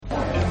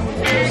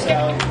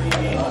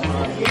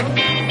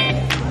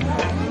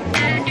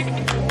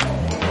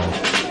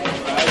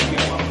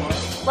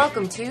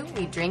Welcome to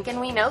We Drink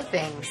and We Know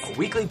Things. A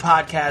weekly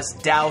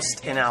podcast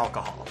doused in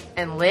alcohol.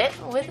 And lit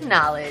with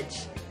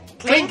knowledge.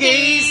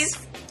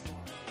 Clinkies!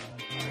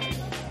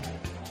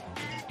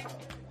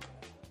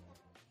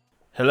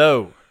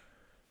 Hello.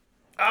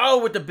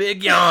 Oh, with the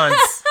big yawns.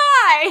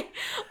 Hi!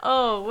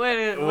 Oh,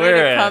 way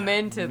to come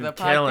into the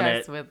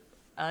podcast with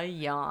a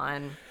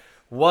yawn.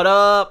 What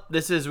up?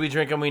 This is We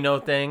Drink and We Know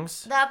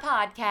Things. The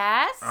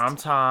podcast. I'm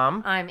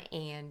Tom. I'm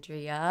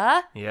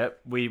Andrea. Yep,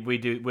 we're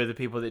the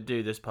people that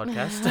do this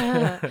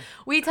podcast.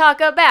 We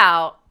talk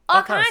about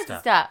all kinds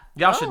of stuff.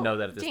 Y'all should know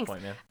that at this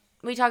point, man.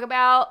 We talk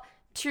about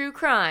true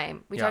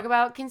crime. We Yeah. talk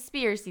about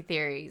conspiracy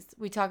theories.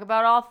 We talk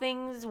about all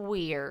things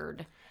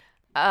weird.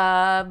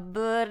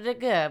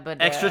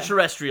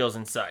 Extraterrestrials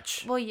and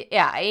such. Well,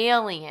 yeah,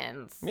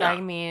 aliens. Yeah. I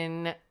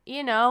mean,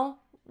 you know,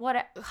 what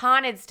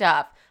haunted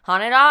stuff,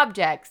 haunted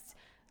objects,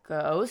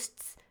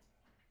 ghosts.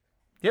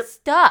 Yep.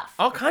 Stuff.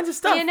 All kinds of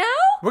stuff. You know?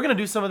 We're going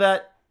to do some of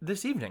that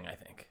this evening, I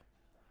think.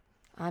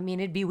 I mean,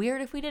 it'd be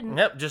weird if we didn't.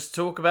 Yep, just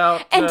talk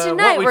about And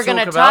tonight what we're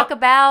going to talk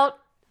about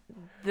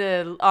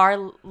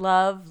our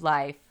love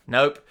life.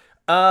 Nope.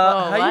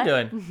 How what? you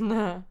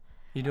doing?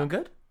 You doing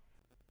good?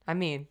 I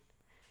mean,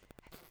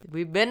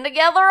 we've been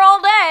together all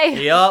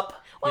day. Yup.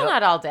 Well,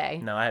 not all day.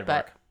 No, I had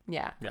but work.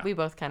 Yeah, Yeah. we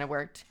both kind of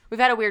worked. We've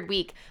had a weird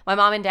week. My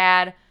mom and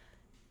dad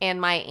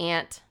and my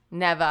aunt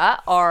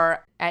Neva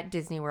are at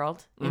Disney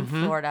World in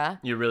Florida.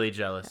 You're really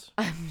jealous.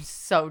 I'm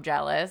so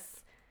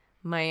jealous.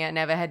 My aunt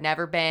Neva had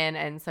never been,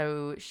 and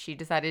so she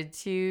decided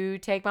to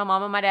take my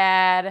mom and my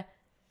dad,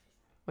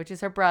 which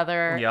is her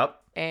brother. Yep.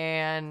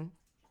 And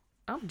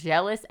I'm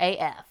jealous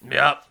AF.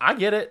 Yep. I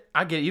get it.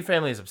 Your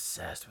family is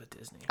obsessed with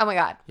Disney. Oh my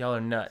God. Y'all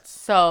are nuts.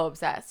 So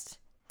obsessed.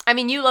 I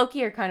mean, you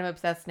low-key are kind of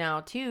obsessed now,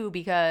 too,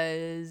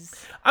 because...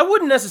 I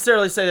wouldn't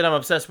necessarily say that I'm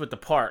obsessed with the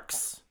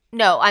parks.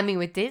 No, I mean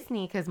with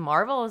Disney, because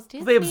Marvel is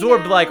Disney. They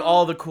absorbed, now. like,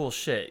 all the cool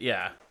shit.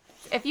 Yeah.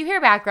 If you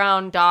hear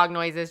background dog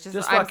noises, just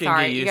I'm fucking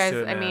sorry, get you used guys. to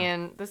it, I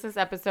man. mean, this is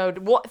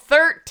episode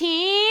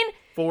 13.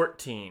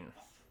 14.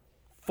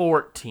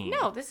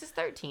 No, this is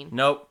 13.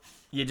 Nope.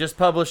 You just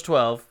published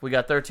 12. We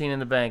got 13 in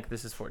the bank.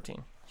 This is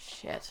 14.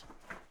 Shit,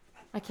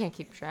 I can't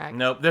keep track.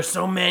 Nope. There's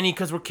so many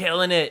because we're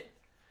killing it.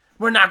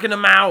 We're knocking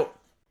them out.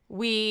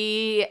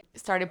 We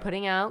started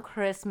putting out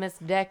Christmas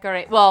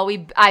decorations. Well,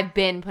 I've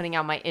been putting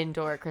out my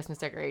indoor Christmas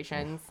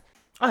decorations.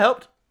 I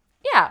helped.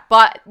 Yeah,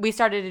 but we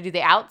started to do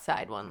the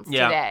outside ones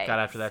Yeah, today. got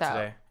after that so.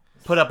 today.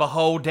 Put up a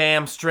whole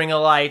damn string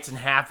of lights, and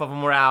half of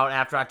them were out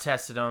after I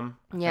tested them.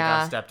 I think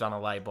Yeah. I stepped on a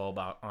light bulb.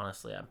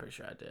 Honestly, I'm pretty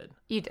sure I did.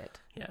 You did.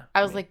 Yeah.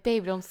 I was like,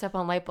 babe, don't step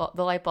on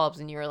the light bulbs.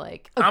 And you were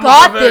like, I'm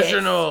got a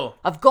professional. This.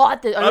 I've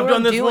got this. I know I've what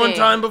done I'm this one doing."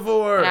 time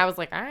before. And I was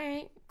like, all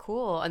right,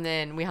 cool. And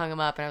then we hung them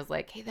up, and I was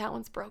like, hey, that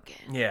one's broken.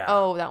 Yeah.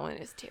 Oh, that one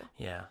is too.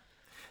 Yeah.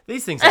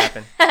 These things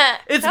happen.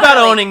 It's about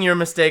owning your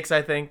mistakes,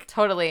 I think.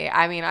 Totally.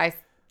 I mean, I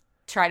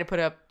try to put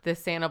up the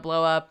Santa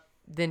blow up,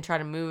 then try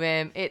to move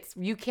him.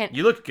 You can't.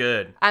 You looked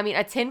good. I mean,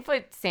 a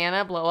 10-foot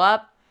Santa blow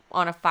up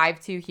on a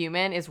 5'2"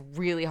 human is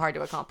really hard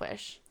to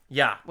accomplish.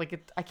 Yeah.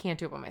 Like, I can't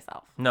do it by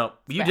myself. No.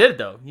 You bad. did it,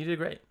 though. You did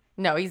great.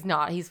 No, he's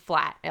not. He's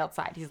flat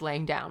outside. He's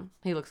laying down.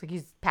 He looks like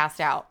he's passed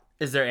out.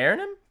 Is there air in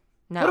him?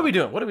 No. What are we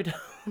doing?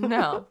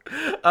 No.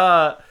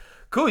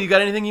 Cool. You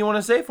got anything you want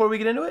to say before we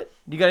get into it?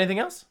 You got anything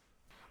else?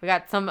 We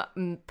got some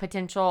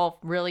potential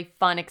really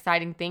fun,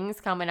 exciting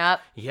things coming up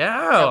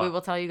Yeah. that we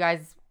will tell you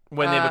guys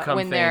When they become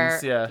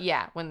things, yeah.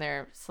 Yeah, when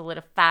they're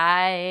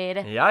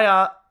solidified.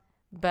 Yeah.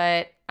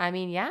 But, I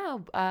mean, yeah,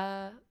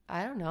 I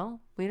don't know.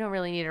 We don't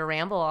really need to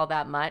ramble all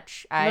that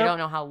much. I Nope. don't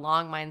know how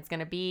long mine's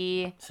going to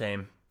be.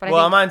 Same. But I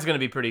Well, think- mine's going to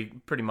be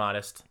pretty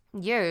modest.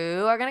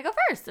 You are going to go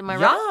first. Am I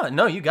wrong? Yeah.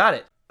 No, you got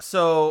it.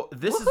 So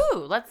this is...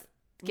 Woohoo! Let's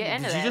get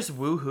into Did you this. just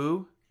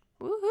woohoo?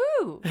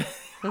 Woohoo!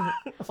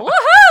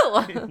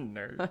 Woohoo!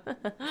 Nerd.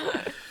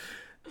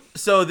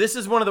 So this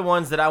is one of the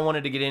ones that I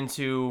wanted to get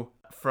into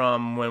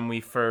from when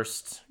we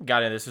first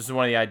got into this. This is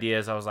one of the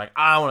ideas. I was like,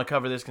 I want to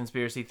cover this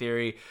conspiracy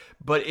theory,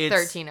 but it's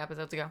 13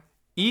 episodes ago.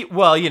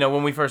 Well,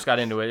 when we first got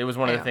into it, it was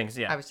one I of the know. things.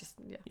 Yeah. I was just,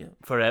 yeah. Yeah.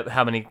 For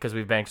how many? Because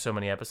we've banked so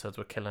many episodes,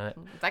 we're killing it.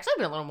 It's actually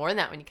been a little more than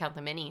that when you count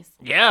the minis.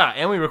 Yeah,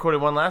 and we recorded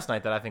one last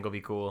night that I think will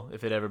be cool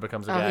if it ever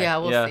becomes a Oh, guy. yeah,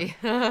 we'll see.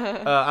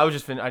 I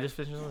just finished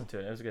listening to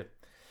it. It was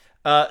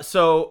good.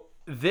 So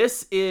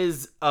this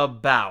is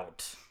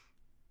about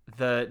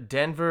the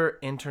Denver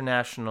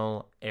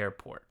International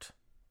Airport.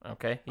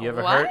 Okay, you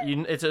ever What?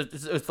 heard?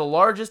 It's the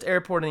largest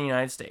airport in the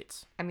United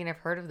States. I mean, I've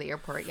heard of the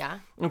airport, yeah.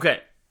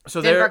 Okay,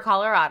 so Denver, there.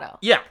 Colorado.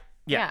 Yeah.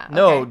 Yeah,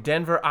 No, okay.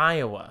 Denver,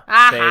 Iowa.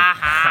 Ah, babe. ha,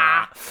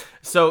 ha.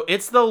 So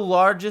it's the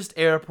largest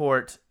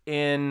airport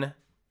in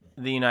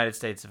the United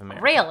States of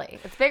America. Really?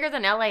 It's bigger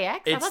than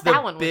LAX? I It's thought the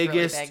that one was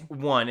biggest really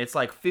big. one. It's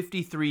like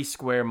 53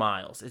 square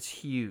miles. It's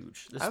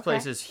huge. This Okay.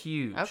 place is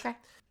huge. Okay.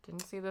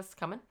 Didn't see this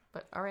coming,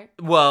 but all right.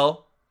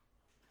 Well,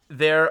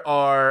 there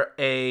are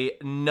a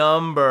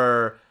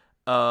number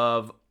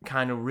of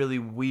kind of really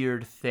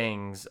weird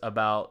things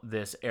about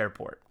this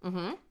airport.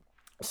 Mm-hmm.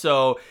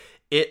 So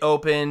It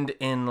opened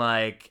in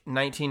like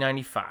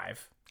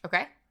 1995.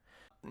 Okay.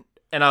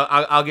 And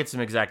I'll get some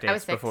exact I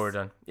was dates 6. before we're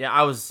done. Yeah,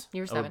 I was.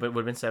 You were 7. Would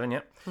have been 7,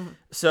 yeah.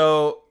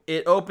 So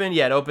it opened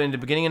at the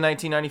beginning of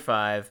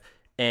 1995,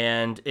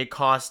 and it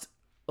cost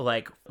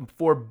like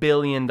 $4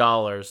 billion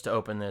to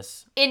open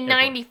this. In airport.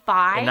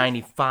 95? In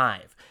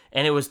 95.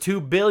 And it was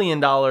 $2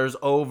 billion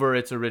over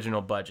its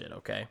original budget,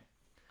 okay?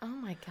 Oh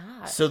my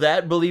god. So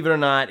that, believe it or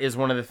not, is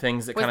one of the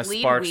things that kind of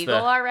sparks Lead the...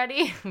 Weagle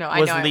already? No,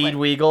 I know. Was Lead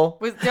Weagle?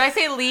 Did I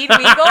say Lead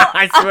Weagle?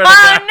 I swear to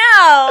God.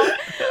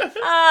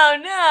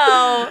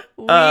 Oh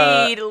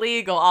no. Weed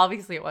legal.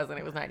 Obviously it wasn't.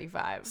 It was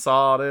 95.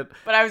 Saw it.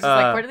 But I was just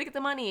like, where did they get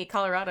the money?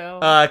 Colorado.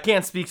 I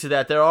can't speak to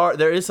that.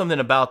 There is something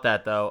about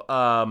that though.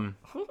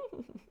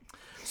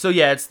 So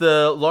yeah, it's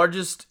the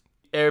largest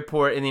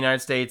airport in the United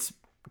States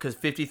because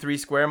 53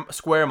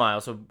 square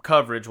miles. So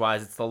coverage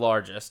wise, it's the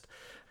largest.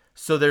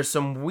 So there's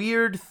some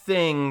weird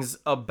things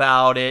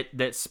about it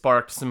that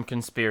sparked some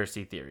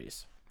conspiracy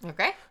theories.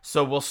 Okay.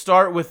 So we'll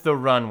start with the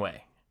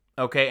runway.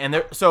 Okay,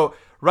 and so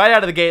right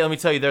out of the gate, let me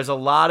tell you, there's a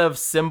lot of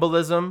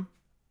symbolism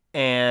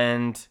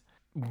and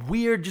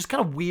weird, just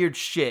kind of weird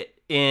shit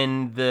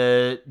in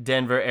the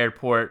Denver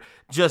airport,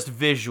 just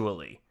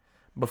visually.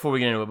 Before we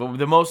get into it, but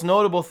the most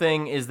notable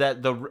thing is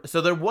that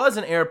there was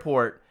an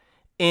airport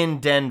in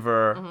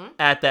Denver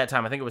at that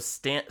time. I think it was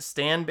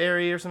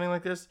Stanberry or something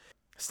like this,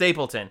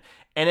 Stapleton.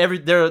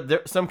 And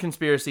there some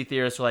conspiracy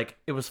theorists are like,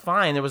 it was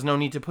fine. There was no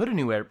need to put a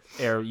new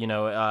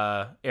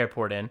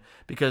airport in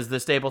because the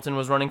Stapleton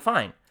was running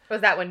fine.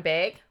 Was that one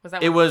big?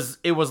 It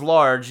was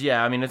large.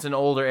 Yeah, I mean it's an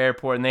older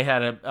airport, and they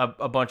had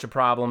a bunch of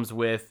problems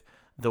with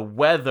the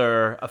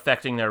weather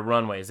affecting their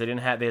runways. They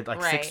had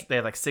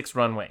like 6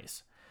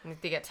 runways.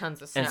 They get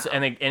tons of snow.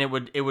 And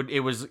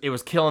it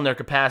was killing their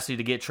capacity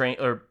to get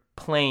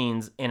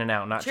planes in and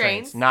out, not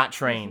trains.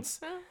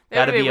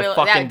 That'd be a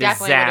fucking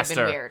disaster.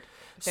 Been weird.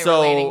 They were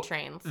landing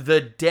trains. The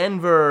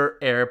Denver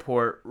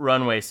airport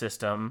runway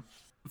system,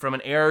 from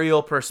an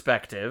aerial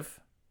perspective,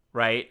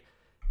 right?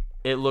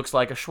 It looks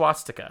like a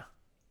swastika.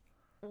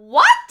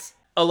 What?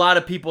 A lot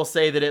of people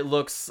say that it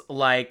looks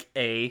like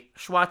a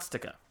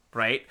swastika,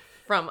 right?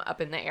 From up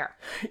in the air.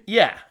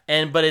 Yeah,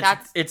 but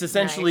it's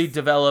essentially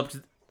developed.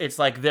 It's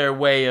like their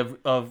way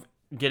of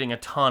getting a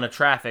ton of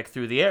traffic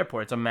through the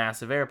airport. It's a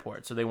massive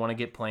airport, so they want to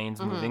get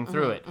planes moving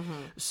through it.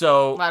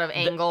 So a lot of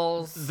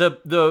angles. A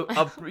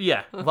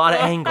lot of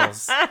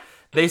angles.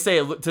 They say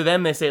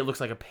it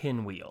looks like a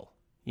pinwheel.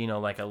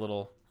 Like a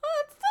little.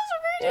 Those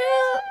are very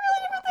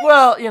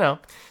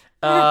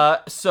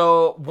Well,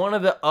 so one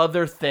of the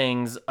other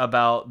things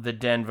about the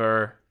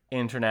Denver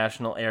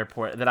International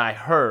Airport that I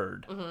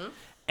heard,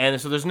 and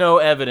so there's no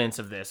evidence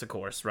of this, of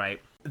course,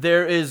 right?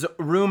 There is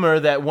rumor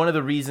that one of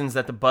the reasons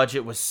that the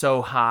budget was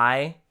so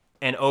high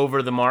and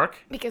over the mark...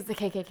 Because the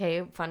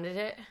KKK funded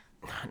it?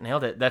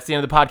 Nailed it. That's the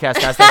end of the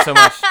podcast, guys. Thanks so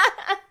much.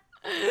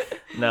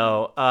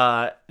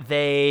 No,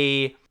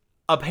 they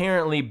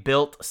apparently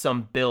built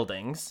some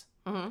buildings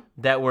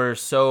that were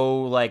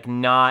so,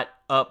 not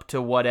up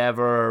to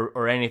whatever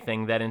or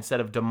anything that instead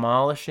of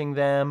demolishing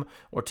them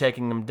or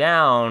taking them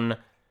down,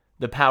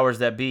 the powers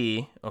that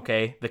be,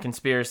 okay, the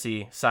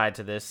conspiracy side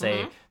to this,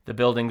 say the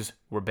buildings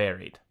were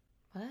buried.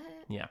 What?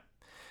 Yeah.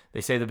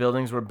 They say the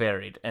buildings were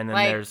buried, and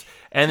then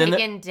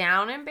taken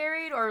down and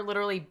buried, or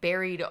literally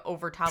buried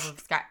over top of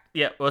sky.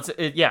 Yeah, well,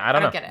 I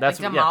don't know. Get it. That's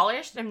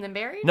demolished and then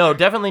buried. No,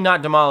 definitely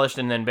not demolished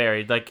and then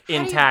buried. Like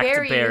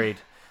intact, buried.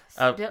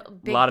 A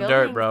lot of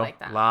dirt, bro. Like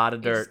a lot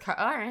of dirt. All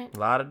right. A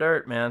lot of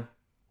dirt, man.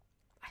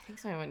 I think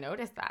someone would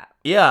notice that.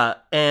 Yeah,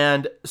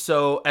 and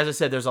so as I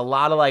said, there's a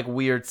lot of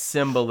weird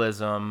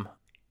symbolism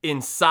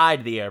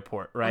inside the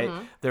airport, right?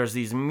 There's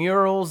these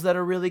murals that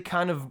are really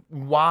kind of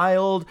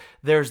wild.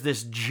 There's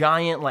this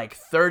giant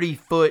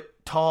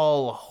 30-foot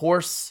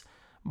tall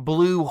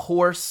blue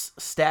horse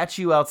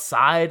statue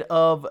outside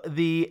of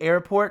the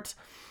airport.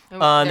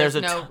 There's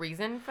no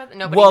reason for that?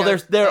 Nobody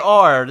knows,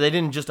 they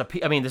didn't just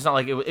appear. I mean, it's not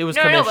like it was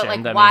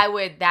commissioned. But why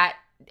would that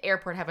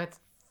airport have a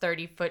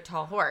 30-foot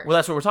tall horse? Well,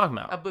 that's what we're talking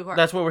about. A blue horse.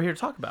 That's what we're here to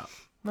talk about.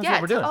 That's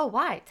what we're doing.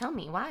 Why? Tell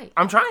me why.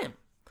 I'm trying.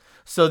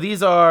 So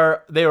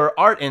they were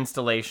art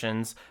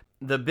installations.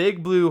 The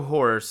big blue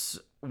horse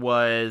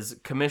was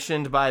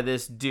commissioned by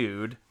this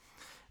dude,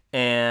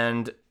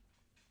 and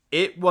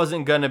it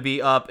wasn't going to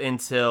be up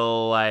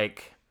until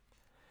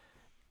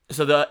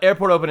so the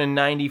airport opened in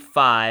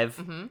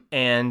 95,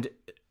 and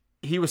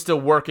he was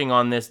still working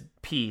on this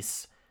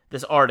piece.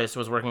 This artist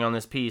was working on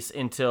this piece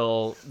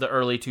until the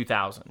early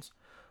 2000s.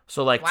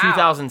 So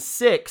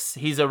 2006,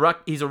 he's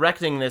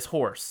erecting this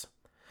horse,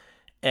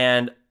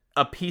 and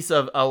a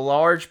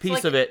large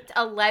piece of it.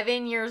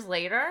 11 years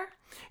later?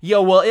 Yeah,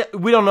 well,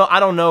 we don't know.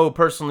 I don't know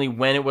personally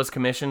when it was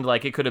commissioned.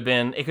 It could have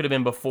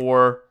been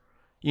before,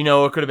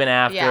 it could have been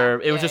after.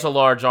 It was just a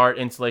large art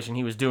installation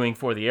he was doing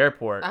for the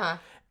airport.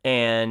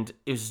 And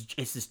it's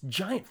this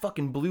giant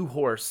fucking blue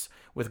horse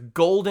with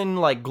golden,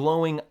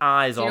 glowing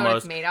eyes almost. What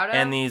it's made out of?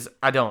 And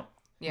I don't.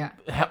 Yeah.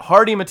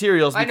 Hardy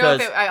materials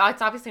because... I know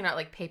it's obviously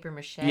not paper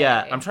mache.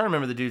 Yeah, I'm trying to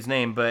remember the dude's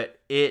name, but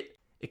it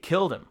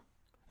killed him.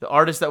 The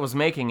artist that was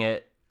making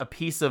it a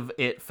piece of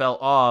it fell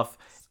off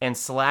and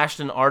slashed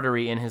an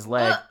artery in his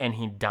leg, and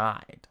he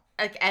died.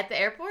 Like at the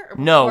airport? Or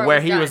No, before where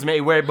it he was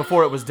made, where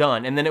before it was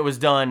done, and then it was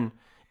done.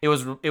 It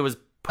was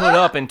put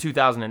up in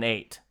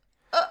 2008.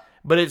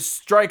 But it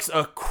strikes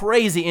a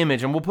crazy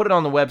image, and we'll put it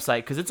on the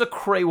website because it's a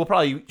we'll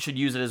probably should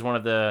use it as one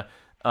of the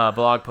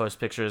blog post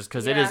pictures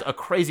because it is a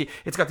crazy.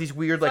 It's got these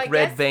weird like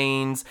red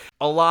veins.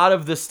 A lot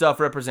of this stuff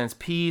represents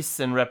peace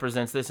and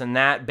represents this and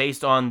that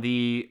based on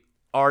the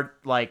art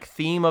like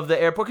theme of the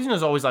airport because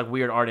there's always like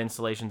weird art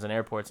installations in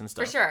airports and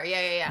stuff. For sure,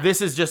 yeah.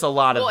 This is just a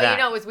lot of that. Well, you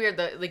know, it was weird.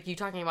 Like you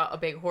talking about a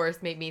big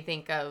horse made me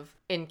think of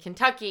in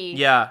Kentucky.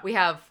 Yeah, we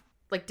have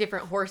like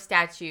different horse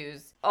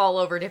statues all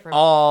over different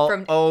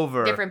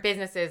different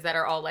businesses that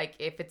are all like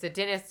if it's a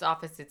dentist's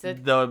office, it's a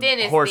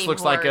dentist horse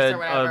looks like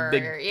a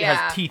big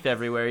has teeth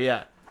everywhere.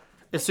 Yeah,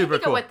 it's super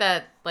cool. What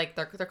the like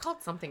they're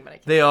called something, but I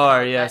can't. They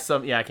are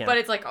I can't. But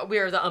it's like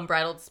we're the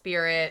unbridled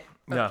spirit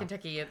of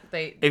Kentucky.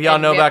 If y'all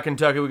know about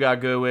Kentucky, we got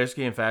good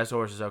whiskey and fast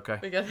horses. Okay,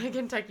 we got the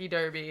Kentucky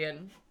Derby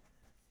and.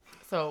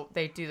 So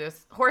they do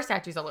this horse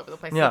statues all over the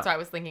place. Yeah. So I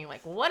was thinking,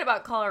 like, what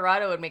about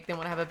Colorado would make them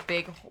want to have a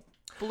big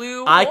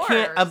blue I horse?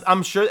 can't.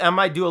 I'm sure I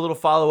might do a little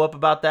follow up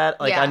about that.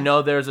 Like I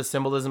know there's a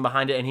symbolism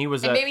behind it, and he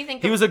was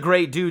was a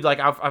great dude. Like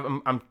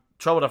I'm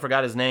troubled I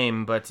forgot his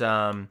name, but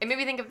it made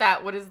me think of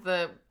that. What is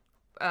the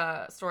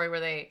story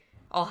where they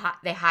all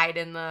they hide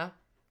in the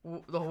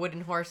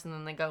wooden horse and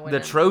then they go in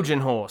the Trojan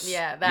horse?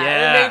 Yeah,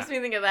 it makes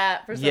me think of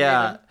that for some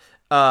reason.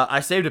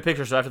 I saved a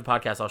picture, so after the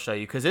podcast, I'll show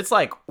you because it's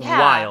like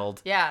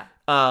wild. Yeah.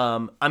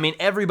 I mean,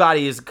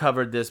 everybody has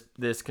covered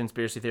this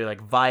conspiracy theory, like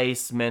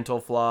Vice, Mental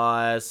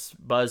Floss,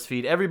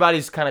 BuzzFeed.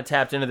 Everybody's kind of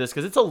tapped into this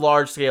because it's a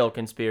large scale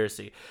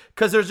conspiracy.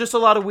 Because there's just a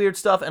lot of weird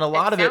stuff, and a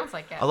lot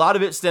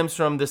of it stems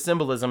from the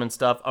symbolism and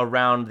stuff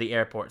around the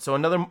airport. So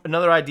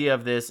another idea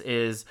of this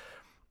is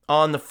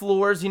on the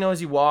floors. You know,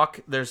 as you walk,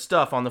 there's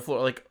stuff on the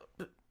floor,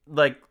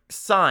 like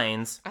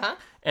signs,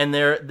 and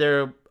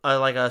they're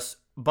like a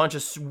bunch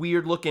of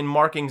weird looking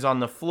markings on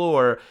the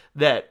floor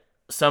that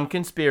some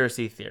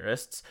conspiracy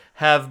theorists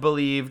have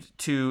believed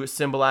to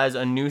symbolize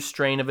a new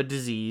strain of a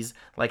disease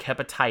like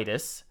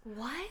hepatitis.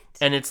 What?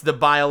 And it's the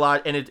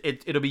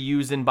it'll be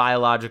used in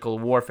biological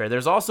warfare.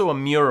 There's also a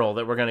mural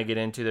that we're going to get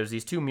into. There's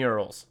these two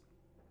murals.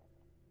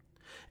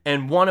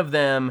 And one of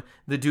them,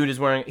 the dude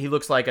he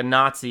looks like a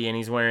Nazi and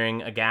he's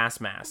wearing a gas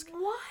mask.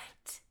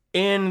 What?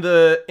 In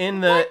the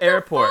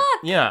airport. The fuck?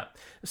 Yeah.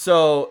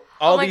 So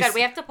all these, God,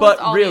 we have to post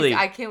all these.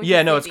 I can't wait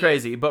to see it's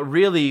crazy. But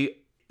really,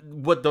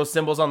 what those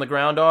symbols on the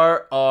ground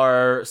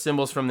are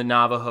symbols from the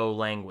Navajo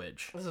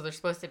language. That's what they're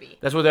supposed to be.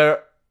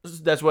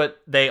 That's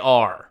what they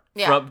are.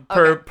 Yeah.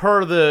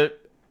 Per the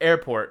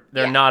airport,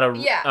 they're not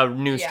a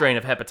new strain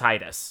of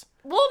hepatitis.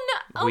 Well,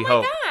 no.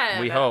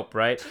 We hope,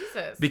 right?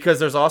 Jesus. Because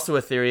there's also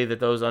a theory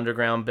that those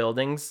underground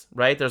buildings,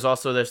 right? There's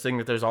also this thing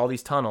that there's all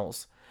these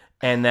tunnels,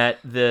 and that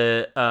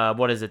the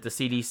the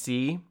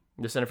CDC,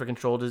 the Center for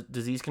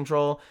Disease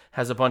Control,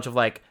 has a bunch of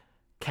like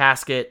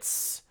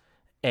caskets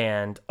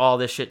and all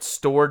this shit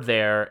stored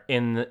there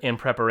in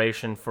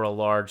preparation for a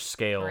large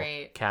scale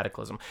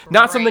cataclysm.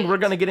 Not something we're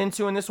going to get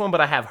into in this one, but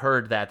I have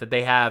heard that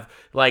they have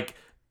like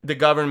the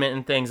government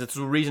and things. It's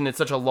the reason it's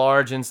such a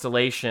large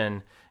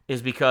installation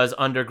is because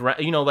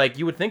underground, you know, like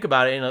you would think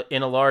about it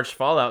in a large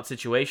fallout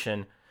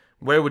situation,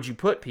 where would you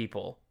put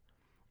people?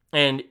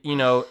 And, you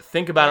know,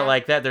 think about it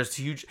like that. There's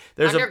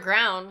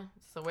underground.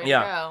 It's the way to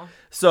go.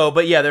 So,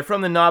 but yeah, they're from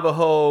the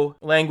Navajo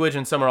language,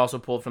 and some are also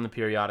pulled from the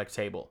periodic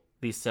table.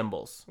 These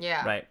symbols.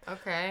 Yeah. Right.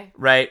 Okay.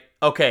 Right.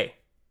 Okay.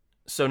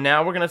 So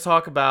now we're going to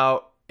talk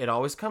about, it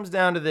always comes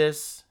down to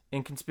this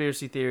in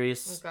conspiracy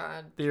theories. Oh,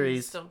 God.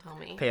 Theories. Please don't tell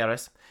me.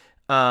 Peores.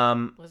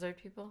 Lizard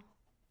people?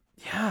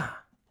 Yeah.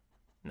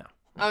 No.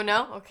 Oh,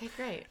 no? Okay,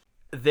 great.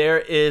 There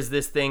is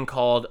this thing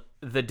called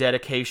the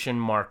dedication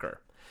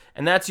marker.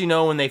 And that's, you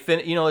know, when they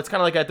it's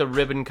kind of like at the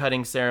ribbon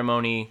cutting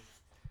ceremony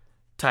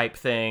type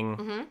thing.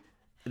 Mm-hmm.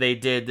 They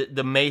did,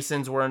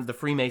 the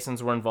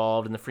Freemasons were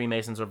involved, and the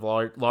Freemasons have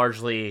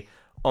largely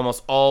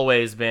almost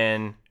always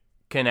been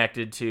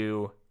connected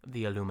to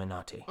the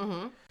Illuminati.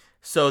 Mm-hmm.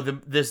 So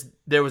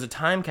there was a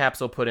time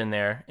capsule put in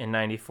there in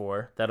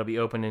 94 that'll be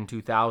opened in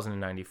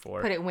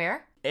 2094. Put it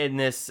where? In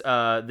this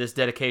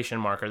dedication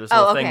marker, this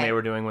little thing they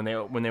were doing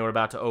when they were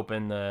about to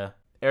open the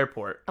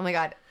airport. Oh my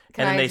God!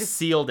 They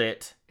sealed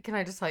it. Can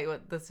I just tell you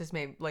what this just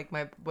made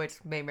my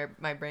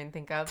brain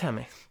think of? Tell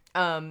me.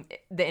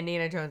 The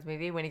Indiana Jones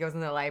movie, when he goes in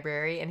the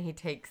library and he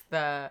takes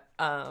the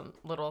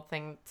little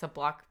thing to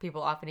block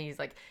people off, and he's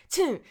like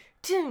chunk,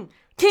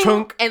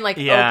 and like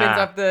opens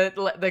up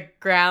the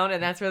ground,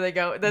 and that's where they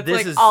go.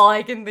 That's all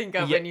I can think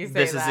of when you say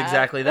this that. This is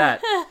exactly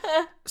that.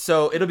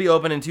 So it'll be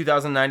open in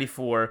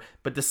 2094,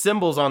 but the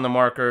symbols on the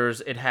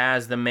markers, it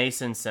has the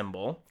Mason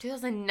symbol.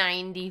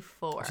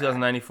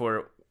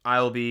 2094. I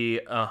will be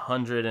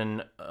 100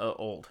 and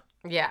old.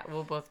 Yeah,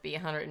 we'll both be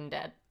 100 and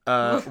dead.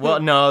 Well,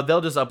 no,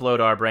 they'll just upload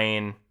our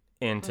brain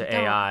into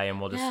AI, and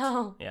we'll just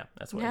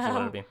that's what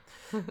it'll be.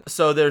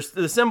 So there's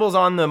the symbols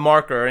on the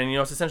marker, and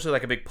it's essentially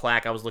like a big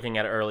plaque. I was looking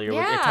at it earlier.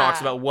 Yeah. It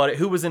talks about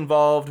who was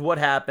involved, what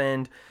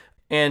happened,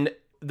 and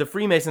the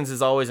Freemasons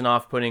is always an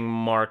off-putting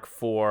mark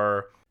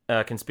for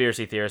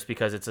conspiracy theorists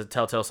because it's a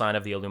telltale sign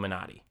of the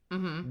Illuminati.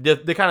 Mm-hmm.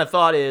 The kind of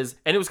thought is,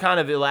 and it was kind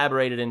of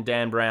elaborated in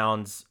Dan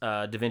Brown's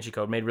Da Vinci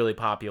Code, made really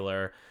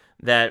popular,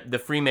 that the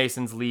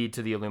Freemasons lead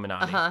to the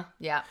Illuminati.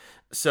 Yeah.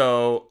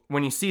 So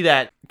when you see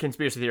that,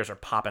 conspiracy theorists are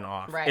popping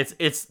off. Right.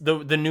 It's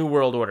the New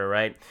World Order,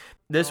 right?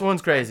 This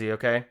one's crazy,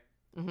 okay?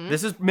 Mm-hmm.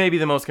 This is maybe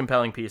the most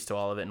compelling piece to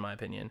all of it, in my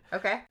opinion.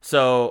 Okay.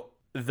 So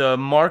the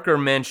marker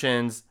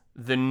mentions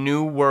the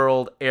New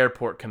World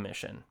Airport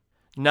Commission.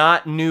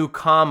 Not New,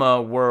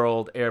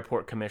 World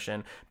Airport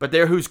Commission, but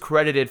they're who's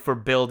credited for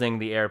building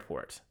the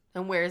airport.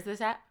 And where is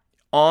this at?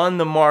 On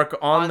the mark,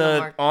 on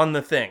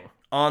the thing,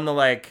 on the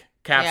like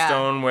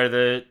capstone where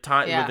the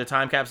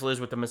time capsule is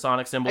with the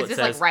Masonic symbol. Is this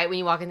like right when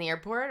you walk in the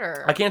airport,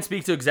 or I can't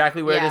speak to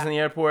exactly where it is in the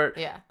airport.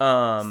 Yeah.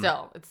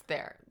 Still, it's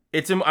there.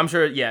 I'm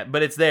sure, yeah,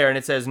 but it's there, and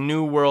it says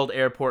New World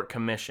Airport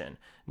Commission,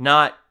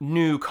 not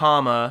New,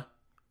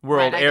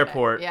 World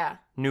Airport. Yeah.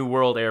 New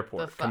World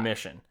Airport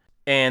Commission.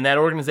 And that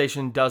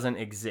organization doesn't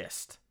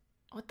exist.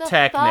 What the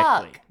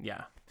technically, fuck?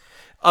 Yeah.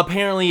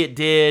 Apparently it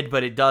did,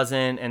 but it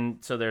doesn't, and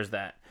so there's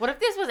that. What if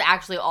this was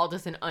actually all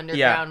just an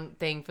underground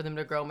thing for them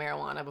to grow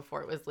marijuana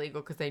before it was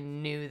legal because they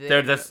knew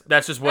that?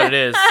 That's just what it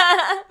is.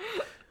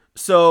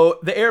 So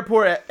the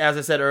airport, as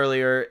I said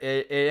earlier,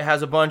 it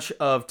has a bunch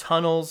of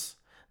tunnels.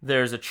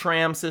 There's a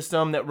tram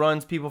system that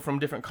runs people from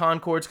different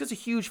concords because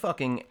it's a huge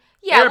fucking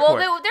airport.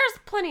 Well, there's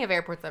plenty of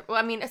airports.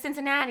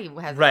 Cincinnati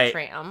has a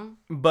tram.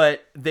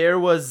 But there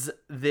was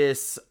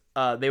this,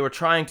 they were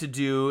trying to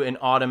do an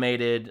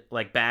automated,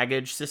 like,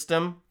 baggage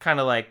system,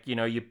 kind of like,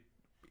 you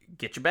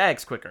get your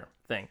bags quicker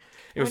thing.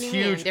 It was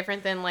huge. Mean?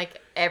 Different than, like,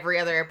 every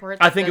other airport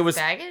I think it was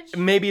baggage?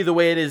 Maybe the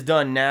way it is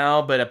done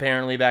now, but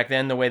apparently back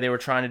then, the way they were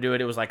trying to do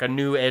it was like a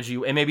new edgy,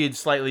 and maybe it's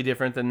slightly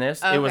different than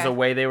this. Okay. It was a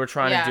way they were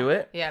trying to do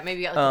it. Yeah,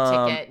 maybe you got like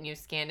a ticket and you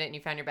scanned it and you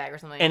found your bag or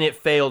something. And it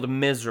failed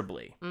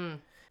miserably.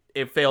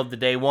 It failed the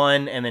day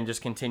one and then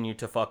just continued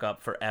to fuck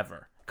up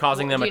forever,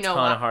 causing them a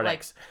ton of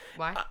heartaches.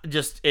 Why?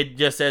 It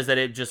just says that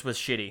it just was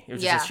shitty. It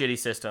was just a shitty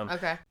system.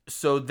 Okay.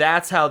 So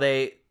that's how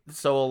they.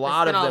 So a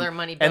lot of them, all their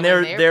money and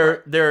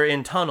they're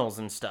in tunnels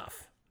and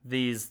stuff.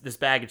 This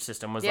baggage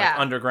system was like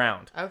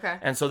underground. Okay.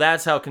 And so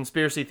that's how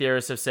conspiracy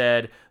theorists have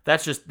said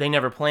that's just they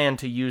never planned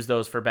to use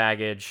those for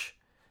baggage.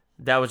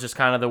 That was just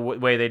kind of the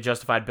way they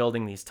justified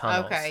building these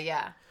tunnels. Okay.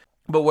 Yeah.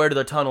 But where do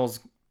the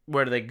tunnels?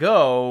 Where do they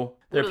go?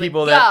 There are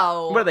people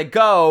where they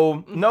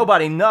go.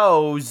 Nobody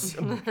knows.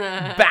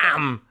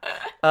 Bam.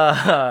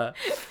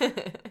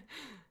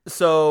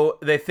 So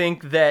they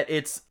think that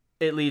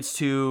it leads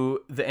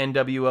to the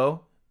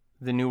NWO,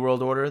 the New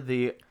World Order,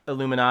 the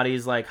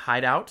Illuminati's like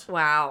hideout.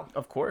 Wow.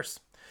 Of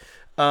course.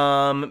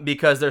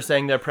 Because they're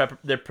saying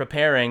they're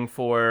preparing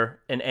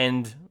for an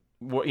end,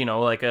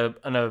 like an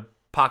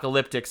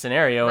apocalyptic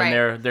scenario,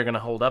 and they're gonna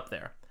hold up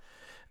there.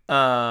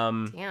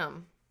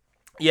 Damn.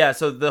 Yeah,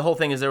 so the whole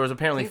thing is there was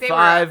apparently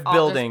 5 all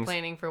buildings. Just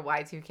planning for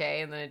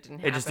Y2K, and then it didn't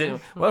happen. It just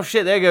didn't. Well,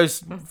 shit, there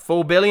goes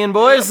 4 billion,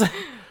 boys. You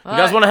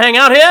guys want to hang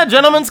out here,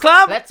 gentlemen's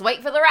club? Let's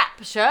wait for the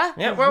rapture.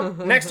 Yeah, well,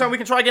 next time we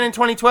can try again in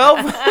 2012.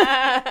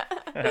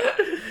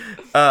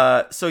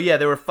 So yeah,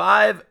 there were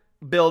 5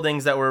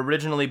 buildings that were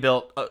originally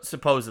built,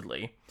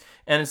 supposedly.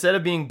 And instead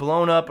of being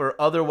blown up or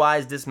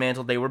otherwise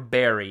dismantled, they were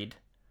buried.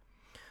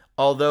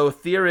 Although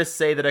theorists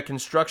say that a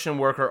construction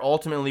worker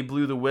ultimately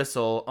blew the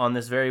whistle on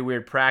this very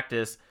weird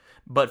practice,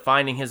 but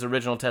finding his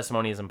original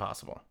testimony is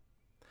impossible.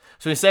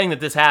 So he's saying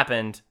that this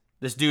happened.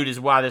 This dude is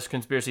why this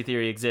conspiracy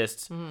theory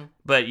exists,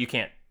 but you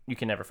can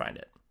never find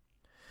it.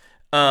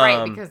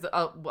 Right, because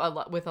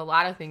with a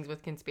lot of things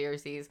with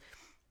conspiracies,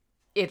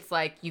 it's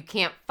like you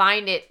can't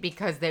find it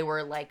because they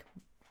were like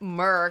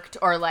murked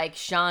or like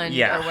shunned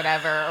or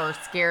whatever, or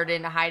scared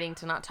into hiding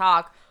to not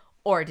talk,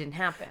 or it didn't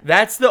happen.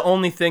 That's the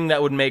only thing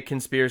that would make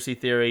conspiracy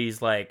theories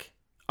like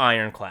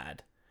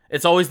ironclad.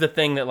 It's always the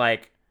thing that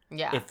like,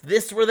 if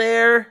this were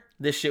there,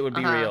 this shit would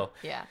be real.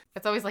 Yeah.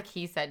 It's always like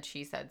he said,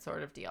 she said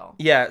sort of deal.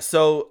 Yeah,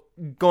 so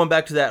going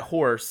back to that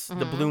horse,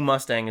 the Blue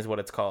Mustang is what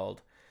it's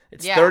called.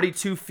 It's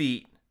 32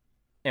 feet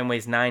and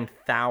weighs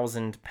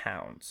 9,000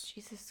 pounds.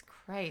 Jesus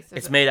Christ.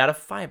 It's made out of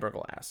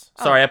fiberglass.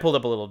 Oh. Sorry, I pulled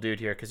up a little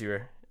dude here because you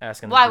were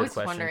asking the questions. Well, I was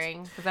questions.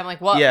 Wondering, because I'm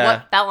like, what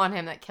fell on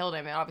him that killed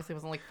him? It obviously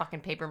wasn't like fucking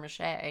paper mache.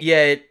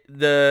 Yeah,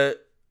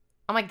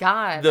 oh my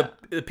god.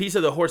 The piece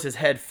of the horse's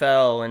head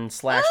fell and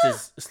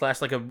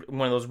slashed like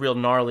one of those real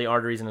gnarly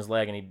arteries in his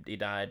leg, and he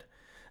died.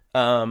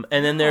 And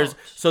then there's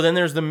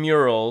the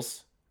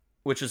murals,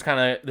 which is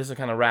kind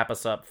of wrap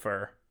us up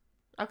for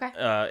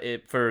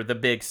for the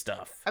big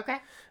stuff. Okay.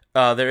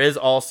 There is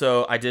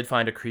also, I did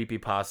find a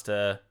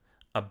creepypasta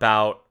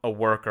about a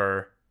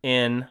worker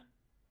in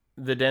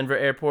the Denver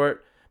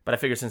airport, but I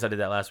figured since I did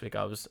that last week,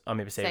 I'll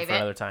maybe save it for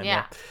another time.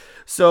 Yeah.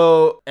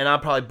 So, and I'll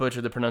probably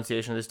butcher the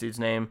pronunciation of this dude's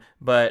name,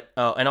 but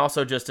and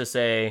also just to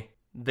say,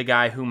 the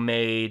guy who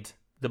made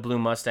the Blue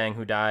Mustang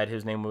who died,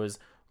 his name was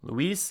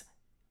Luis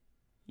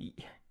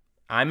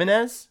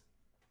Jimenez,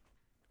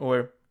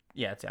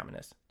 it's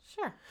Jimenez.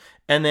 Sure.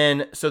 And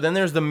then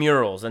there's the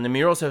murals, and the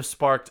murals have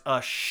sparked a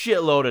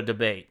shitload of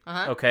debate.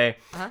 Okay,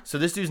 so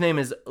this dude's name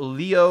is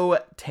Leo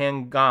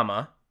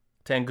Tanguma,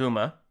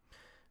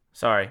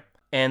 sorry,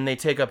 and they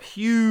take up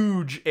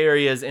huge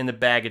areas in the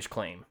baggage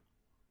claim.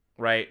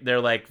 Right, they're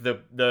like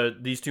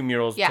these two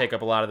murals take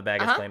up a lot of the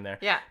baggage claim there.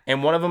 Yeah,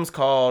 and one of them's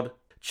called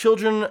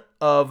 "Children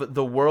of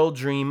the World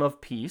Dream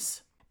of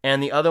Peace,"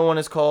 and the other one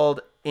is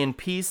called "In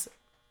Peace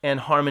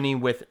and Harmony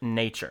with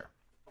Nature."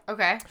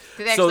 Okay.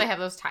 Do they actually have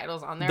those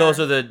titles on there? Those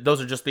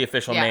are just the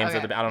official names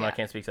of the. I don't know. I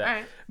can't speak to that.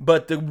 Right.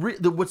 But the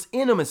what's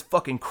in them is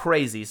fucking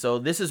crazy. So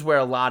this is where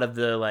a lot of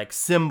the like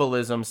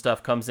symbolism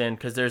stuff comes in,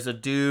 because there's a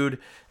dude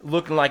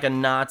looking like a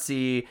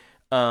Nazi,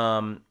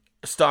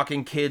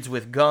 stalking kids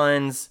with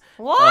guns.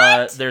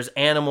 What? There's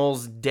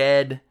animals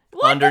dead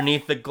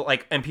underneath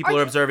the and people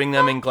are observing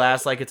them in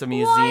glass like it's a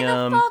museum.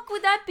 Why the fuck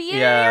would that be in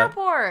an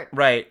airport?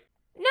 Right.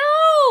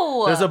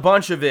 No. There's a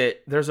bunch of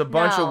it. There's a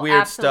bunch of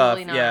weird stuff.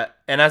 Not. Yeah.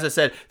 And as I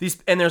said,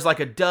 there's like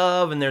a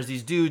dove, and there's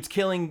these dudes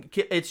killing.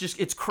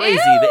 It's crazy.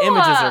 Ew. The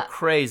images are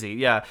crazy.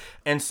 Yeah.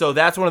 And so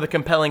that's one of the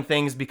compelling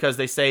things, because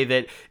they say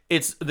that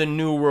it's the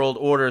New World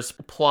Order's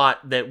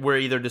plot that we're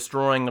either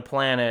destroying the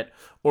planet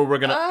or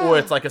or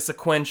it's like a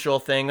sequential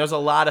thing. There's a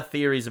lot of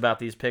theories about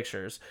these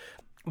pictures.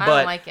 But I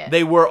don't like it.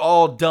 They were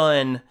all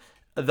done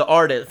from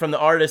the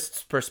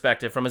artist's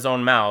perspective, from his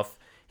own mouth.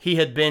 He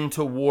had been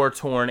to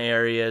war-torn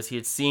areas. He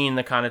had seen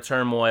the kind of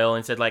turmoil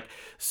and said, like,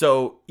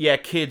 so, yeah,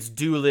 kids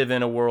do live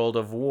in a world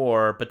of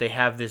war, but they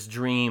have this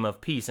dream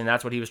of peace. And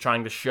that's what he was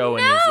trying to show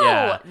in these.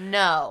 Yeah.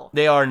 No.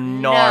 They are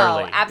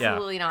gnarly. No,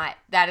 absolutely not.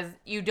 That is,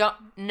 you don't,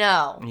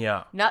 no.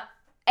 Yeah. Not,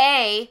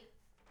 A,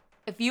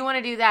 if you want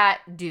to do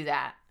that, do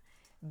that.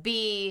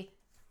 B,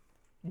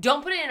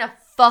 don't put it in a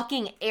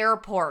fucking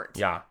airport.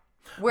 Yeah.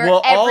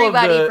 Where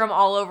everybody from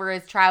all over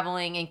is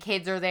traveling and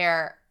kids are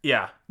there.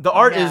 Yeah, the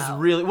art is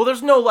really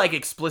there's no like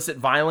explicit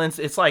violence.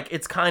 It's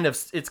kind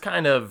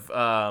of.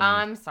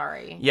 I'm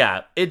sorry.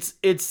 Yeah, it's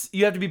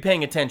you have to be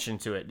paying attention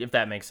to it, if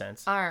that makes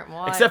sense. All right,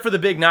 well, except for the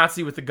big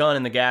Nazi with the gun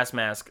and the gas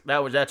mask.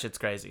 That shit's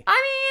crazy. I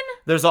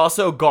mean, there's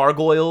also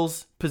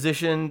gargoyles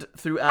positioned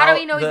throughout. How do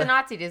we know he's a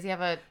Nazi? Does he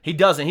have a? He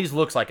doesn't. He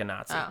looks like a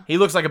Nazi. Oh. He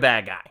looks like a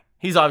bad guy.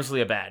 He's obviously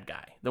a bad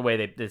guy, the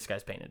way this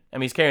guy's painted. I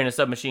mean, he's carrying a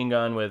submachine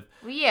gun with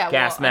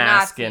gas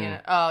mask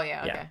and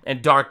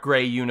and dark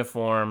gray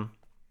uniform.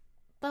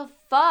 The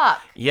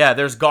fuck? Yeah,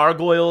 there's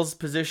gargoyles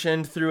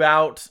positioned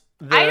throughout.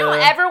 I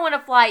don't ever want to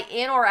fly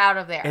in or out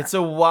of there. It's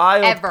a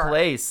wild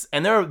place,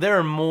 and there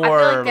are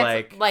more I feel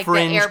like like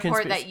fringe the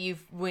airport that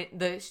you've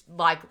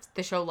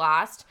the show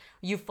Lost.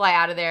 You fly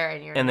out of there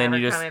and you're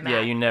never coming back. Yeah,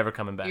 you're never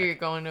coming back. You're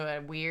going to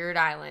a weird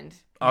island.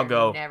 I'll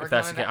go if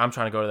that's the case. I'm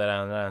trying to go to that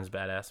island. That island's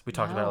badass. We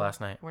talked about it last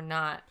night. We're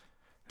not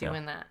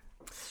doing that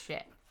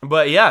shit.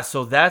 But yeah,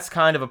 so that's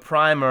kind of a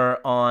primer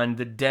on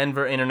the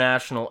Denver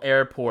International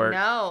Airport.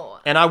 No.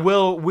 And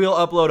we'll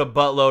upload a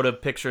buttload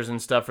of pictures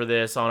and stuff for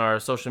this on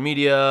our social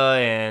media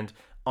and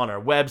on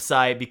our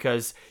website,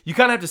 because you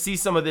kind of have to see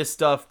some of this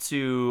stuff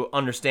to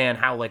understand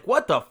how, like,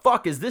 what the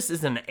fuck is this?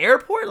 Is it an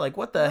airport? Like,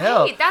 what the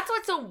hell? That's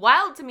what's so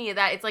wild to me,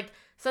 that it's like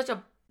such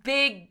a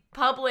big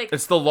public.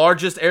 It's the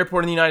largest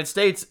airport in the United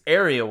States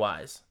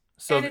area-wise.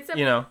 So, and it's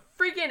a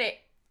freaking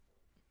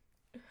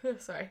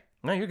sorry.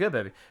 No, you're good,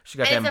 baby. She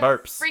got them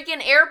burps.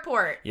 Freaking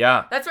airport.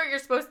 Yeah. That's what you're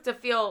supposed to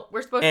feel.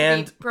 We're supposed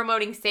to be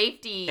promoting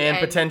safety. And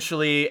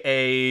potentially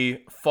a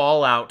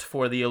fallout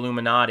for the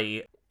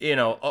Illuminati,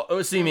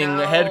 seeming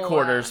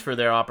headquarters for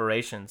their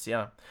operations.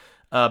 Yeah.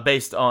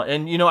 Based on,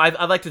 and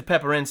I'd like to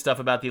pepper in stuff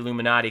about the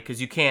Illuminati,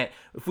 because you can't,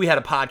 if we had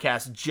a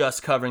podcast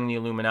just covering the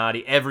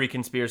Illuminati, every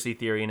conspiracy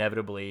theory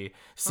inevitably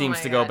seems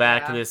to go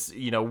back to this,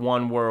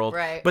 one world.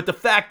 Right. But the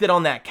fact that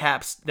on that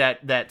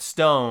that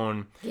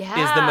stone is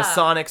the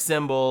Masonic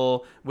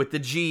symbol with the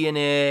G in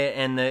it,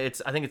 and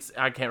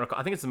I can't recall,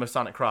 I think it's the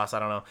Masonic cross, I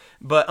don't know.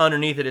 But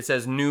underneath it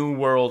says New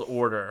World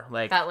Order.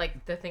 Like that,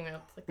 like the thing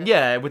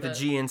that's with the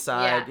G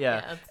inside.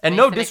 Yeah. Masonic. And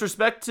no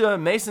disrespect to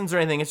Masons or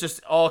anything, it's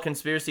just all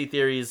conspiracy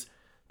theories.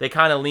 They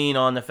kind of lean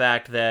on the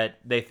fact that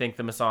they think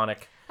the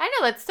Masonic. I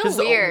know, that's so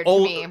weird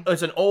to me.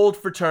 It's an old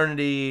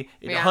fraternity.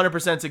 It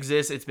 100%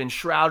 exists. It's been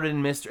shrouded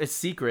in mystery. It's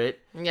secret.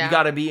 Yeah. You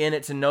got to be in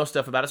it to know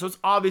stuff about it. So it's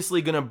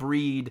obviously going to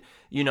breed,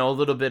 a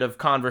little bit of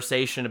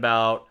conversation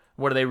about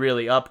what are they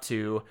really up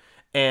to.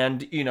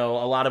 And, a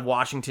lot of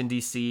Washington,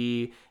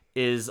 D.C.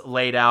 is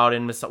laid out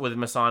with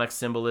Masonic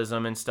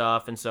symbolism and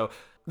stuff. And so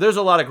there's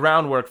a lot of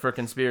groundwork for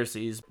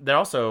conspiracies. There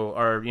also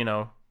are,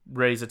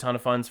 raise a ton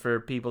of funds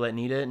for people that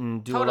need it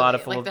and do a lot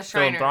of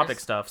philanthropic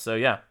stuff. So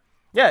yeah,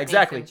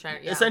 exactly.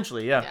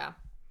 Essentially, yeah.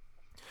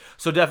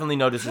 So definitely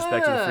no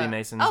disrespect to the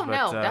Freemasons. Oh,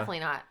 no, definitely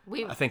not.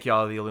 I think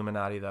y'all are the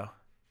Illuminati, though.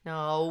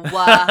 No,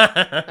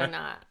 they're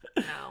not.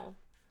 No.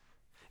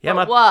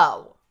 Yeah,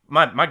 whoa.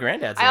 My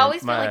granddad's I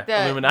always feel like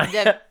the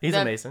Illuminati. He's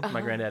a Mason.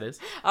 My granddad is.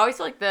 I always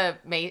feel like the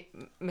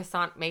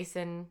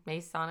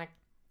Masonic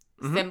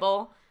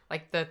symbol.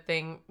 Like the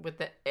thing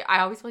with I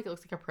always feel like it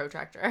looks like a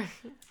protractor.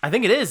 I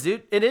think it is,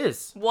 dude. It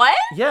is. What?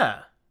 Yeah.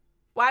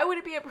 Why would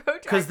it be a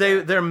protractor? Because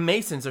they're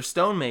Masons. They're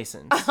stone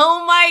Masons.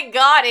 Oh my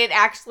god! It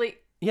actually.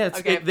 Yeah,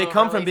 Okay, they feel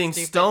come from really being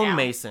stupid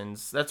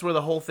stonemasons. That's where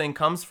the whole thing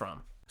comes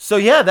from. So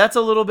yeah, that's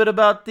a little bit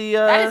about the.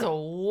 That is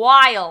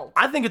wild.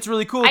 I think it's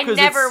really cool. I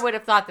never would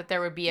have thought that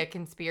there would be a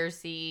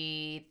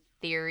conspiracy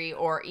theory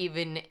or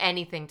even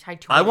anything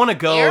tied to. I want to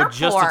go airport.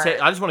 just to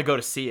take. I just want to go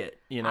to see it.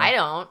 You know. I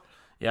don't.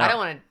 Yeah. I don't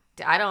want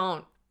to. I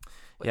don't.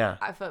 Yeah.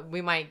 I thought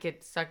we might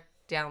get stuck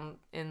down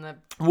in the.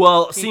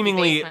 Well,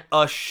 seemingly basement.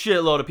 a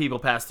shitload of people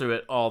pass through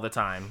it all the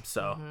time.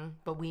 So.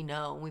 But we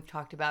know. We've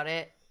talked about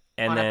it.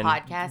 And on then a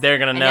podcast. they're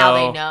gonna and know. Now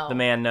they know. The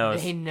man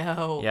knows. They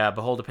know. Yeah,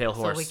 behold a pale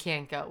horse. So we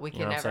can't go. We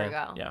can You know what never I'm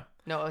go. saying? Yeah.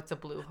 No, it's a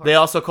blue horse. They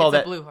also call it's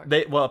that a blue horse.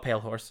 a pale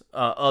horse.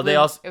 They Blue-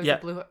 also it was yeah a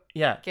blue horse.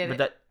 yeah. Get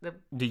but it?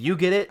 that do you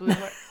get it? Blue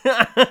horse.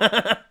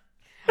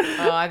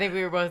 Oh, I think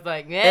we were both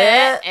like,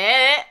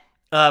 eh.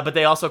 But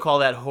they also call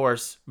that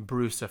horse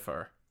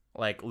Brucifer,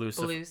 like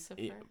Lucifer. Lucifer.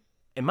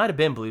 It might have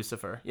been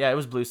Blucifer. Yeah, it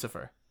was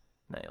Blucifer.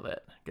 Nailed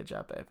it. Good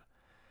job, babe.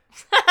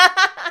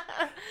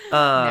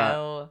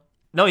 No.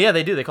 No, yeah,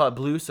 they do. They call it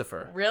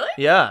Blucifer. Really?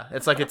 Yeah,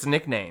 it's like its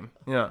nickname.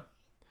 Yeah.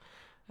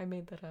 I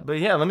made that up. But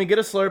yeah, let me get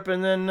a slurp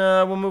and then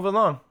we'll move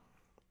along.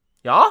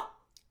 Y'all?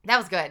 That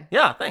was good.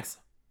 Yeah, thanks.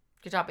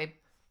 Good job, babe.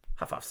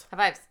 High fives. High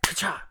fives.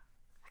 Ka-cha.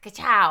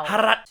 Ka-chow.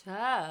 Harrat.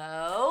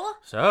 So,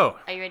 So,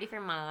 are you ready for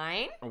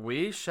mine?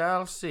 we shall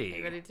Are you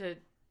see. ready to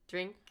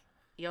drink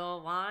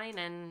your wine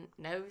and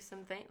know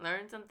something,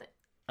 learn something?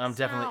 I'm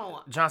definitely...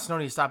 So- Jon Snow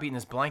needs to stop eating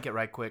this blanket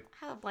right quick.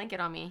 I have a blanket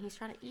on me and he's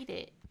trying to eat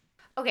it.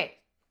 Okay,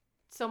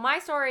 so my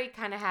story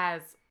kind of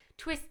has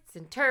twists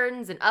and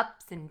turns and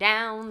ups and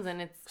downs,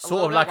 and it's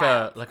Sort of like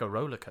a like a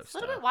roller It's coaster.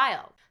 a little bit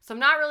wild. So I'm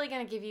not really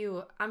gonna give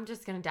you. I'm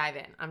just gonna dive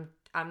in.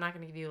 I'm not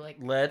gonna give you like.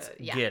 Let's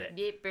get it.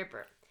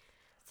 Yep.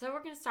 So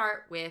we're gonna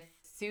start with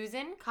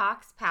Susan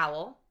Cox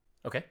Powell.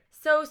 Okay.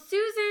 So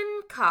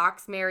Susan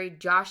Cox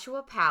married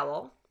Joshua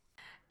Powell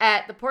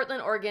at the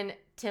Portland, Oregon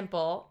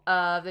Temple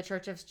of the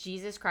Church of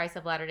Jesus Christ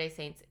of Latter-day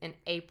Saints in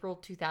April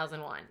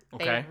 2001.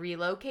 Okay. They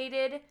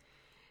relocated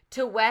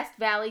to West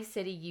Valley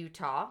City,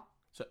 Utah.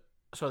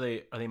 So are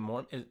they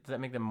Mormon? Does that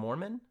make them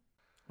Mormon?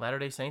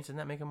 Latter-day Saints? Didn't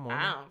that make them Mormon?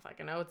 I don't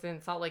fucking know. It's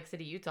in Salt Lake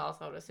City, Utah,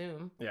 so I would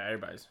assume. Yeah,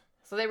 everybody's.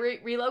 So they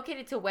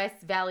relocated to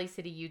West Valley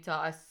City,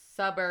 Utah, a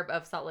suburb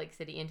of Salt Lake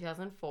City, in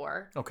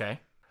 2004. Okay.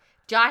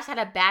 Josh had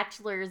a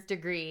bachelor's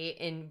degree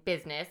in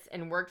business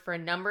and worked for a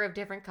number of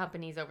different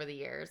companies over the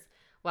years,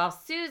 while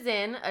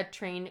Susan, a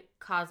trained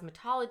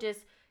cosmetologist,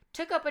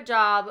 took up a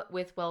job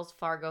with Wells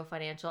Fargo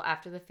Financial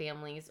after the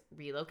family's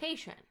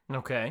relocation.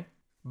 Okay.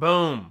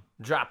 Boom.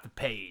 Drop the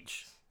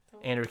page.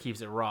 Andrew keeps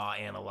it raw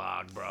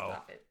analog, bro.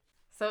 Stop it.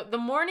 So the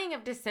morning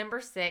of December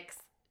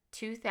 6th,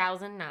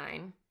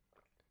 2009,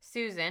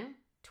 Susan,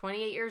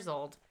 28 years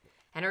old,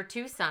 and her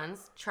two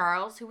sons,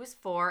 Charles, who was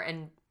 4,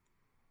 and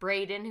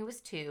Braden, who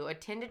was 2,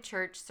 attended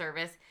church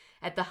service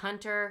at the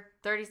Hunter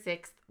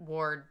 36th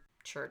Ward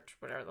Church,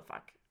 whatever the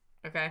fuck.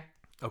 Okay?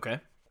 Okay.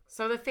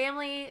 So the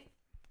family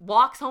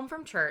walks home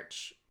from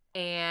church,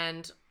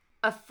 and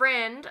a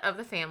friend of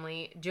the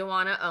family,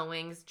 Joanna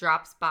Owings,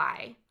 drops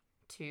by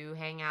to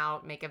hang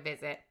out, make a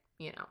visit,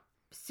 you know.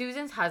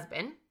 Susan's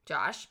husband,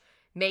 Josh,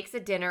 makes a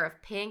dinner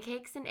of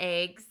pancakes and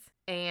eggs,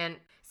 and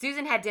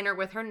Susan had dinner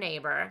with her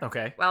neighbor.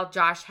 Okay. While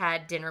Josh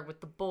had dinner with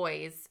the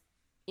boys,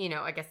 you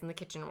know, I guess in the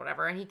kitchen or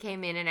whatever, and he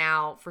came in and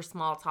out for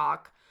small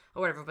talk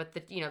or whatever, but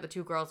the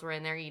two girls were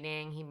in there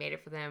eating. He made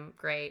it for them.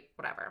 Great,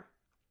 whatever.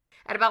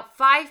 At about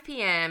 5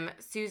 p.m.,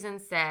 Susan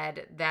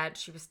said that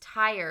she was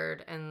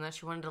tired and that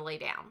she wanted to lay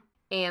down.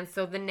 And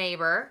so the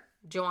neighbor,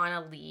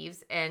 Joanna,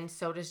 leaves, and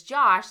so does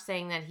Josh,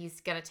 saying that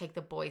he's going to take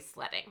the boys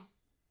sledding.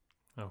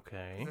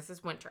 Okay. This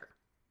is winter.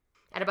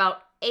 At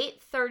about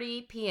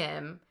 8:30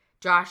 p.m.,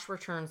 Josh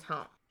returns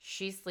home.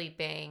 She's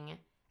sleeping,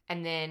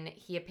 and then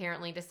he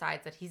apparently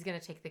decides that he's going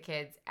to take the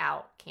kids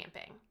out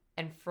camping.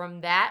 And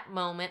from that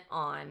moment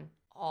on,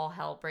 all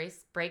hell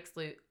breaks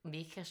loose.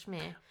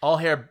 All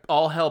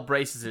hell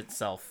braces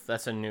itself.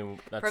 That's a new.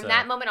 From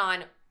that moment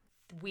on,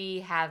 we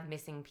have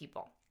missing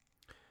people.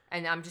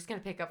 And I'm just going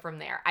to pick up from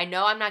there. I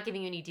know I'm not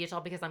giving you any detail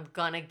because I'm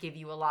going to give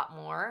you a lot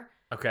more.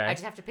 Okay. I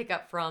just have to pick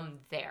up from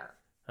there.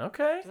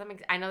 Okay. Does that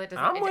make, I know that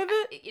doesn't. I'm with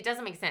it. It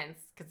doesn't make sense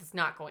because it's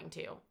not going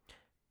to.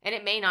 And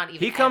it may not even.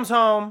 He comes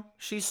home,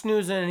 she's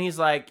snoozing, and he's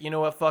like, you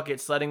know what, fuck it.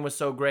 Sledding was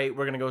so great.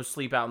 We're going to go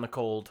sleep out in the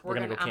cold. We're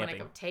going to go camping. I'm going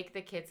to go take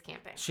the kids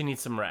camping. She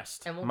needs some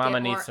rest. And Mama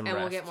needs some and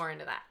rest. We'll get more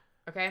into that.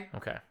 Okay?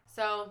 Okay.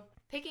 So,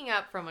 picking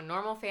up from a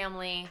normal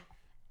family,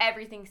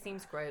 everything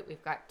seems great.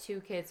 We've got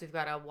 2 kids. We've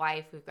got a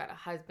wife. We've got a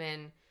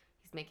husband.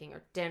 He's making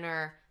her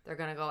dinner. They're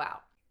going to go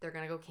out. They're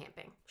going to go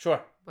camping. Sure.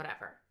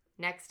 Whatever.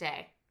 Next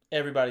day.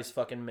 Everybody's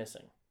fucking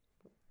missing.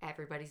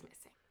 Everybody's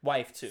missing.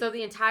 Wife, too. So,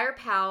 the entire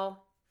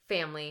Powell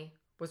family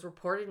was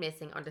reported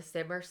missing on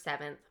December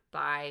 7th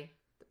by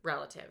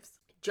relatives.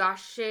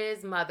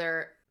 Josh's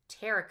mother,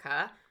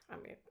 Terica,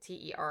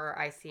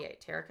 Terica,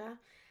 Terica,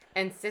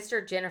 and sister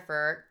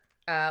Jennifer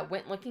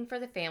went looking for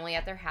the family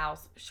at their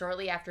house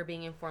shortly after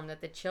being informed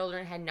that the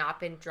children had not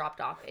been dropped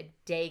off at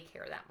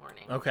daycare that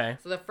morning. Okay.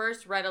 So the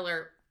first red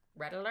alert.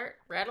 Red alert.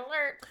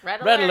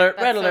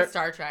 That's so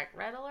Star Trek.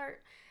 Red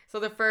alert. So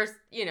the first,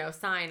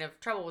 sign of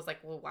trouble was like,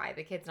 well, why?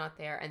 The kid's not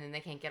there, and then they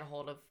can't get a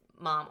hold of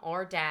mom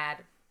or dad.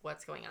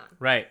 What's going on?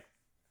 Right.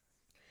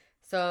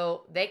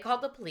 So they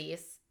called the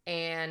police,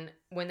 and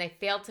when they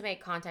failed to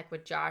make contact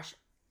with Josh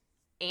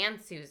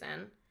and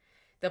Susan,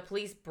 the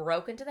police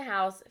broke into the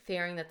house,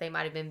 fearing that they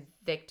might have been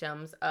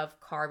victims of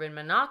carbon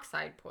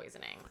monoxide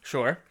poisoning.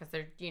 Sure. Because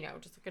they're,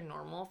 just like a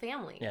normal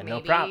family. Yeah, Maybe,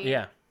 no problem.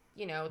 Yeah.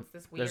 It's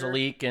this weird... There's a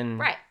leak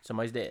and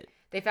somebody's dead.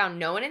 They found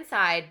no one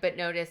inside, but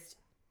noticed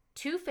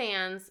 2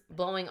 fans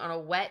blowing on a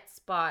wet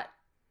spot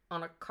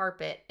on a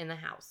carpet in the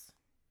house.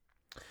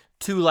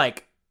 2,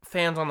 like,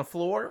 fans on the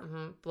floor?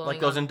 Mm-hmm, like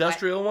those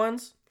industrial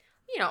ones?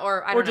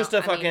 Or I don't know. Just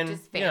a fucking...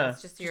 just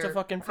fans. Just your a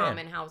fucking fan.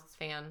 common house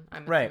fan,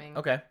 I'm Right, assuming.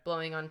 okay.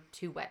 Blowing on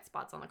 2 wet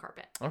spots on the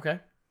carpet. Okay.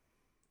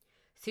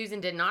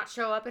 Susan did not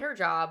show up at her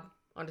job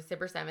on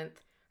December 7th.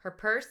 Her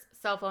purse,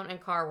 cell phone,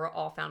 and car were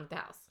all found at the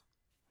house.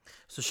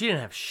 So she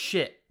didn't have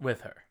shit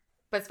with her.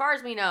 But as far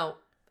as we know,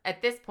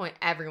 at this point,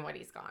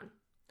 everybody's gone.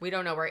 We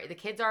don't know where the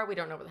kids are. We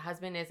don't know where the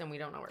husband is, and we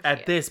don't know where she is.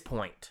 At this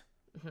point.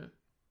 Mm-hmm.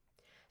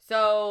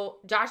 So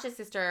Josh's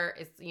sister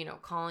is,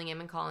 calling him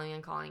and calling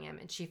and calling him,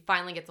 and she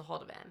finally gets a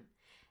hold of him.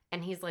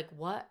 And he's like,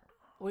 "What?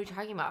 What are you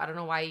talking about? I don't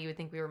know why you would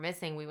think we were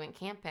missing. We went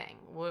camping.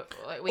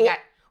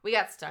 We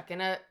got stuck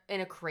in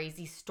a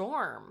crazy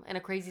storm, in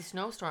a crazy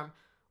snowstorm.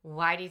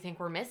 Why do you think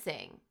we're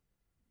missing?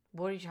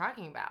 What are you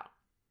talking about?"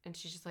 And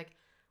she's just like,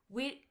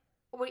 "We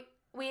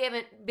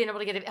haven't been able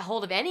to get a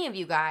hold of any of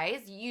you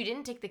guys. You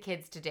didn't take the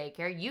kids to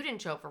daycare. You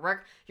didn't show up for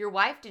work. Your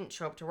wife didn't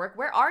show up to work.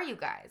 Where are you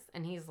guys?"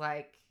 And he's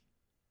like,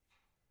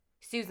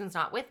 "Susan's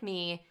not with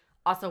me.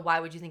 Also, why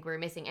would you think we were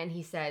missing?" And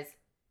he says,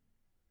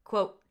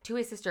 quote, to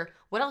his sister,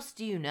 "What else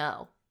do you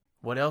know?"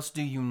 What else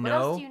do you know? What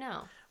else do you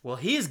know? Well,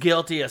 he's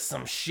guilty of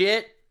some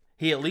shit.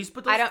 He at least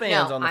put those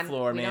fans on the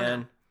floor,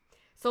 man.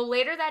 So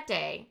later that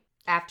day,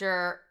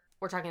 after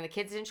we're talking, the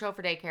kids didn't show up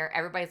for daycare.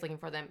 Everybody's looking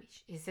for them.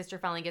 His sister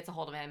finally gets a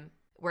hold of him.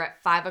 We're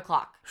at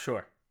 5:00.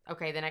 Sure.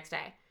 Okay, the next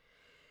day.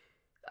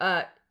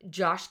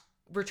 Josh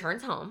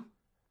returns home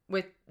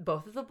with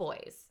both of the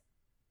boys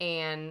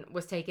and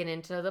was taken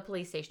into the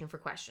police station for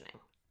questioning,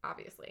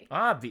 obviously.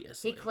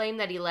 Obviously. He claimed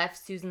that he left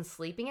Susan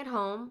sleeping at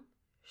home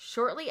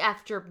shortly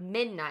after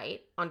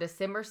midnight on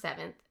December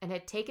 7th and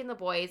had taken the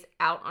boys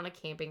out on a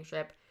camping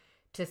trip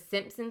to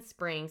Simpson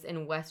Springs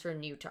in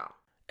western Utah.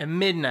 At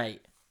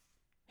midnight,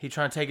 he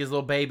trying to take his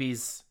little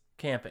babies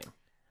camping.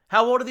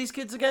 How old are these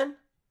kids again?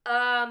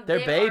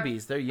 They're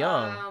babies. They're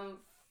young.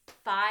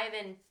 5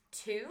 and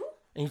 2.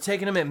 And you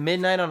taking them at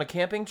midnight on a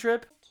camping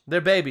trip?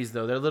 They're babies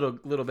though. They're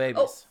little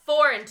babies. Oh,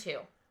 4 and 2.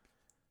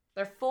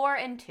 They're 4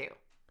 and 2.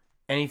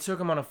 And he took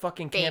them on a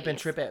fucking camping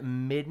trip at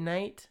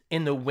midnight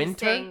in the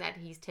winter? He's saying that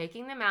he's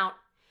taking them out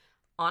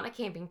on a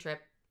camping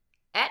trip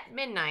at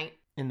midnight.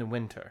 In the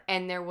winter.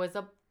 And there was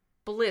a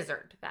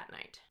blizzard that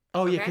night.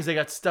 Oh, okay? Yeah, because they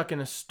got stuck in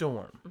a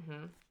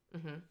storm.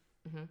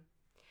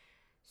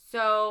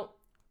 So...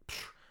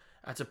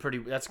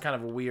 That's kind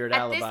of a weird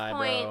alibi,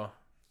 bro.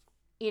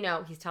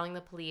 He's telling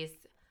the police,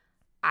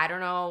 "I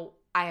don't know.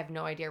 I have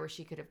no idea where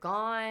she could have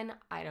gone.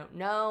 I don't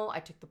know. I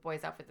took the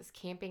boys out for this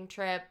camping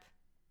trip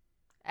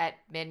at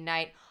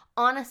midnight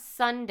on a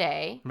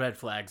Sunday." Red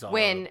flags all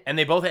over.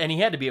 And he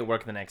had to be at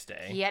work the next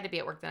day. He had to be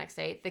at work the next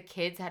day. The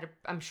kids had to,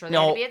 I'm sure they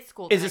had to be at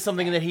school the next day. Is it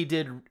something that he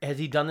did? Has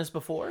he done this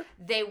before?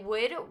 They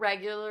would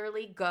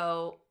regularly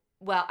go,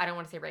 well, I don't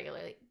want to say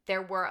regularly.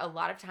 There were a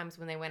lot of times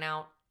when they went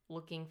out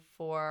looking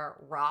for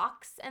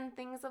rocks and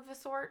things of the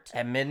sort.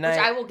 At midnight? Which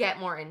I will get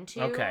more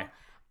into. Okay.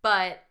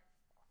 But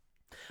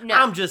no.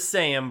 I'm just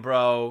saying,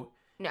 bro.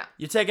 No.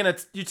 You're taking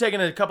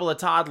a couple of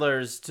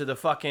toddlers to the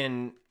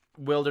fucking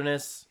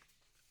wilderness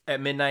at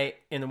midnight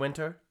in the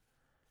winter?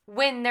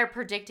 When they're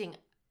predicting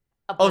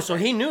a blizzard. Oh, so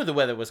he knew the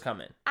weather was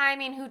coming. I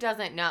mean, who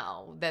doesn't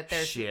know that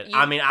there's... Shit.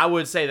 I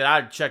would say that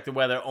I'd check the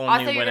weather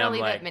only when I'm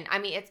like...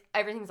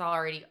 everything's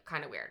already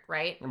kind of weird,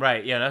 right?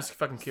 Right, yeah, that's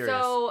fucking curious.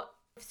 So,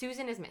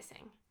 Susan is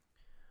missing.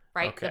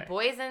 Right? Okay. The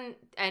boys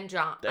and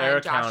Josh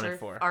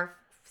are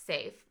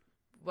safe.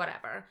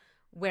 Whatever.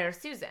 Where's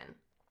Susan?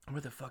 Where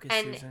the fuck is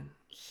and Susan?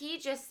 He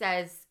just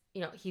says,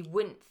 he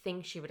wouldn't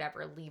think she would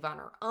ever leave on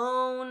her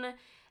own.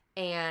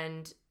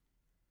 And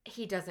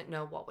he doesn't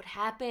know what would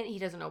happen. He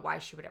doesn't know why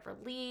she would ever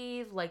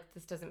leave. Like,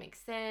 this doesn't make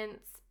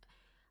sense.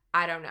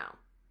 I don't know.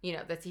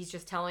 He's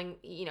just telling,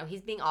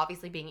 he's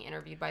obviously being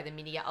interviewed by the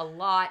media a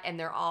lot. And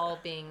they're all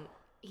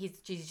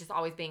she's just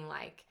always being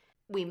like,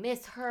 we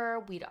miss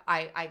her.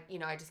 I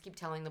just keep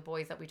telling the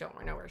boys that we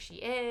don't know where she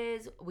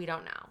is. We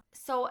don't know.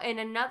 So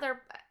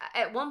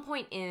at one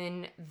point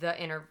in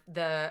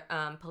the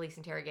police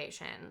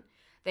interrogation,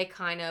 they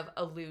kind of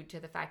allude to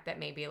the fact that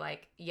maybe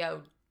like,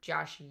 yo,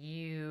 Josh,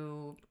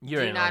 you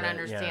do not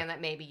understand that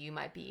maybe you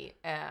might be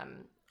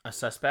a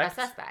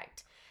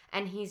suspect.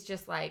 And he's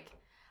just like,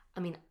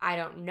 I mean, I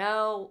don't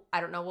know. I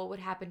don't know what would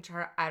happen to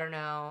her. I don't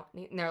know.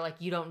 And they're like,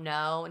 you don't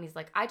know. And he's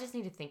like, I just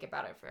need to think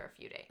about it for a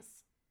few days.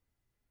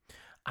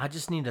 I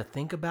just need to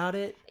think about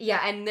it?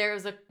 Yeah, and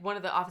there's one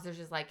of the officers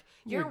is like,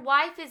 your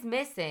wife is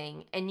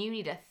missing and you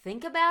need to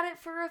think about it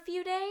for a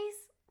few days?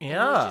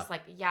 Yeah. And he's just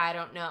like, yeah, I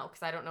don't know,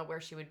 because I don't know where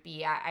she would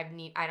be. I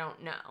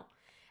don't know.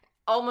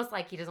 Almost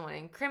like he doesn't want to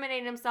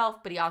incriminate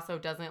himself, but he also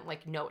doesn't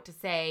like know what to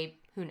say.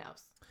 Who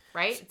knows,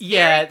 right? It's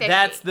yeah,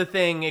 that's the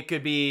thing. It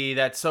could be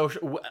that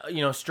social,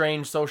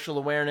 strange social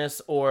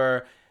awareness,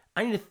 or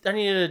I need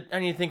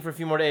to think for a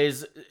few more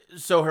days,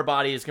 so her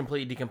body is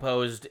completely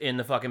decomposed in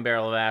the fucking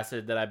barrel of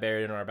acid that I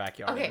buried in our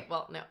backyard. Okay,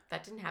 well, no,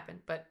 that didn't happen,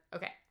 but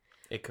okay.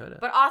 It could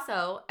have. But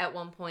also, at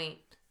one point,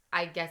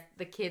 I guess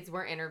the kids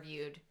were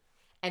interviewed,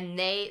 and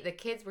the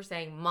kids were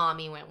saying,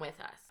 "Mommy went with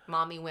us.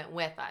 Mommy went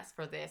with us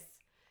for this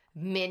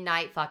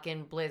midnight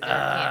fucking blizzard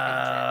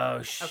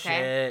camping trip." Oh,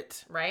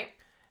 shit. Right?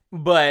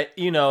 But,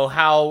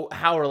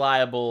 how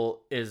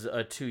reliable is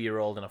a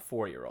 2-year-old and a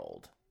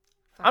 4-year-old?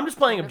 I'm just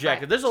playing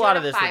objective. There's a lot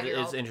of this that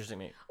is interesting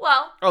to me.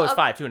 Well, it's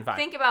 5, 2 and 5.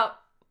 Think about,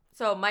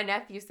 so my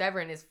nephew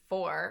Severin is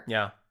 4.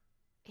 Yeah.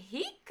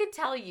 He could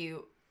tell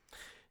you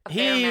a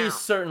fair amount. He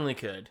certainly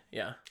could,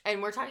 yeah.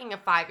 And we're talking a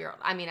 5-year-old.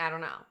 I mean, I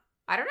don't know.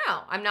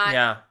 I'm not.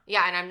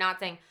 Yeah, and I'm not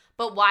saying,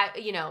 but why,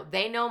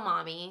 they know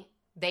mommy.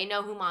 They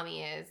know who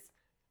mommy is.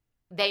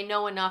 They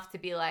know enough to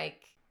be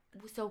like,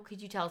 so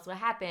could you tell us what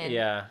happened?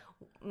 Yeah.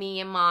 Me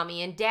and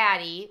mommy and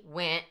daddy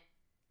went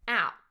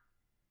out.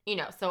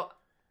 So,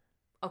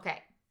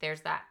 okay,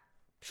 there's that.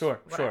 Sure,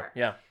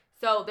 yeah.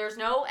 So there's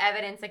no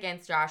evidence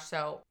against Josh,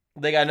 so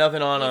they got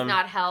nothing on him. He's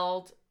not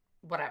held,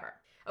 whatever.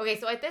 Okay,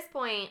 so at this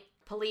point,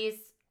 police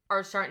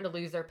are starting to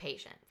lose their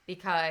patience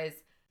because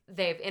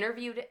they've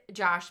interviewed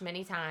Josh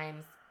many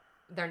times.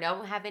 They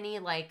don't have any,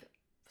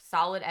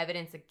 solid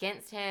evidence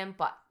against him,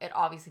 but it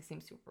obviously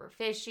seems super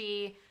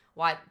fishy.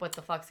 What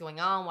the fuck's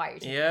going on? Why are you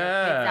taking your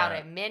kids out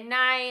at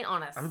midnight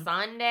on a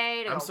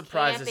Sunday to go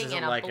camping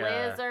in a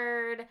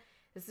blizzard?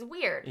 This is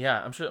weird.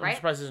 Yeah, I'm sure. Right? I'm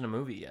surprised this isn't a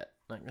movie yet.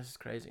 This is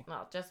crazy.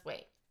 Well, just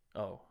wait.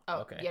 Oh,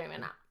 okay. You don't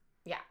even know.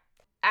 Yeah.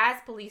 As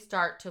police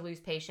start to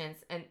lose patience,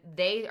 and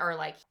they are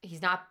like,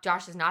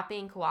 Josh is not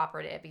being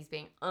cooperative. He's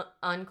being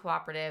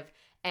uncooperative.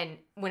 And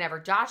whenever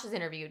Josh is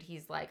interviewed,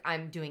 he's like,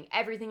 I'm doing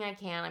everything I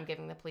can. I'm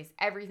giving the police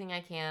everything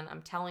I can.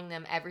 I'm telling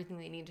them everything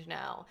they need to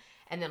know.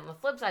 And then on the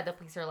flip side, the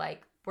police are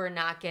like, we're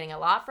not getting a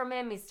lot from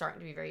him. He's starting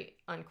to be very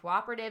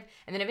uncooperative.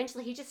 And then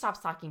eventually he just stops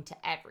talking to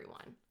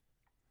everyone.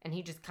 And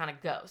he just kind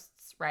of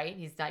ghosts, right?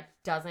 He's like,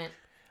 doesn't...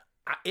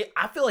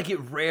 I feel like it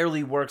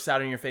rarely works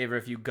out in your favor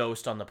if you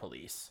ghost on the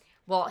police.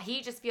 Well,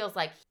 he just feels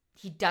like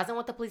he doesn't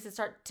want the police to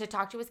start to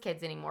talk to his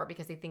kids anymore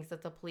because he thinks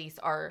that the police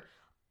are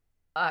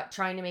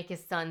trying to make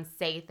his son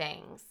say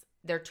things.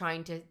 They're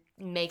trying to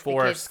make the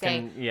kids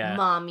say,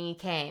 Mommy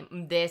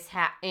came.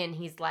 And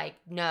he's like,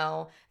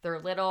 no, they're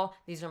little.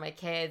 These are my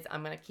kids.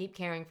 I'm going to keep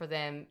caring for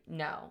them.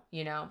 No,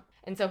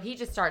 And so he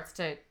just starts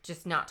to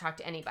just not talk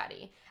to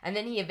anybody. And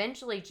then he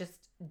eventually just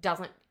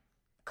doesn't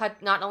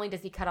not only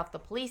does he cut off the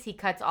police, he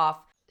cuts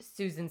off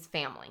Susan's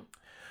family.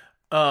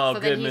 Oh, so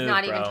good then he's move,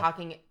 not bro. even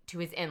talking to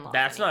his in-laws.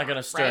 That's anymore, not going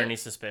to stir any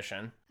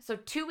suspicion. So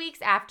 2 weeks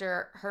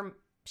after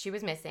she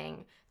was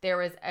missing,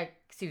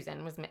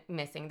 Susan was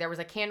missing. There was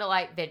a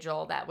candlelight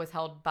vigil that was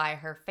held by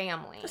her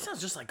family. That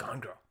sounds just like Gone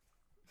Girl.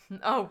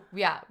 Oh,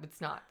 yeah,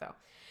 it's not though.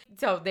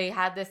 So they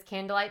had this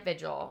candlelight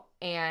vigil,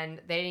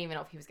 and they didn't even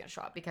know if he was going to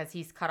show up because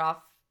he's cut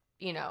off,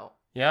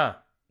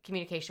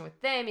 communication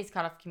with them. He's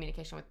cut off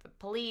communication with the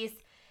police.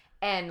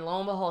 And lo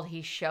and behold,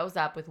 he shows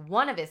up with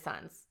one of his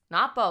sons,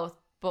 not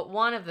both, but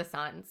one of the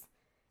sons,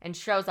 and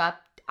shows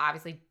up,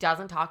 obviously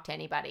doesn't talk to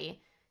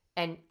anybody,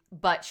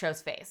 but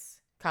shows face.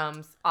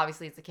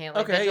 Obviously it's a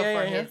candlelight vigil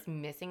for his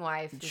missing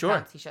wife. He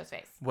shows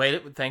face.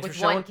 Thanks with for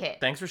showing. One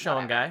kid. Thanks for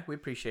showing, guy. We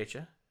appreciate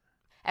you.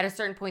 At a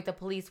certain point, the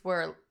police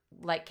were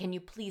like, can you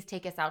please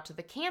take us out to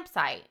the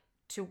campsite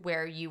to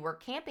where you were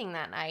camping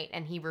that night?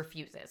 And he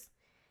refuses.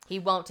 He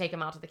won't take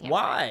him out to the campsite.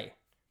 Why?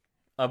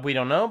 We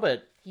don't know,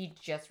 but... He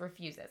just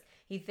refuses.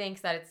 He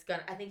thinks that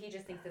I think he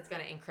just thinks it's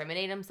going to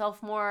incriminate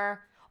himself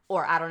more.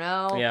 Or I don't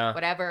know. Yeah.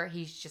 Whatever.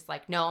 He's just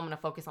like, no, I'm going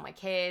to focus on my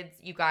kids.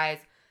 You guys...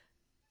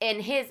 in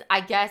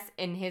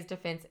his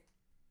defense,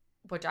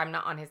 which I'm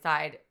not on his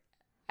side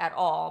at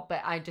all,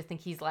 but I just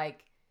think he's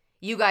like,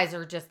 you guys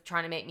are just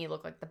trying to make me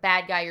look like the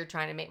bad guy. You're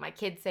trying to make my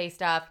kids say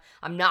stuff.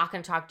 I'm not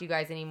going to talk to you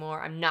guys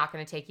anymore. I'm not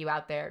going to take you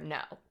out there.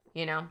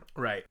 No,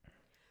 Right.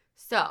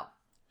 So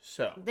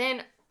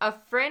then a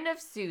friend of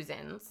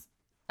Susan's,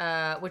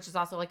 which is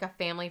also like a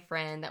family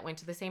friend that went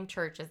to the same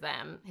church as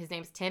them. His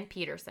name's Tim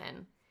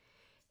Peterson.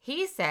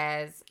 He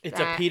says it's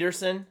a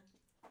Peterson.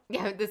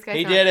 Yeah, this guy.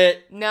 He did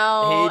it.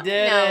 No, he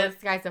did it.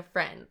 This guy's a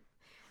friend.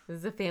 This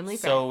is a family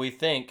friend. So we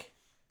think.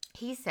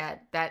 He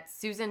said that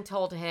Susan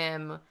told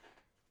him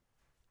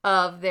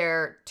of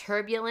their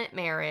turbulent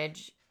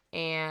marriage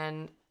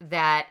and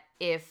that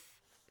if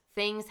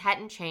things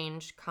hadn't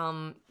changed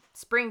come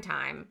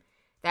springtime,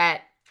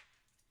 that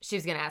she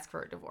was going to ask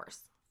for a divorce.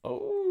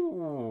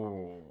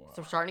 Oh.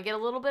 So we're starting to get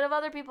a little bit of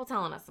other people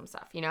telling us some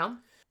stuff,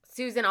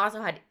 Susan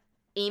also had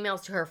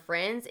emails to her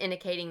friends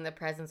indicating the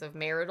presence of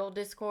marital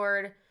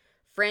discord.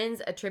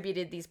 Friends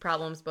attributed these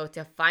problems both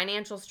to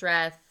financial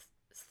stress.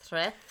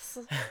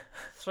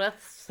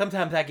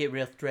 Sometimes I get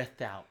real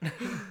stressed out.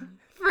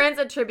 friends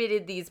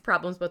attributed these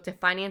problems both to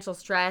financial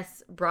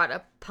stress brought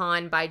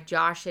upon by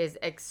Josh's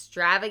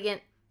extravagant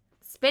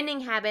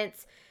spending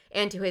habits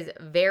and to his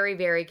very,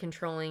 very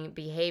controlling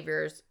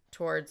behaviors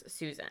towards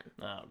Susan.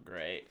 Oh,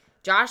 great.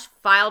 Josh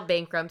filed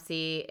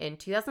bankruptcy in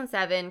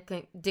 2007,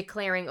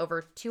 declaring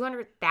over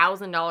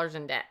 $200,000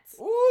 in debts.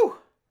 Ooh.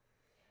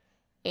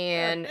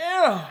 And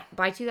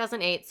by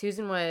 2008,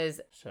 Susan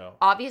was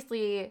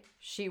obviously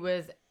she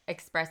was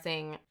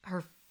expressing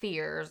her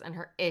fears and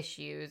her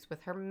issues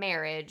with her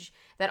marriage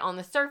that on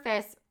the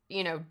surface,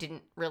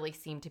 didn't really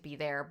seem to be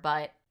there,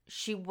 but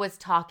she was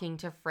talking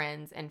to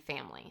friends and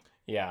family.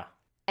 Yeah.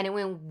 And it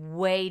went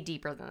way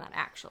deeper than that,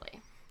 actually.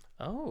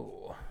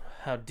 Oh,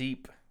 how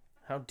deep?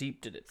 How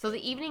deep did it go? So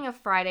the evening of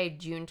Friday,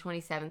 June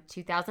 27th,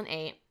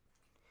 2008,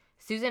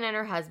 Susan and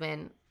her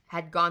husband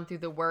had gone through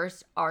the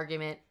worst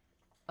argument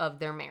of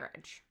their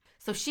marriage.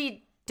 So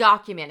she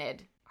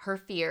documented her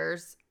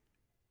fears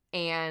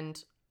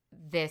and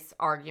this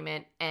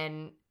argument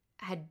and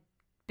had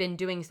been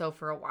doing so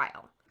for a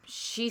while.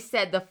 She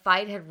said the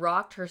fight had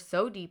rocked her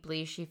so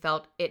deeply she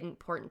felt it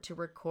important to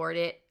record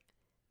it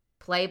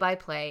play by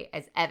play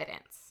as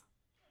evidence.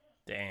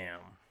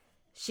 Damn.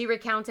 She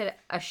recounted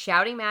a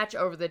shouting match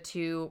over the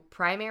two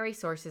primary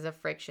sources of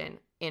friction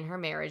in her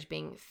marriage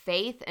being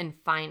faith and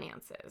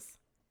finances.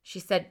 She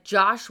said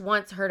Josh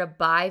wants her to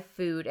buy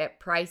food at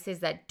prices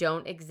that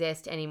don't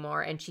exist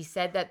anymore, and she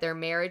said that their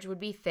marriage would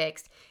be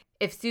fixed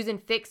if Susan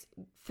fixed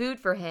food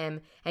for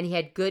him and he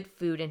had good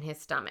food in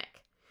his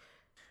stomach.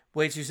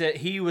 Wait, you said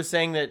he was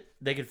saying that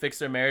they could fix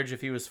their marriage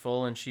if he was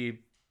full and she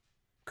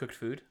cooked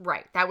food?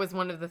 Right. That was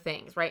one of the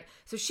things, right?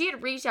 So she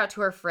had reached out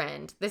to her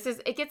friend.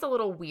 It gets a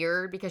little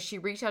weird because she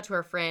reached out to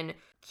her friend,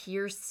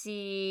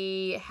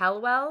 Kiersey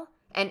Hellwell,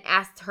 and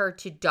asked her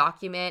to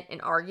document an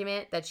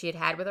argument that she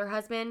had with her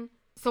husband.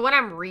 So what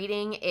I'm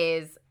reading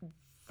is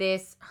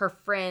her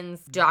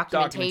friend's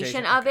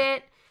documentation of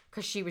it,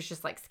 because she was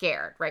just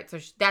scared, right? So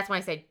that's when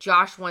I said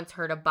Josh wants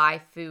her to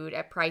buy food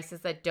at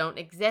prices that don't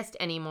exist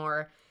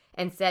anymore,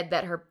 and said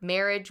that her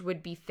marriage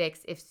would be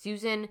fixed if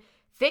Susan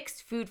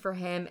fixed food for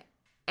him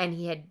and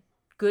he had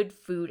good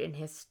food in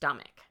his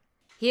stomach.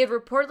 He had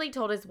reportedly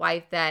told his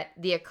wife that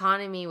the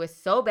economy was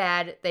so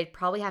bad they'd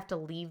probably have to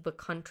leave the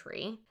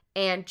country.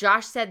 And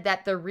Josh said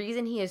that the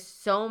reason he is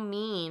so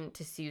mean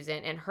to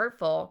Susan and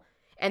hurtful,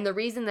 and the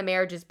reason the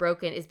marriage is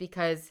broken, is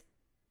because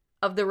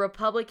of the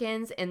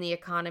Republicans and the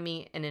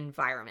economy and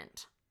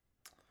environment.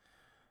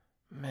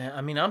 Man,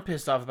 I mean, I'm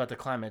pissed off about the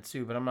climate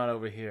too, but I'm not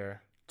over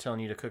here telling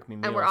you to cook me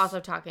meals. And we're also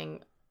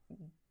talking,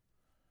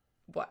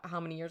 how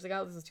many years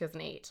ago? This is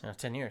 2008.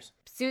 10 years.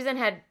 Susan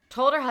had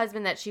told her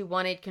husband that she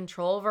wanted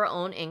control of her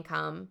own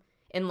income,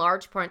 in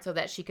large part so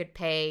that she could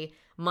pay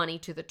money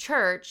to the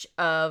Church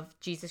of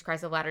Jesus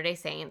Christ of Latter-day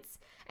Saints,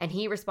 and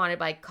he responded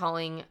by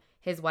calling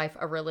his wife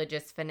a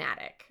religious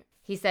fanatic.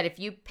 He said, if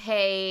you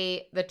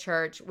pay the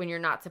church when you're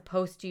not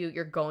supposed to,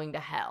 you're going to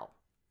hell.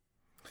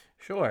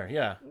 Sure,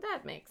 yeah.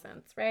 That makes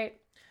sense, right?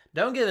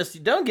 Don't give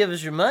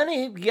us your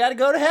money. You got to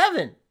go to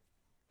heaven.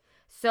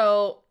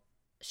 So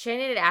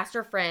Shannon had asked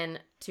her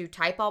friend to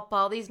type up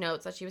all these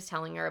notes that she was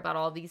telling her about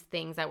all these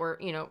things that were,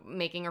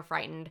 making her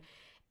frightened,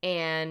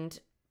 and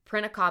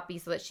print a copy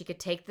so that she could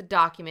take the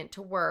document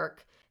to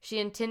work. She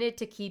intended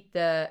to keep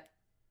the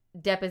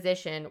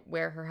deposition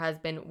where her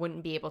husband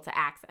wouldn't be able to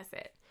access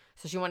it.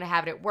 So she wanted to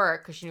have it at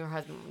work because she knew her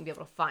husband wouldn't be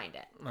able to find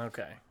it.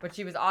 Okay. But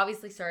she was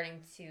obviously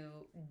starting to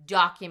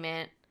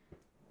document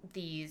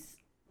these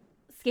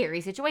scary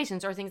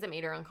situations or things that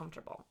made her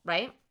uncomfortable,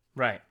 right?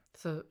 Right.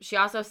 So she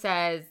also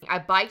says, I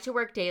bike to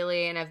work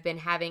daily and I've been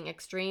having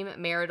extreme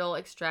marital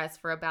stress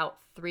for about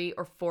 3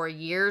 or 4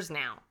 years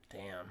now.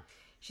 Damn.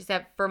 She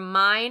said, for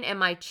mine and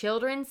my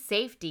children's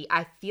safety,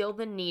 I feel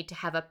the need to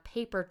have a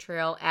paper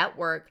trail at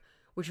work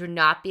which would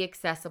not be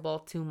accessible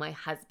to my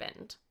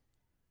husband.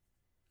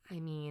 I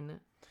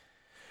mean...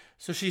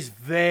 So she's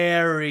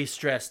very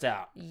stressed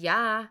out.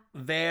 Yeah.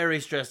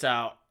 Very stressed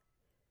out.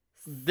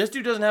 This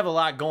dude doesn't have a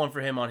lot going for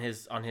him on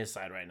his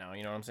side right now.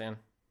 You know what I'm saying?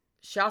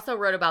 She also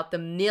wrote about the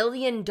 $1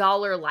 million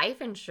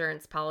life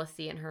insurance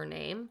policy in her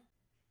name.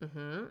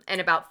 And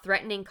about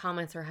threatening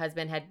comments her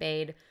husband had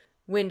made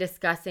when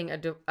discussing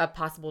a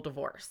possible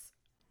divorce.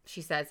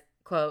 She says,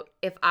 quote,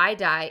 if I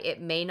die,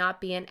 it may not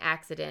be an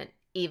accident,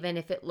 even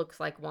if it looks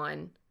like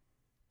one.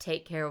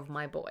 Take care of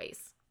my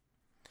boys.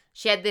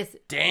 She had this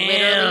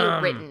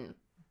literally written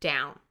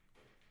down.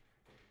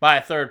 By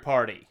a third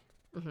party.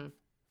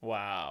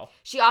 Wow.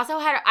 She also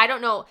had, I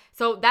don't know,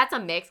 so that's a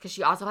mix because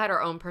she also had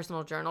her own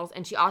personal journals.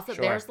 And she also,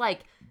 there's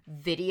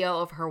video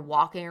of her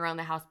walking around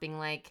the house being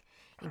like,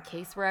 in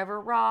case we're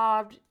ever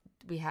robbed,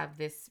 we have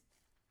this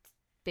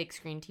big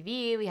screen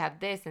TV, we have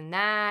this and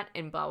that,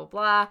 and blah, blah,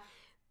 blah.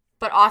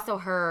 But also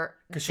her...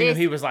 Because she knew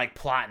he was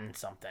plotting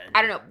something.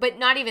 I don't know, but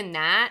not even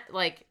that.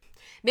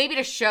 Maybe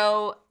to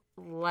show...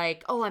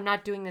 oh, I'm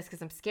not doing this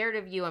because I'm scared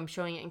of you. I'm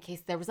showing it in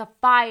case there was a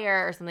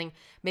fire or something.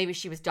 Maybe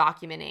she was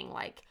documenting,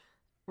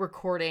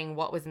 recording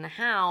what was in the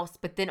house,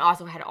 but then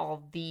also had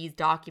all these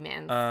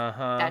documents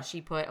that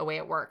she put away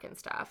at work and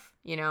stuff,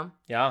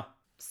 Yeah.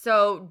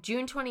 So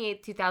June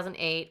 28th,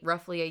 2008,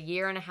 roughly a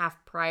year and a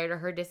half prior to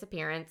her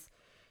disappearance,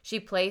 she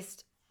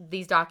placed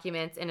these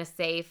documents in a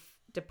safe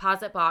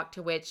deposit box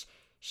to which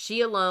she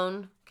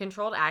alone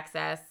controlled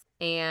access,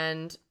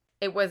 and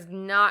it was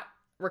not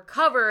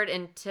recovered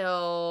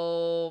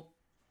until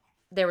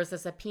there was a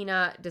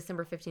subpoena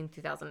December 15th,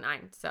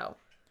 2009. So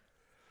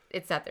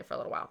it sat there for a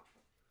little while.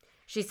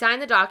 She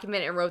signed the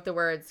document and wrote the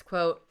words,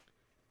 quote,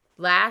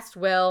 "Last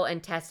will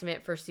and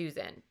testament for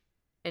Susan."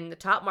 In the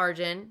top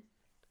margin,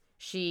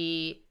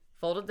 she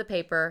folded the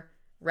paper,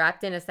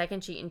 wrapped in a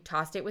second sheet, and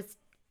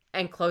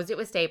closed it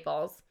with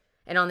staples.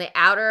 And on the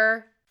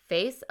outer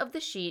face of the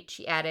sheet,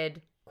 she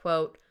added,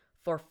 quote,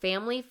 "For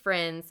family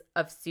friends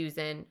of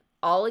Susan,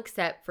 all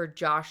except for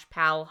Josh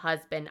Powell,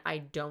 husband. I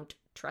don't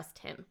trust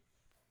him."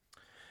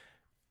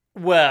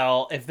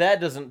 Well, if that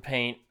doesn't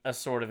paint a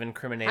sort of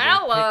incriminating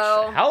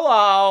Hello. picture.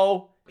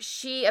 Hello.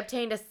 She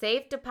obtained a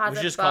safe deposit We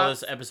should just box. call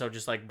this episode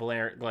just like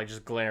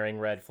just glaring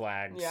red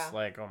flags. Yeah.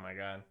 Like, oh my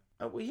god.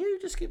 Will you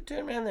just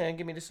turn around there and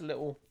give me just a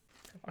little...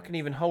 I can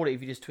even hold it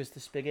if you just twist the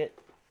spigot.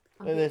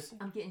 Look at this.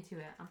 I'm getting to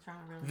it. I'm trying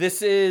to really...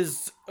 This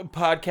is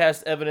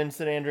podcast evidence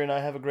that Andrea and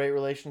I have a great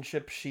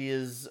relationship. She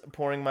is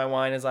pouring my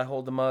wine as I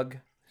hold the mug.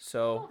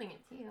 So I'm holding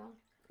it too.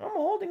 I'm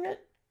holding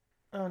it.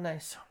 Oh,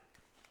 nice.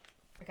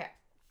 Okay.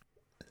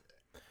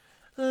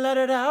 Let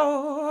it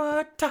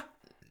out.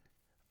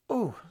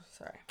 Ooh,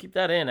 Sorry. keep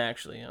that in,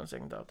 actually. On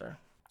second thought there.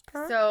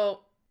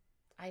 So,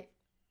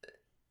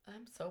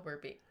 I'm so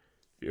burpy.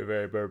 You're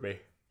very burpy.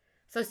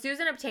 So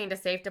Susan obtained a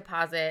safe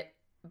deposit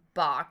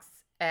box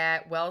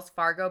at Wells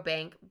Fargo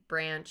Bank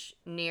branch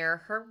near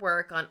her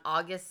work on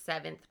August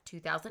 7th,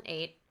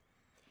 2008.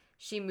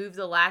 She moved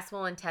the last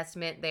will and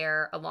testament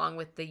there along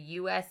with the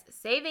U.S.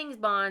 savings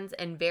bonds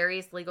and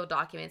various legal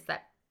documents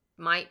that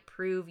might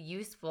prove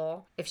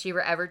useful if she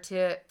were ever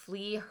to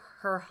flee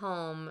her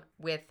home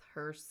with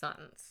her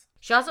sons.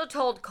 She also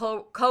told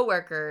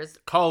co-workers.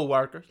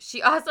 Co-workers.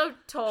 She also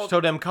told...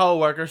 Show them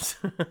co-workers.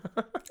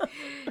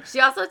 She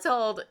also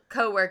told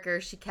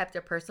co-workers she kept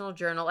a personal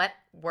journal at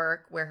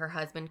work where her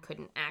husband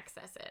couldn't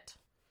access it.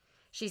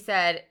 She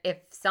said, "If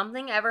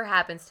something ever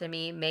happens to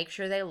me, make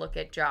sure they look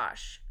at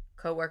Josh."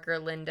 Co-worker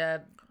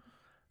Linda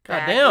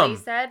Bagley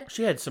said.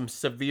 She had some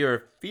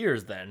severe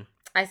fears then.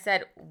 I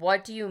said,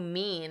 "What do you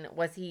mean?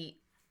 What do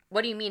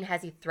you mean?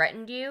 Has he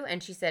threatened you?"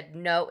 And she said,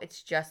 "No,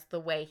 it's just the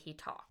way he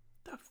talked."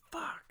 The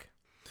fuck?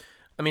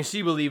 I mean,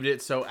 she believed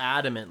it so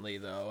adamantly,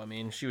 though. I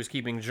mean, she was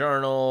keeping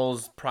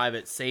journals,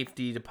 private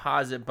safety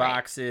deposit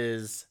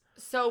boxes.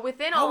 Right. So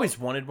within I always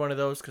wanted one of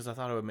those because I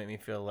thought it would make me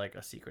feel like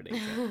a secret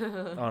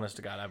agent. Honest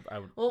to God, I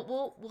would.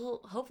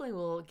 We'll hopefully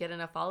we'll get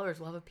enough followers.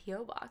 We'll have a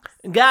PO box.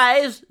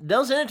 Guys,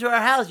 don't send it to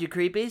our house, you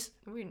creepies.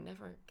 We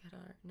never get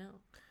our no.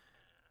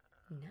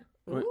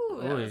 Ooh,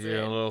 a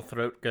little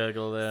throat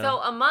gurgle there. So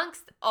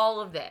amongst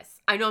all of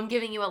this, I know I'm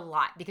giving you a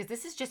lot because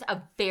this is just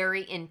a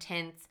very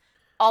intense,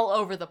 all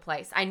over the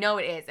place. I know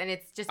it is, and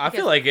it's just. I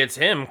feel like it's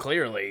him,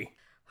 clearly.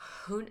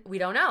 We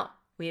don't know.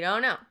 We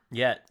don't know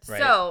yet. Right.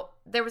 So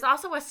there was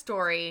also a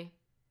story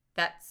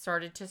that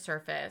started to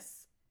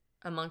surface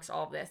amongst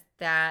all of this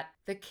that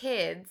the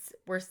kids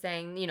were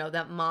saying,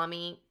 that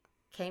mommy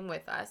came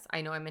with us. I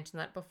know I mentioned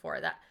that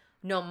before. That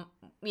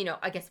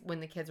I guess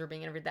when the kids were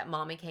being interviewed, that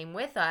mommy came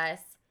with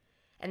us.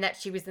 And that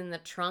she was in the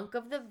trunk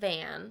of the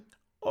van.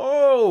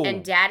 Oh!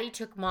 And Daddy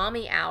took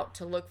Mommy out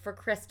to look for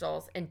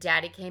crystals. And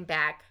Daddy came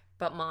back,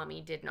 but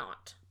Mommy did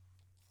not.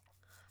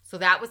 So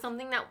that was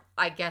something that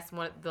I guess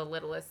one of the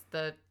littlest,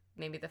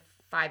 maybe the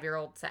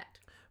 5-year-old said.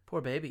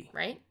 Poor baby.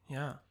 Right?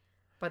 Yeah.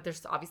 But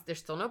there's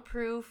still no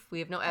proof. We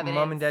have no evidence.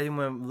 Mom and Daddy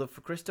went to look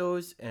for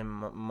crystals, and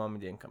Mommy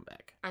didn't come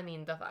back. I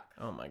mean, the fuck.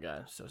 Oh my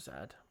God, so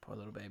sad. Poor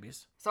little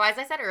babies. So as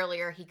I said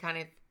earlier,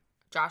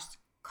 Josh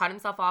cut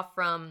himself off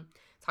from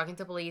talking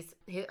to police,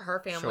 her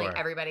family, Sure.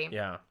 everybody.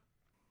 Yeah.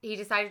 He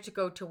decided to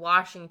go to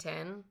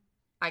Washington,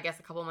 I guess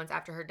a couple months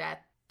after her death,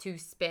 to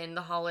spend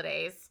the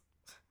holidays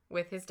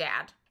with his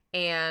dad.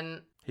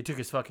 And he took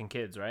his fucking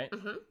kids, right?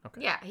 Mm-hmm.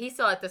 Okay. Yeah, he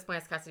still at this point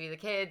has custody of the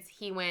kids.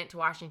 He went to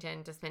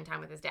Washington to spend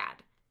time with his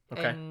dad.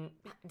 Okay. And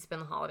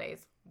spend the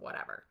holidays,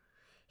 whatever.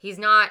 He's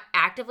not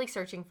actively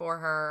searching for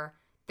her.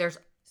 There's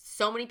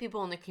so many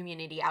people in the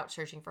community out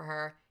searching for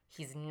her.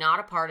 He's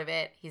not a part of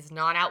it. He's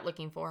not out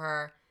looking for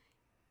her.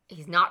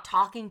 He's not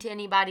talking to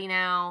anybody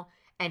now,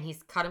 and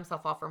he's cut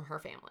himself off from her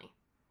family.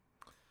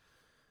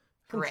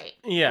 Great.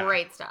 Yeah.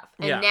 Great stuff.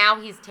 And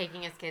now he's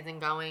taking his kids and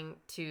going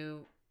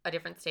to a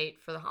different state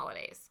for the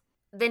holidays.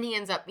 Then he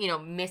ends up,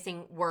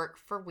 missing work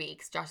for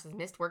weeks. Josh has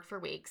missed work for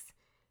weeks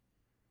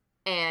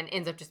and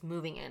ends up just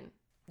moving in.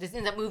 Just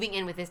ends up moving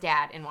in with his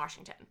dad in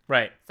Washington.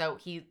 Right. So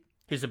he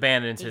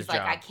abandons his job. He's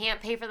like, I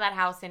can't pay for that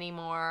house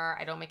anymore.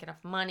 I don't make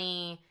enough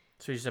money.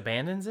 So he just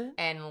abandons it?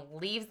 And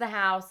leaves the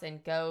house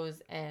and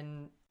goes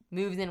and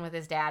moves in with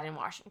his dad in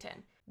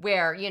Washington,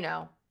 where,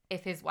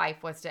 if his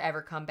wife was to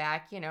ever come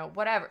back,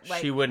 whatever.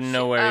 She wouldn't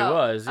know where he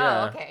was,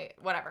 yeah. Oh, okay,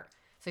 whatever.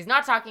 So he's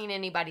not talking to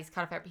anybody. He's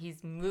cut off.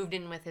 He's moved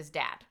in with his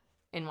dad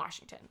in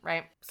Washington,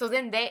 right? So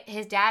then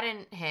his dad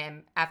and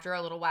him, after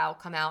a little while,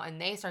 come out and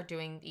they start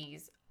doing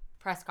these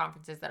press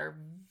conferences that are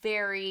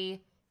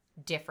very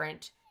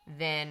different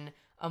than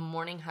a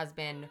mourning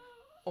husband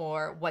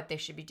or what they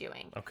should be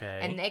doing. Okay.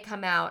 And they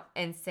come out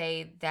and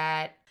say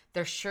that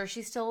they're sure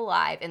she's still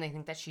alive and they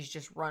think that she's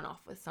just run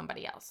off with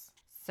somebody else.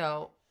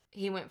 So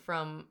he went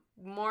from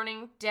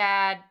mourning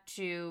dad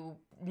to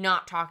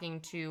not talking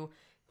to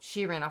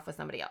she ran off with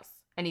somebody else.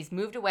 And he's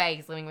moved away.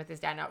 He's living with his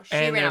dad now.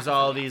 And there's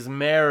all these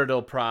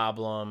marital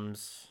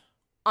problems.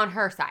 On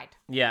her side.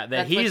 Yeah,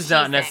 that he's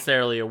not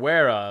necessarily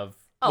aware of.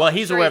 Oh, well,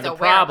 he's sure aware of the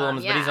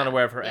problems, yeah. but he's not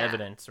aware of her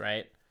evidence,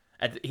 right?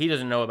 He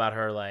doesn't know about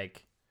her,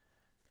 like,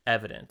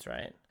 evidence,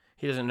 right?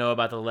 He doesn't know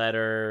about the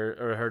letter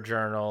or her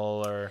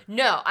journal or...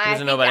 No, he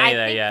doesn't know about any of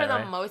that yet, for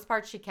the most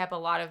part, she kept a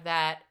lot of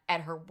that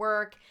at her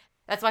work.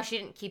 That's why she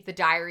didn't keep the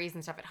diaries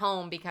and stuff at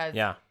home, because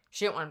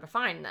she didn't want him to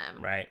find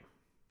them. Right.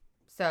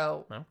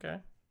 So... Okay.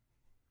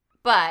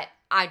 But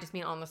I just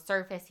mean on the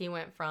surface, he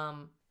went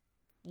from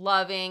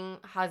loving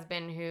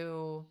husband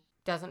who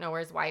doesn't know where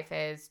his wife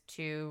is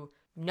to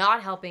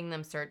not helping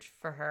them search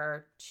for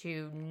her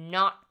to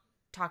not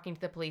talking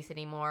to the police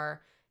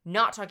anymore,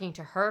 not talking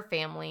to her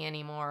family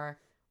anymore,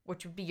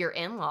 which would be your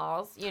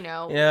in-laws, you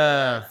know.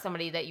 Yeah.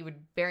 Somebody that you would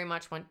very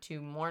much want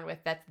to mourn with,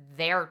 that's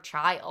their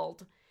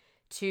child,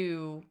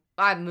 to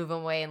I'm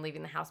moving away and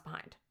leaving the house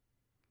behind.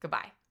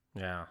 Goodbye.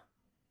 Yeah.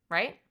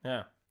 Right?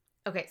 Yeah.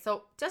 Okay,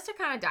 so just to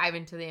kind of dive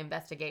into the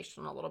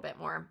investigation a little bit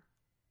more,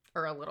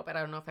 or a little bit, I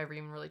don't know if I've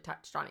even really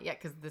touched on it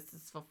yet because this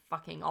is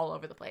fucking all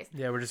over the place.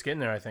 Yeah, we're just getting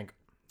there, I think.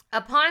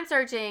 Upon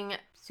searching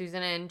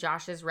Susan and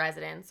Josh's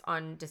residence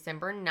on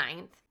December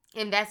 9th,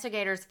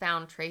 investigators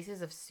found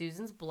traces of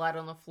Susan's blood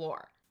on the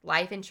floor,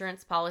 life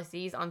insurance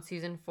policies on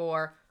Susan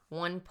for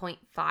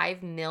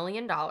 $1.5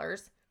 million,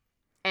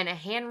 and a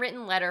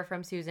handwritten letter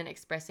from Susan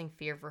expressing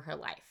fear for her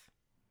life.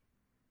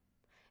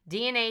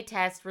 DNA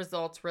test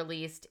results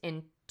released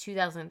in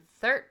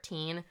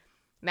 2013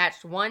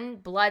 matched one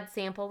blood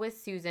sample with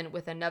Susan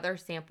with another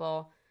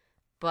sample,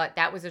 but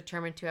that was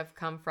determined to have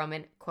come from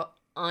an, quote,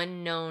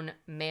 unknown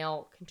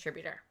male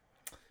contributor.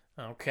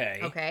 Okay.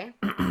 Okay.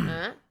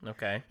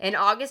 Okay. In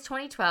August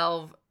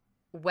 2012,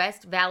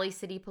 West Valley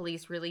City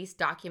Police released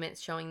documents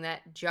showing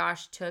that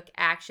Josh took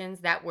actions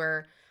that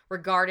were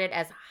regarded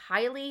as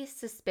highly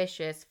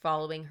suspicious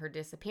following her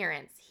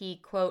disappearance. He,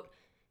 quote,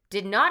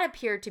 did not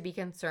appear to be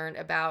concerned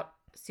about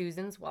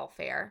Susan's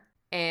welfare.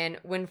 And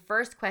when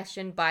first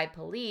questioned by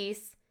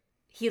police,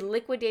 he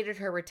liquidated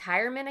her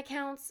retirement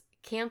accounts,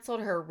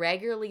 canceled her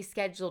regularly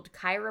scheduled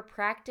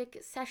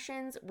chiropractic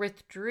sessions,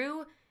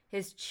 withdrew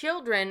his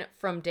children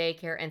from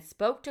daycare, and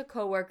spoke to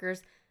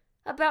coworkers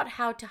about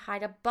how to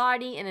hide a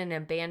body in an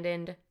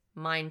abandoned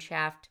mine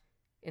shaft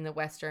in the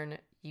western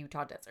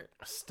Utah desert.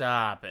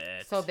 Stop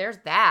it. So there's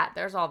that.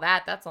 There's all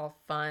that. That's all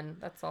fun.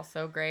 That's all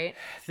so great.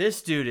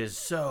 This dude is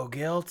so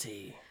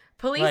guilty.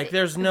 Police... Like,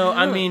 there's no...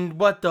 I mean,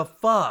 what the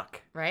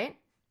fuck? Right?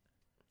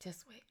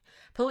 Just wait.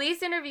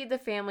 Police interviewed the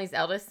family's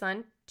eldest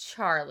son,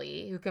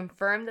 Charlie, who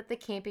confirmed that the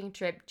camping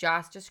trip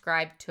Josh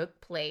described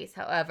took place.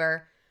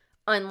 However,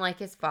 unlike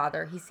his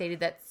father, he stated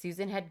that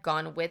Susan had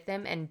gone with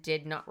him and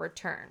did not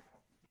return.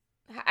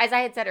 As I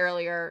had said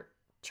earlier,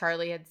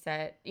 Charlie had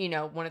said, you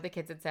know, one of the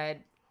kids had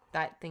said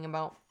that thing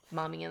about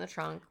mommy in the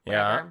trunk.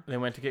 Whatever. Yeah, they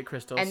went to get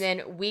crystals. And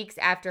then weeks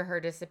after her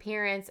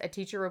disappearance, a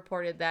teacher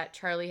reported that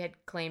Charlie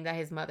had claimed that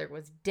his mother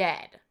was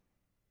dead.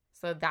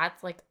 So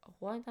that's like,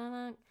 what the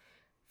heck?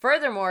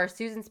 Furthermore,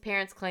 Susan's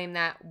parents claim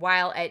that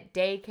while at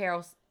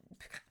Susan's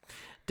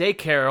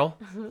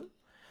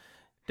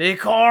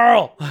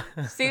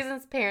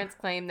parents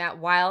claim that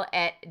while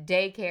at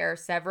daycare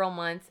several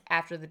months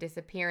after the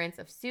disappearance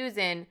of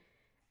Susan,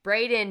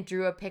 Braden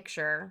drew a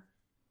picture,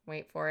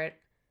 wait for it,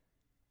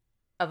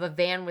 of a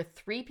van with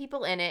 3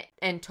 people in it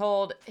and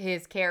told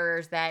his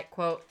carers that,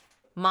 quote,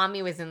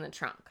 mommy was in the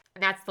trunk.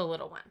 And that's the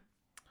little one.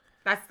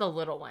 That's the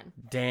little one.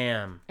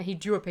 Damn. And he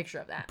drew a picture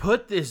of that.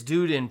 Put this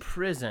dude in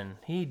prison.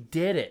 He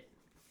did it.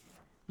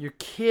 You're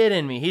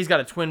kidding me. He's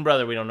got a twin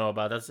brother we don't know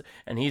about.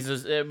 And he's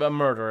a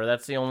murderer.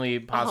 That's the only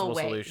possible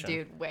solution.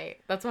 Dude, wait.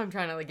 That's what I'm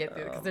trying to get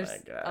through. Oh my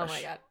gosh. Oh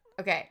my God.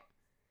 Okay.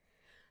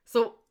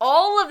 So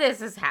all of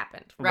this has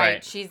happened,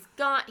 right? She's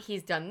gone.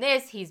 He's done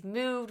this. He's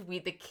moved.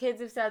 The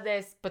kids have said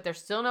this, but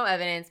there's still no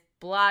evidence.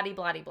 Blah,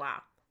 blah, blah.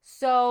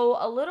 So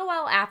a little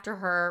while after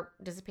her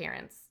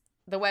disappearance,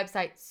 the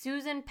website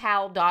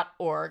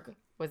susanpowell.org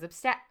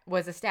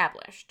was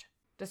established,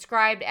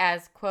 described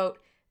as, quote,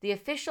 the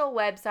official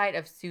website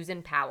of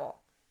Susan Powell.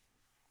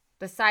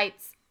 The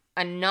site's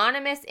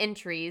anonymous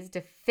entries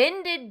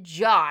defended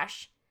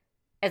Josh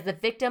as the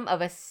victim of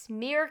a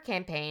smear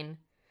campaign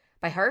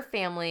by her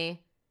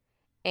family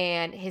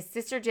and his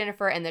sister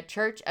Jennifer and the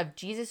Church of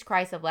Jesus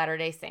Christ of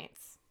Latter-day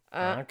Saints.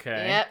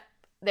 Okay. Yep.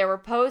 There were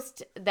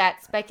posts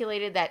that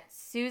speculated that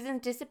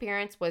Susan's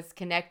disappearance was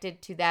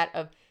connected to that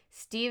of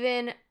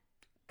Stephen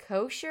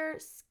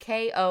Koecher,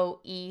 Koecher,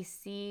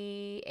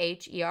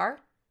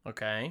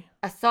 okay,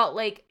 a Salt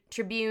Lake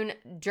Tribune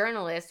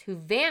journalist who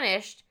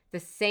vanished the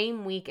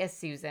same week as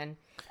Susan,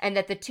 and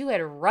that the two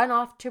had run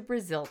off to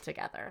Brazil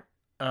together.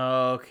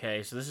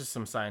 Okay, so this is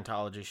some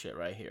Scientology shit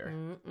right here.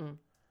 Mm-mm.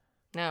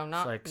 No,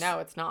 it's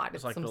not.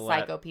 It's like some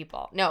psycho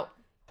people. No.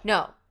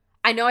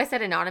 I know I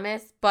said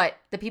anonymous, but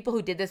the people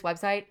who did this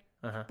website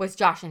was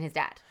Josh and his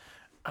dad.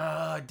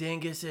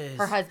 Dinguses.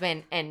 Her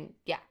husband, and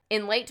yeah.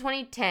 In late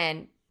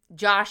 2010,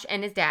 Josh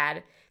and his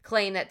dad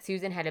claimed that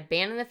Susan had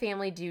abandoned the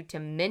family due to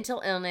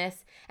mental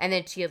illness and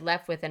that she had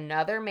left with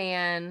another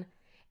man,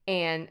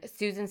 and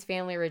Susan's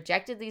family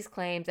rejected these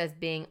claims as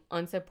being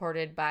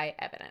unsupported by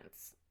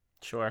evidence.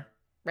 Sure.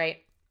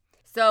 Right?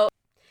 So,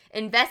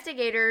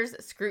 investigators'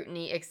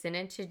 scrutiny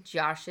extended to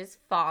Josh's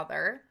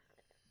father,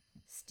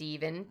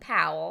 Stephen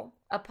Powell,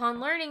 upon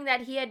learning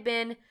that he had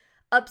been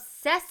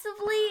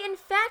obsessively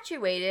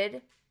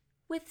infatuated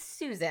with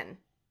Susan,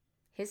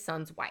 his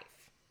son's wife.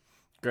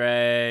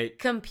 Great.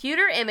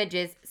 Computer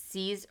images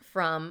seized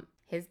from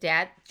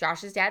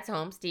Josh's dad's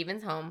home,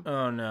 Stephen's home,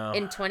 oh no,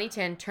 in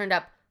 2010 turned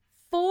up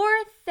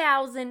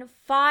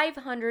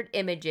 4,500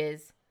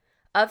 images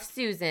of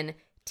Susan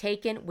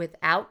taken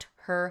without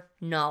her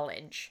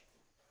knowledge.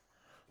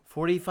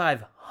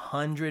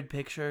 4,500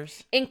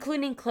 pictures?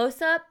 Including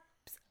close-ups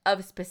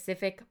of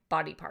specific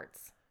body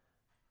parts.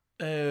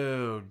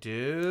 Oh,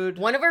 dude.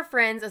 One of her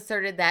friends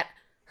asserted that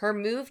her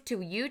move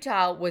to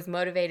Utah was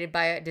motivated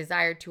by a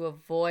desire to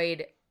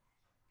avoid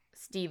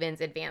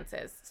Stephen's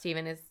advances.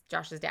 Stephen is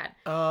Josh's dad.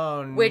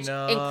 Oh, no. Which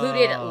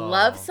included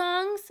love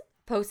songs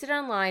posted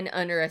online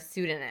under a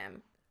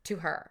pseudonym to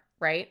her,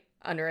 right?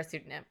 Under a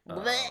pseudonym.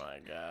 Oh, my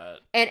God.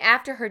 And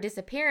after her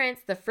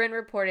disappearance, the friend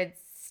reported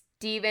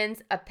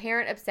Stephen's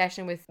apparent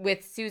obsession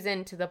with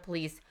Susan to the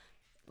police,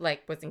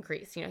 like, was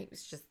increased. You know, he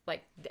was just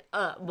like,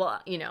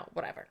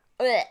 whatever.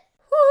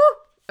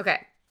 Okay.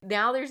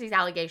 Now there's these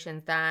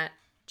allegations that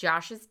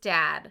Josh's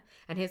dad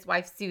and his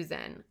wife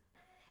Susan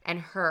and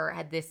her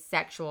had this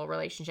sexual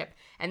relationship.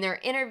 And there are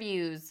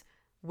interviews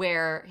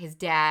where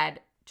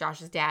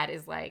Josh's dad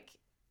is like,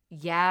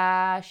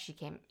 yeah, she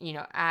came,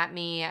 at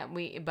me,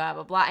 we blah,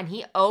 blah, blah. And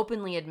he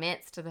openly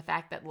admits to the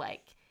fact that,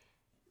 like,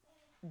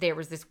 there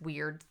was this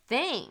weird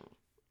thing.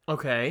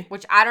 Okay.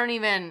 Which I don't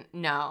even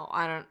know.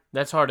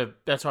 That's hard to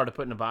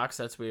put in a box.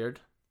 That's weird.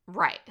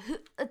 Right.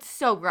 It's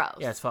so gross.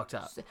 Yeah, it's fucked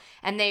up.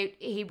 And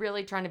he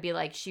really trying to be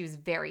like, she was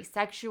very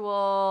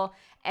sexual,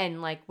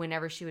 and like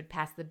whenever she would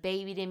pass the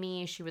baby to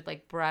me, she would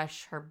like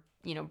brush her,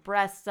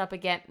 breasts up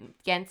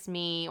against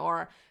me,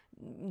 or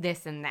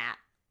this and that.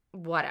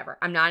 Whatever.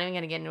 I'm not even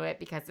going to get into it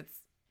because it's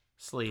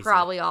sleazy.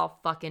 Probably all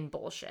fucking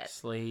bullshit.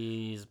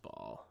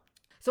 Sleazeball.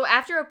 So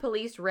after a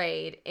police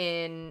raid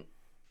in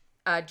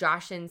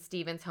Josh and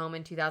Stephen's home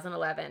in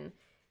 2011,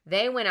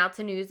 they went out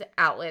to news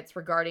outlets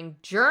regarding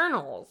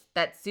journals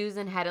that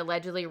Susan had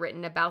allegedly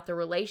written about the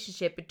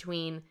relationship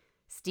between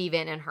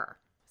Stephen and her.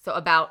 So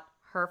about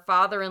her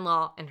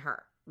father-in-law and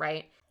her,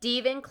 right?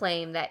 Stephen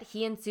claimed that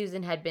he and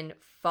Susan had been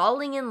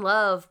falling in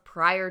love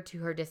prior to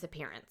her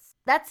disappearance.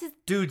 That's his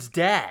dude's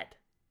dad.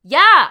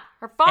 Yeah,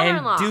 her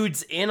father-in-law. And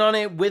dude's in on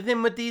it with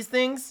him with these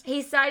things?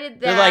 He cited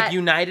that... They're like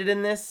united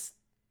in this?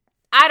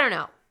 I don't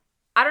know.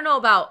 I don't know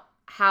about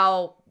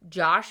how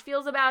Josh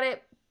feels about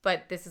it,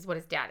 but this is what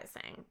his dad is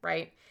saying,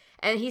 right?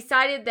 And he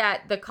cited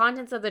that the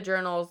contents of the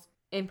journals,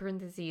 in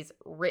parentheses,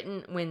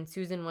 written when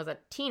Susan was a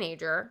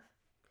teenager,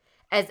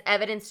 as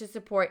evidence to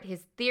support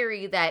his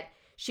theory that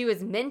she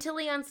was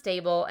mentally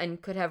unstable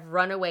and could have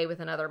run away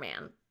with another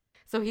man.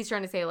 So he's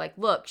trying to say, like,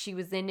 look, she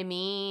was into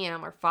me and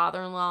I'm her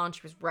father-in-law and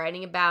she was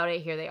writing about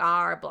it. Here they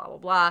are, blah, blah,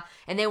 blah.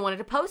 And they wanted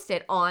to post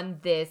it on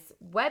this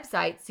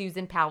website,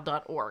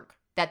 susanpowell.org,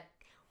 that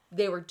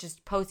they were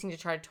just posting to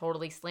try to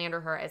totally slander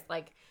her as,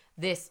 like,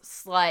 this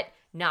slut,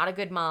 not a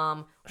good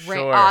mom,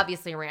 Sure.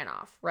 Obviously ran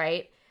off,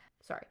 right?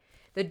 Sorry.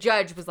 The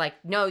judge was like,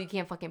 no, you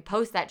can't fucking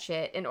post that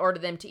shit, and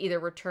ordered them to either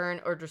return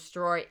or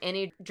destroy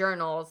any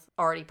journals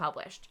already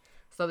published.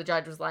 So the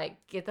judge was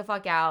like, get the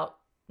fuck out.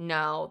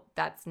 No,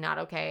 that's not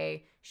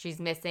okay. She's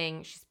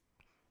missing. She's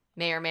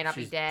may or may not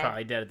be dead. She's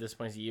probably dead at this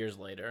point years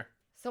later.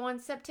 So on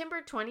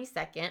September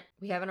 22nd,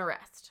 we have an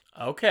arrest.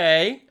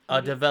 Okay. A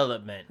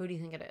development. Who do you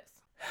think it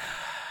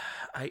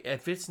is?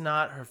 If it's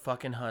not her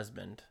fucking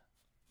husband.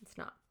 It's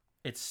not.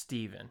 It's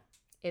Stephen.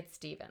 It's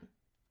Stephen.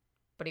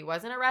 But he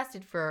wasn't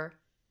arrested for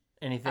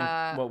anything.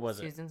 What was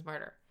Susan's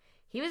murder.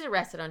 He was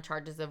arrested on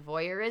charges of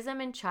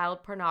voyeurism and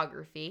child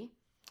pornography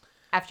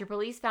after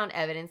police found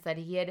evidence that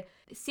he had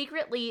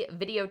secretly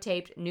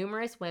videotaped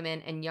numerous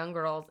women and young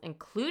girls,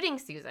 including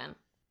Susan.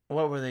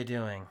 What were they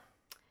doing?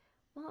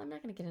 Well, I'm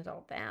not going to get into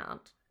all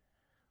that.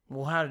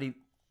 Well, how did he...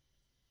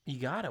 You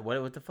got it.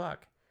 What the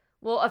fuck?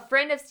 Well, a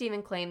friend of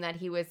Stephen claimed that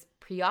he was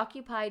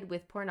preoccupied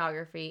with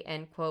pornography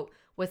and, quote,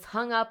 was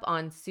hung up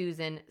on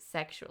Susan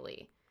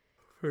sexually.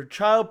 For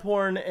child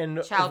porn and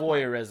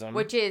voyeurism. Porn,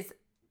 which is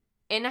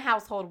in a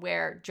household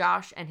where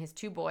Josh and his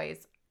two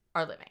boys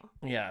are living.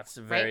 Yeah, it's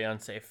very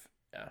unsafe.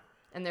 Yeah.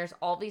 And there's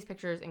all these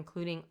pictures,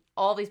 including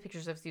all these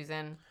pictures of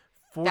Susan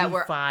that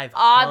were 4,500.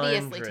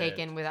 obviously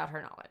taken without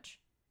her knowledge.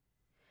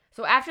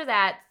 So after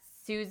that,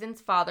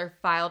 Susan's father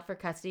filed for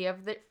custody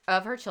of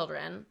her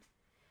children.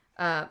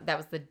 That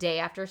was the day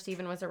after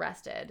Stephen was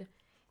arrested.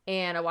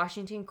 And a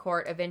Washington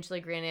court eventually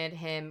granted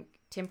him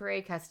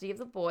temporary custody of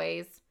the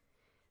boys.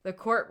 The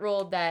court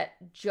ruled that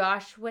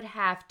Josh would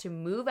have to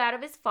move out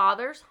of his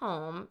father's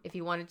home if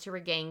he wanted to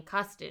regain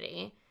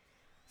custody.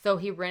 So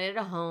he rented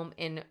a home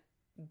in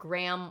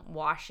Graham,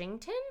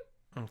 Washington.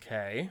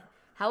 Okay.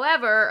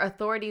 However,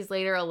 authorities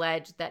later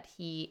alleged that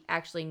he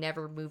actually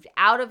never moved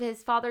out of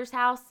his father's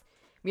house,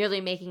 merely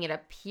making it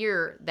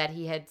appear that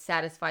he had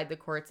satisfied the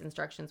court's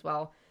instructions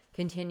while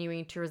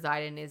continuing to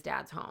reside in his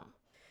dad's home.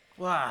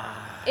 Wow.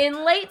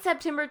 In late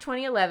September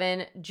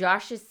 2011,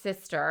 Josh's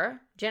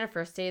sister,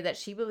 Jennifer, stated that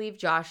she believed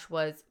Josh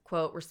was,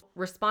 quote,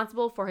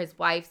 responsible for his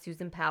wife,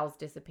 Susan Powell's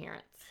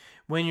disappearance.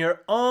 When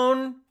your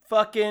own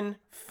fucking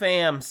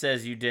fam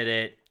says you did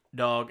it,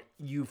 dog,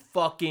 you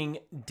fucking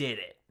did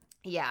it.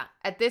 Yeah.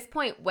 At this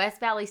point, West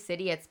Valley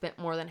City had spent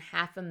more than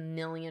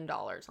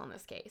 $500,000 on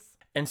this case.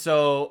 And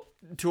so,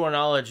 to our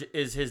knowledge,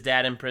 is his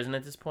dad in prison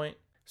at this point?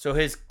 So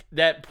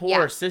that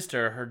poor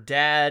sister, her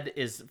dad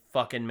is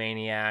fucking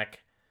maniac.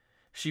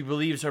 She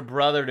believes her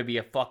brother to be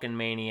a fucking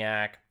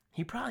maniac.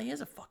 He probably is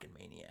a fucking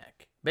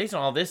maniac. Based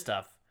on all this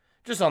stuff,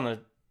 just on the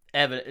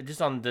evidence, just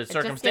on the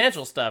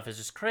circumstantial stuff, is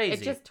just crazy.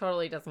 It just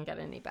totally doesn't get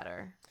any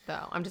better,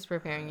 though. I'm just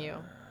preparing you.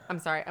 I'm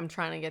sorry. I'm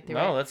trying to get through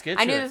it. No, let's get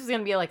to I knew it. this was going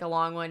to be like a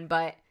long one,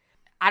 but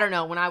I don't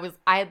know.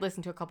 I had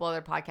listened to a couple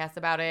other podcasts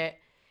about it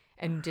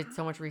and did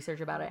so much research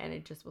about it, and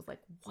it just was like,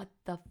 what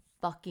the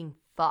fucking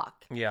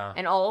fuck? Yeah.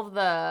 And all of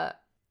the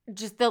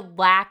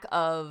lack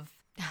of...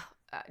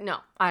 no,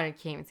 I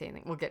can't even say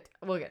anything. We'll get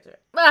to it.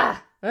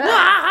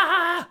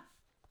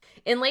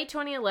 In late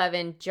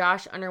 2011,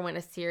 Josh underwent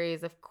a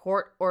series of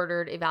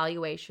court-ordered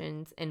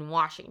evaluations in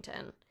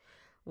Washington.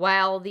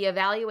 While the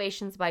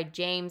evaluations by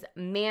James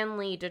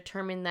Manley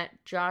determined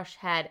that Josh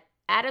had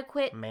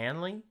adequate...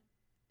 Manley?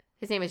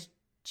 His name is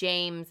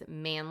James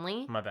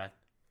Manley. My bad.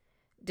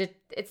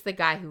 It's the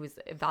guy who was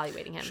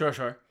evaluating him.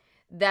 Sure.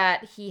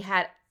 That he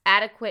had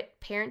adequate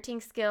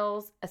parenting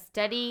skills, a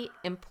steady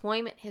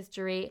employment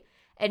history,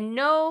 and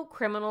no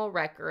criminal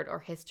record or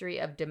history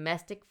of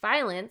domestic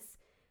violence.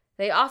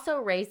 They also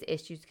raised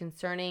issues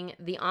concerning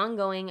the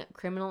ongoing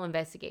criminal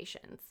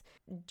investigations.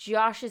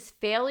 Josh's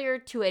failure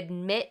to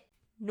admit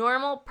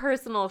normal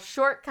personal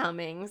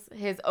shortcomings,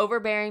 his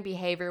overbearing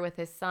behavior with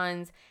his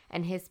sons,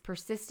 and his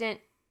persistent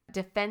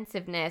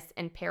defensiveness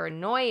and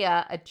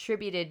paranoia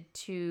attributed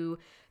to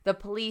the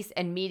police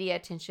and media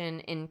attention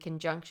in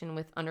conjunction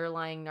with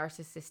underlying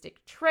narcissistic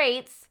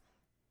traits.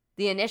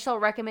 The initial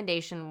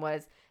recommendation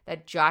was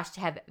that Josh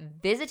have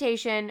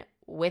visitation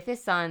with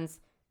his sons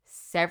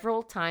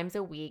several times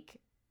a week,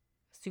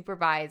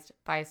 supervised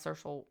by a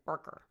social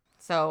worker.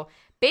 So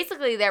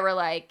basically they were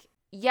like,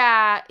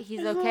 yeah,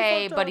 he's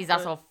okay, but he's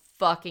also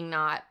fucking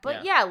not.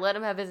 But yeah, let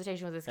him have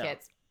visitation with his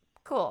kids.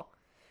 Cool.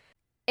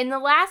 In the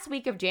last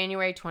week of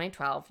January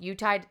 2012,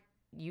 Utah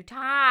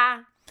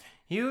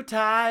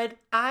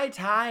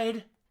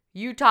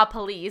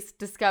police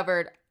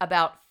discovered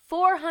about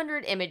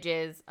 400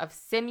 images of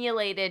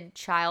simulated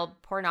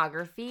child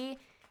pornography,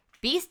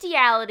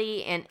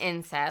 bestiality, and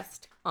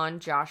incest on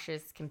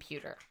Josh's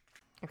computer.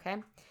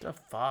 Okay? The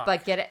fuck?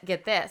 But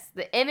get this.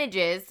 The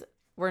images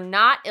were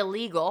not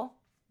illegal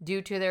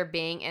due to their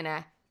being in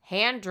a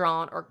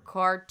hand-drawn or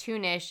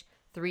cartoonish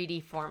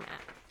 3D format.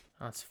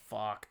 That's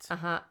fucked.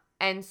 Uh-huh.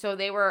 And so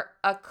they were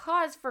a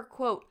cause for,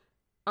 quote,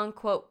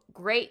 unquote,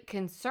 great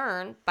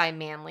concern by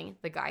Manley,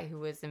 the guy who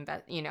was,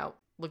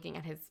 looking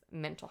at his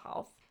mental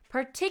health.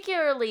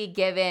 Particularly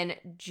given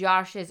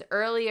Josh's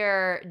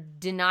earlier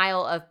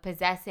denial of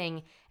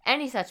possessing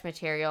any such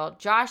material,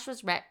 Josh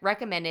was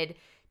recommended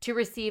to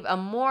receive a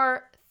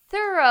more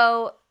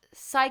thorough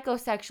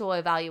psychosexual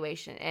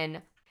evaluation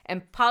and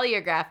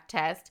polygraph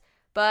test,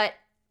 but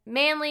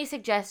Manley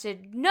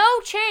suggested no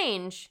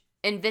change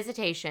in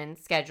visitation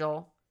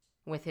schedule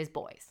with his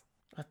boys.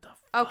 What the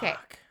fuck? Okay,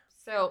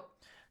 so...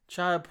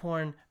 child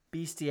porn,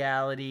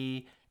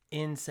 bestiality,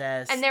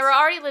 incest. And they were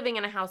already living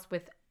in a house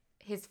with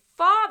his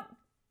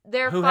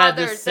their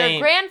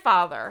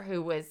grandfather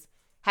who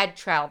had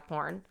child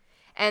porn,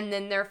 and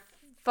then their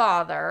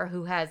father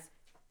who has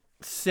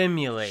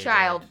simulated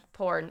child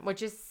porn,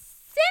 which is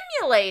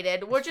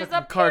simulated, which is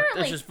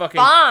apparently it's just fucking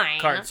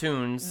fine.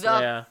 Cartoons.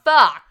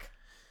 Fuck.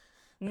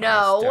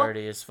 No. That's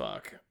dirty as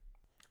fuck.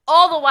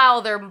 All the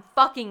while, their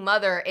fucking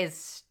mother is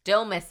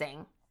still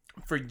missing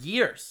for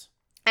years.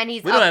 And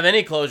we don't have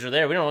any closure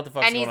there. We don't know what the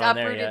fuck's going on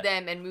there yet. And he's uprooted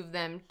them and moved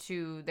them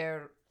to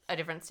a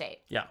different state.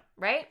 Yeah.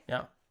 Right?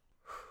 Yeah.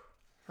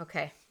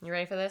 Okay. You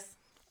ready for this?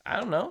 I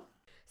don't know.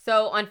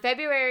 So on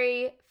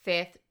February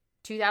 5th,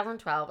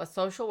 2012, a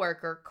social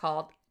worker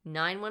called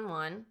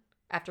 911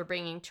 after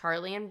bringing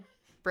Charlie and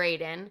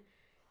Braden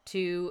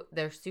to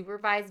their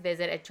supervised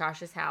visit at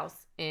Josh's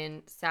house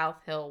in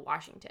South Hill,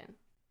 Washington.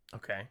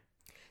 Okay.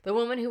 The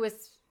woman who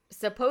was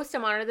supposed to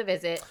monitor the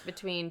visit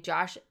between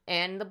Josh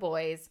and the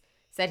boys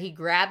said he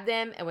grabbed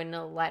them and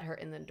wouldn't let her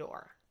in the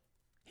door.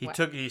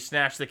 He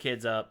snatched the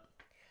kids up.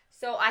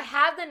 So I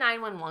have the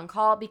 911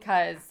 call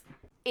because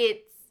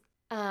it's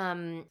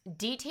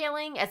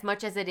detailing as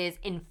much as it is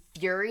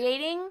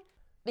infuriating,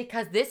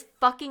 because this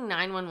fucking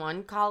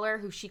 911 caller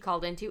who she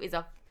called into is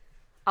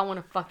I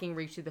want to fucking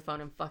reach through the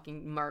phone and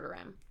fucking murder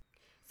him.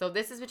 So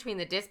this is between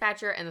the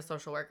dispatcher and the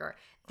social worker.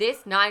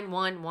 This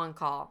 911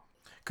 call.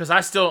 Because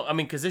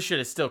this shit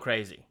is still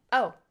crazy.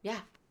 Oh, yeah.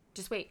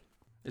 Just wait.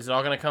 Is it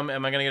all going to come?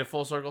 Am I going to get a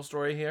full circle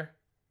story here?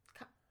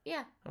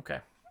 Yeah. Okay.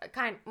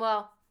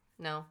 Well,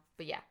 no,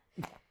 but yeah.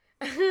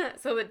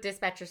 So the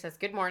dispatcher says,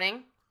 good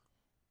morning.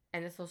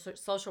 And the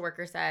social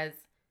worker says,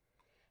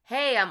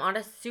 hey, I'm on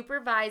a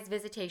supervised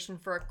visitation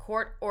for a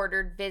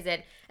court-ordered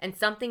visit, and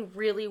something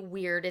really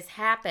weird has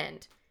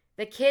happened.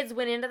 The kids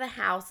went into the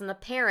house, and the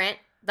parent,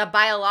 the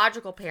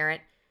biological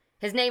parent,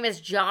 his name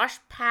is Josh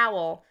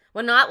Powell,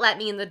 will not let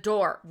me in the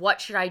door. What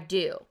should I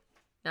do?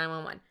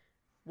 911.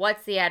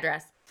 What's the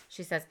address?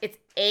 She says, it's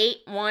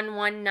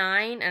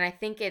 8119, and I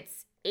think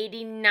it's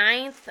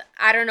 89th.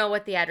 I don't know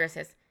what the address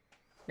is.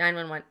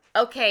 911.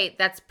 Okay,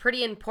 that's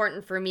pretty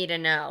important for me to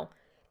know.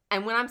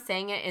 And when I'm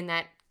saying it in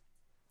that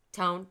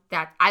tone,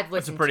 that I've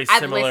listened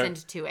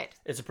to it.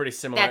 It's a pretty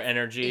similar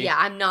energy. Yeah,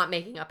 I'm not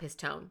making up his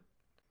tone.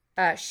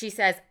 She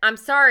says, I'm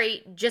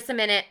sorry, just a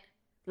minute.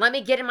 Let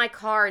me get in my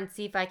car and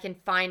see if I can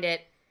find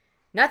it.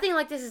 Nothing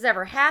like this has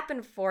ever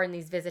happened before in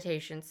these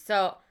visitations,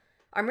 so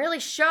I'm really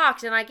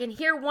shocked, and I can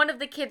hear one of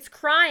the kids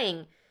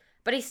crying,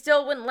 but he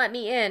still wouldn't let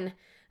me in.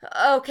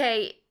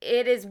 Okay,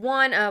 it is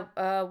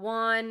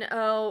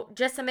 1-0.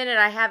 Just a minute,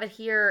 I have it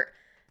here.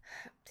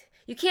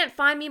 You can't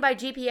find me by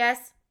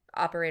GPS?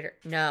 Operator,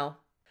 no.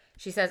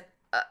 She says,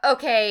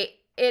 okay,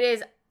 it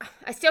is,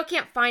 I still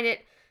can't find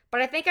it,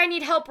 but I think I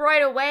need help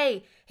right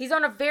away. He's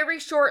on a very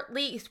short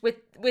lease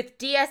with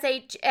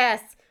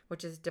DSHS,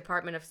 which is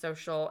Department of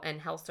Social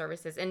and Health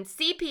Services, and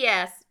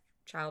CPS,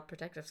 Child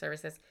Protective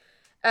Services,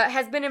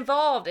 has been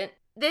involved.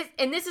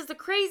 And this is the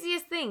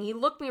craziest thing. He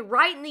looked me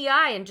right in the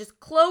eye and just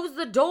closed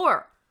the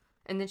door.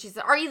 And then she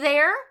said, are you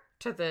there?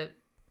 To the,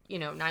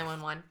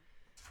 911.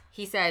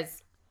 He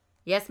says,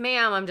 yes,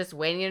 ma'am. I'm just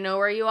waiting to know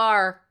where you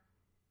are.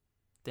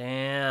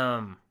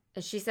 Damn.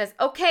 And she says,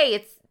 okay,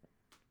 it's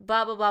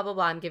blah, blah, blah, blah,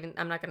 blah. I'm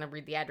not going to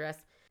read the address.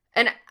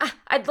 And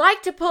I'd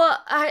like to pull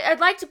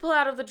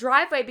out of the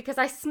driveway because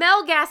I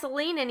smell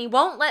gasoline and he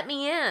won't let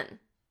me in.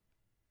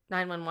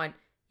 911.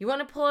 You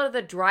want to pull out of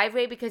the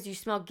driveway because you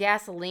smell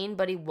gasoline,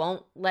 but he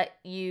won't let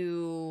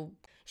you.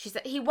 She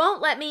said, he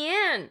won't let me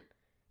in.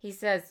 He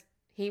says,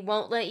 he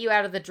won't let you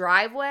out of the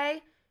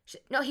driveway?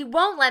 No, he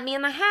won't let me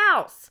in the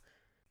house.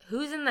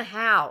 Who's in the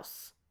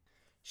house?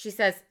 She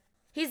says,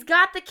 he's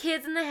got the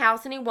kids in the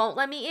house and he won't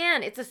let me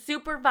in. It's a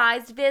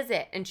supervised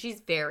visit. And she's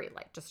very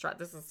distraught.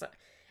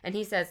 And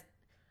he says,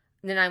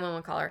 the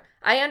 911 caller,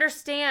 I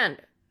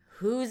understand.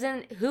 Whose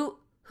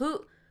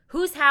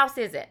house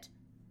is it?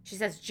 She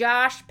says,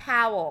 Josh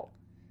Powell.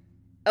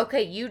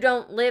 Okay, you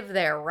don't live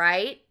there,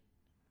 right?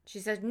 She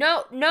says,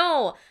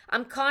 no,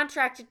 I'm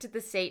contracted to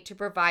the state to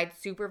provide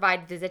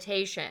supervised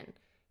visitation.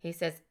 He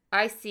says,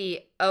 I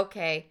see,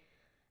 okay.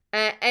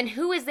 And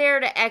who is there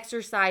to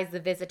exercise the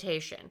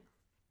visitation?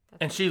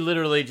 And she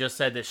literally just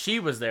said that she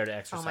was there to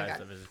exercise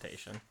the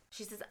visitation.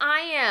 She says, I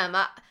am.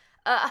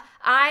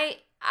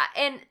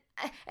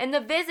 And the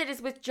visit is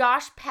with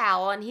Josh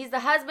Powell, and he's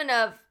the husband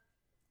of.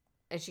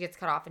 And she gets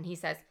cut off, and he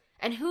says,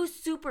 and who's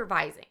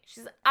supervising?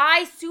 She says,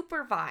 I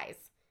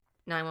supervise.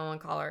 911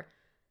 caller.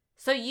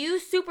 So you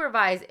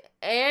supervise,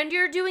 and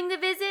you're doing the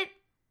visit?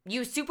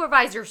 You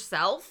supervise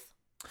yourself?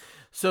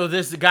 So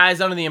this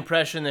guy's under the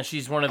impression that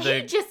she's one of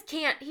the.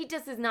 He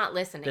just is not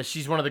listening. That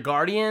she's one of the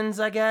guardians,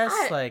 I guess.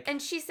 And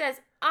she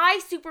says,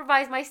 I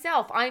supervise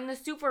myself. I'm the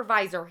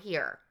supervisor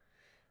here.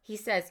 He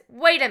says,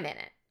 wait a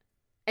minute.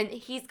 And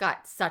he's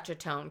got such a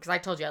tone, because I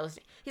told you I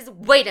listened. He says,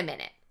 wait a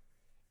minute.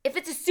 If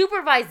it's a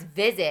supervised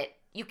visit,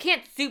 you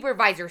can't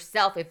supervise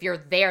yourself if you're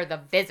there, the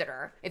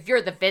visitor. If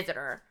you're the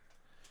visitor.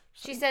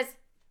 She says,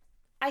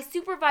 I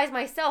supervise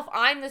myself.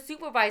 I'm the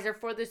supervisor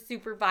for the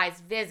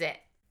supervised visit.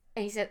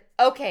 And he said,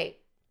 okay,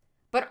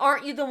 but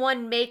aren't you the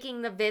one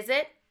making the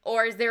visit?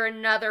 Or is there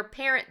another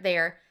parent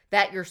there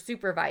that you're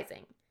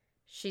supervising?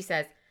 She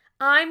says,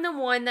 I'm the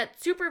one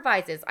that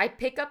supervises. I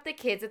pick up the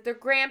kids at their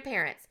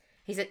grandparents.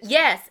 He said,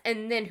 yes,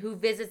 and then who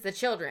visits the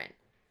children?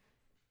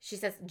 She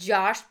says,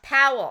 Josh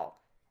Powell.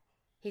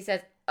 He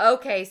says,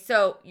 okay,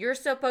 so you're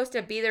supposed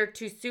to be there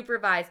to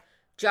supervise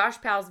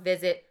Josh Powell's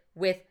visit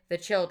with the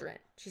children.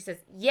 She says,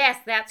 yes,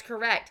 that's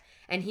correct.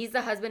 And he's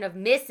the husband of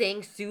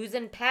missing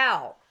Susan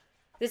Powell.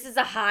 This is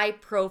a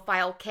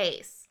high-profile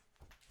case.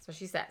 That's what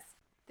she says.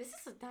 This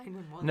is a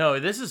 911. No,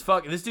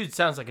 this dude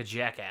sounds like a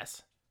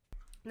jackass.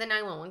 The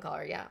 911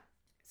 caller, yeah.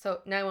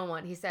 So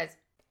 911, he says,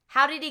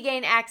 how did he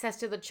gain access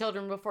to the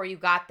children before you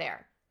got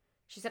there?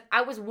 She said,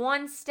 I was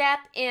one step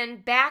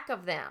in back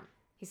of them.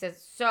 He says,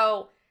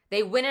 so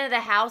they went into the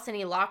house and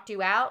he locked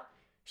you out?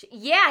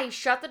 Yeah, he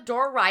shut the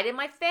door right in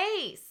my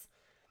face.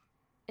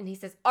 And he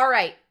says, all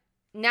right,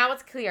 now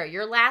it's clear.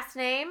 Your last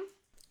name?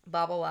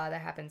 Blah, blah, blah.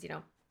 That happens,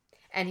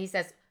 And he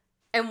says,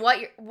 and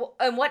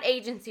what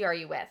agency are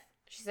you with?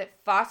 She said,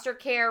 Foster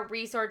Care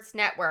Resource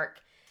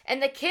Network.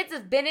 And the kids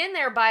have been in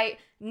there by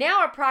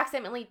now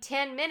approximately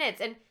 10 minutes.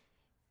 And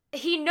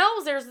he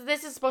knows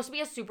this is supposed to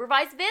be a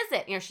supervised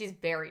visit. She's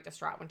very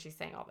distraught when she's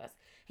saying all this.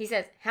 He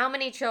says, how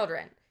many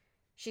children?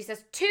 She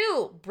says,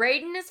 2,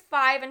 Braden is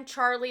 5 and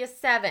Charlie is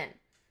 7.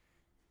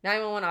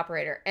 911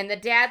 operator. And the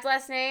dad's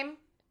last name?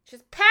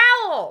 She's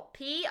Powell.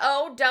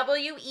 Powell.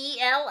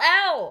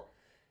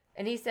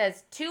 And he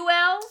says, 2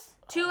 L's?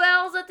 2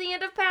 L's at the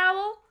end of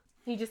Powell?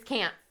 He just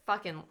can't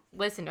fucking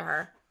listen to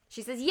her.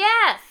 She says,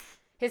 yes.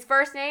 His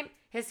first name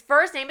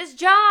is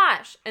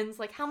Josh. And it's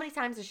like, how many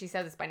times has she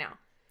said this by now?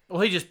 Well,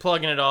 he's just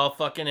plugging it all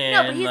fucking in.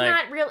 No, but he's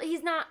not really,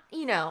 he's not,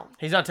 you know.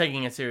 He's not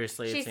taking it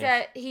seriously,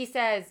 He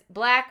says,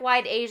 black,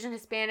 white, Asian,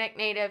 Hispanic,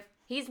 Native.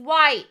 He's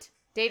white.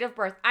 Date of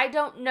birth, I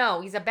don't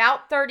know. He's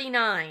about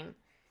 39.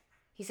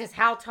 He says,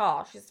 how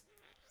tall? She's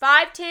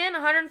 5'10",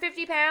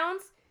 150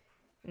 pounds.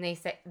 And they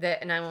say, the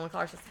 911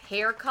 caller says,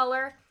 hair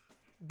color,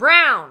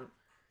 brown.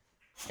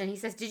 And he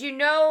says, did you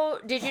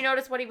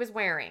notice what he was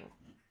wearing?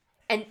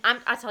 And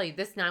I'll tell you,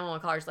 this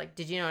 911 caller is like,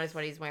 did you notice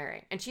what he's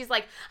wearing? And she's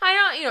like,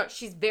 I don't,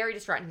 she's very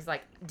distraught. And he's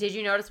like, did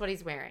you notice what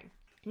he's wearing?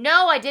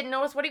 No, I didn't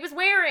notice what he was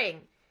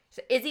wearing.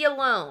 So, is he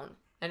alone?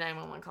 The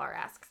 911 caller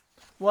asks.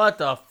 What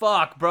the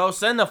fuck, bro?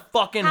 Send the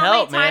fucking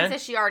help, man. How many times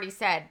has she already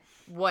said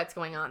what's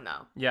going on,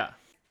 though? Yeah.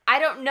 I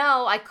don't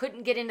know. I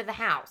couldn't get into the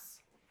house.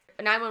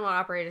 A 911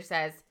 operator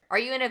says, are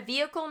you in a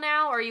vehicle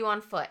now or are you on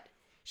foot?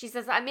 She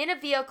says, I'm in a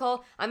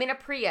vehicle. I'm in a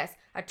Prius,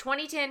 a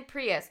 2010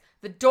 Prius.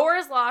 The door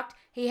is locked.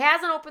 He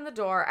hasn't opened the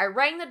door. I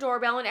rang the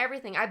doorbell and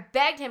everything. I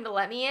begged him to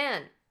let me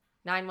in.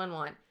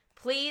 911,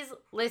 please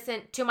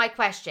listen to my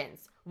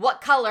questions.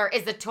 What color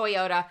is the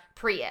Toyota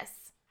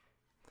Prius?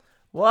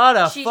 What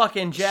a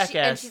fucking jackass.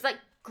 And she's like,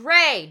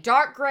 gray,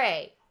 dark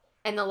gray.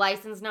 And the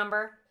license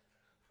number?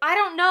 I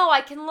don't know.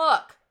 I can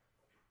look.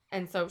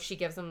 And so she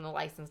gives him the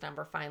license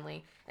number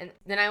finally. And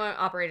the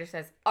 911 operator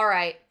says, all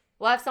right,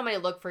 we'll have somebody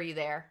look for you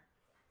there.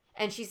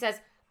 And she says,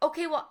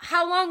 okay, well,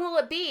 how long will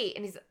it be?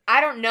 And he's,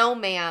 I don't know,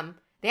 ma'am.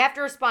 They have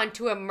to respond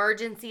to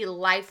emergency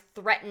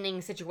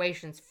life-threatening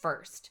situations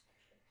first.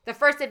 The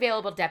first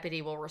available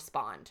deputy will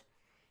respond.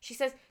 She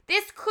says,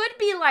 this could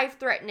be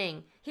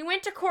life-threatening. He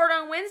went to court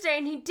on Wednesday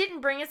and he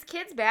didn't bring his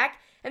kids back.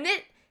 And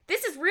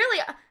this is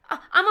really,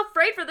 I'm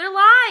afraid for their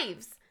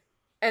lives.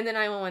 And the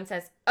 911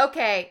 says,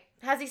 okay,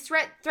 has he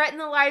threatened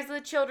the lives of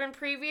the children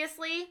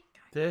previously?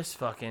 This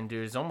fucking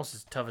dude is almost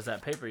as tough as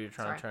that paper you're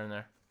trying to turn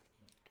there.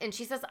 And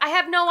she says, I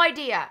have no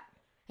idea.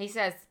 He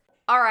says,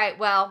 all right,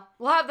 well,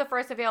 we'll have the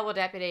first available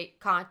deputy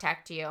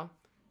contact you.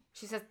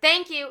 She says,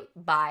 thank you.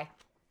 Bye.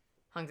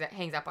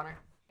 Hangs up on her.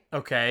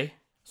 Okay.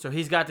 So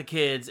he's got the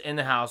kids in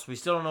the house. We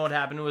still don't know what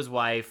happened to his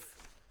wife.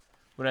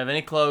 We don't have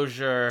any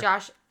closure.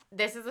 Josh,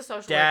 this is the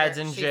social Dad's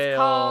worker. in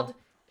jail.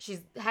 She's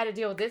had to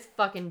deal with this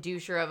fucking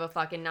doucher of a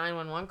fucking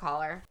 911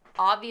 caller.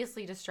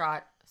 Obviously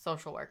distraught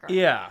social worker.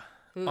 Yeah.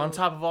 Who, on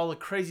top of all the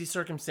crazy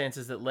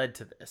circumstances that led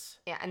to this.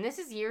 Yeah, and this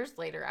is years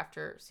later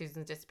after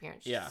Susan's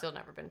disappearance. She's still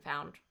never been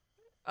found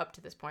up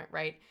to this point,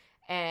 right?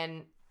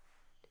 And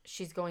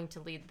she's going to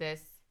lead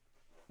this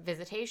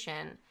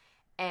visitation,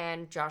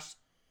 and Josh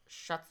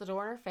shuts the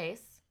door in her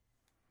face,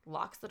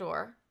 locks the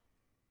door,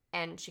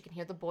 and she can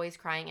hear the boys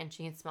crying, and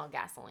she can smell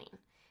gasoline.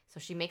 So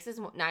she makes this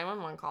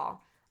 911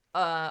 call,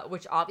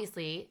 which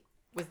obviously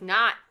was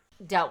not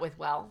dealt with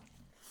well,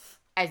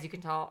 as you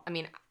can tell. I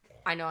mean,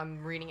 I know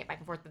I'm reading it back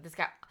and forth, but this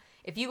guy,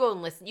 if you go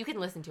and listen, you can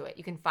listen to it.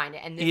 You can find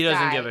it. And this he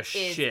doesn't guy give a is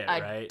shit,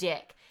 right?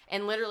 Dick.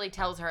 And literally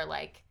tells her,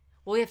 like,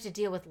 well, we have to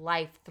deal with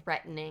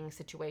life-threatening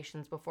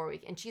situations before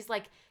we... And she's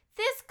like,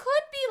 this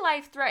could be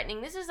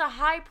life-threatening. This is a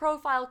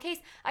high-profile case.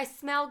 I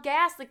smell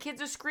gas. The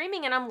kids are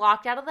screaming, and I'm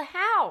locked out of the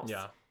house.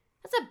 Yeah.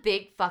 That's a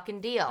big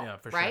fucking deal. Yeah,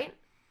 for right? sure.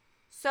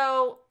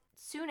 So,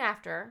 soon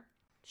after,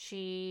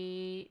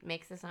 she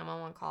makes this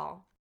 911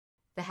 call.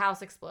 The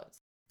house explodes.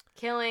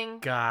 Killing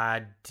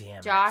God damn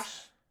it. Josh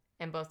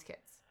and both kids.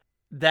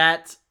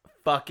 That's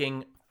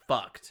fucking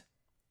fucked.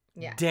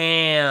 Yeah.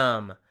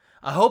 Damn.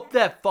 I hope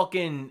that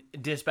fucking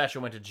dispatcher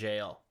went to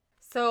jail.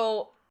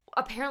 So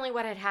apparently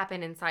what had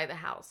happened inside the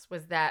house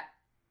was that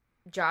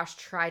Josh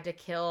tried to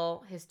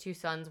kill his 2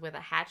 sons with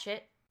a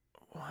hatchet.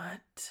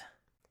 What?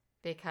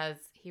 Because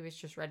he was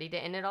just ready to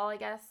end it all, I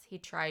guess. He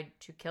tried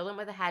to kill them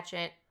with a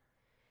hatchet.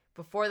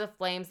 Before the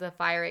flames of the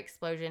fire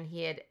explosion,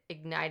 he had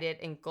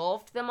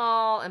engulfed them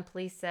all, and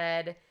police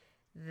said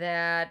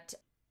that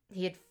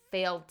he had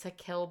failed to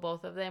kill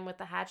both of them with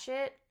the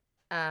hatchet.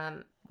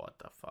 What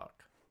the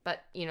fuck?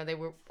 But, they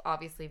were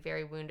obviously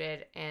very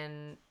wounded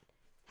and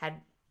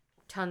had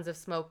tons of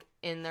smoke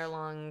in their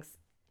lungs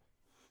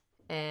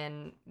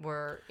and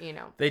were,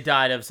 They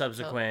died of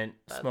subsequent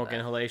smoke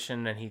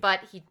inhalation, and he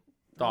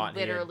thought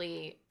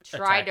literally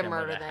tried to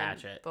murder them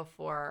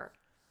before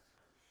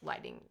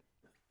lighting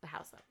the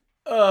house up.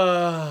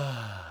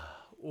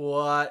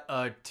 What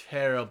a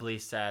terribly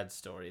sad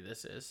story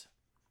this is.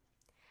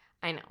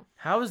 I know.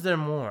 How is there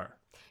more?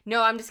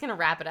 No, I'm just going to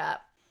wrap it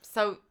up.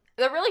 So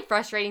the really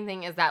frustrating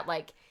thing is that,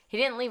 like, he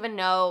didn't leave a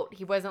note.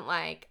 He wasn't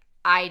like,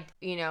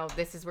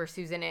 this is where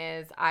Susan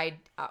is. I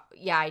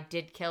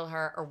did kill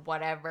her or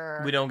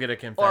whatever. We don't get a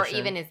confession. Or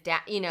even his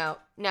dad,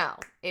 no.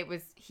 It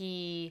was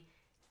he,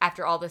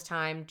 after all this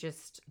time,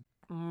 just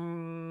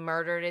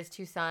murdered his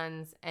 2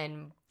 sons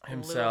and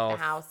blew up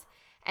the house.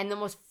 And the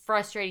most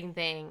frustrating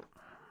thing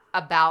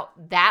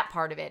about that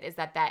part of it is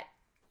that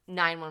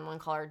 911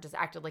 caller just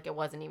acted like it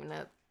wasn't even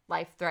a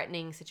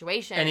life-threatening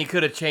situation. And he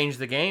could have changed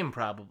the game,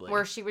 probably.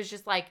 Where she was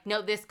just like,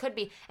 no, this could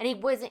be. And he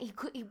was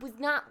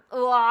not.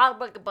 I'm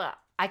going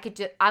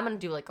to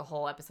do like a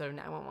whole episode of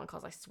 911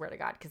 calls, I swear to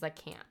God, because I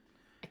can't.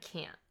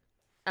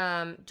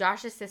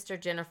 Josh's sister,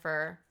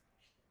 Jennifer,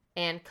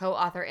 and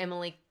co-author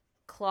Emily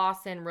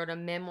Clausen wrote a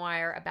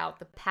memoir about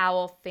the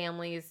Powell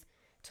family's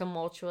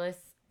tumultuous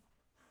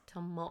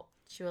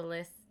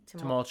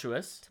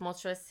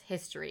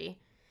history.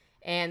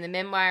 And the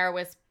memoir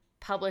was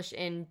published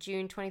in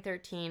June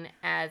 2013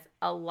 as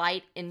A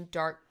Light in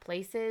Dark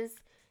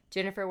Places.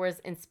 Jennifer was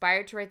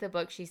inspired to write the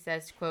book, she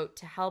says, quote,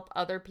 to help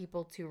other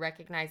people to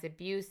recognize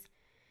abuse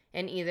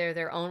in either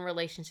their own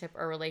relationship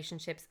or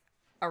relationships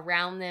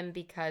around them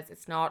because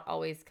it's not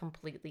always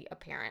completely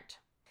apparent.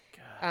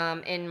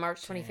 In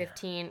March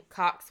 2015,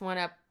 Cox won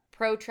a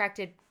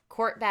protracted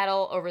court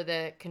battle over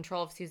the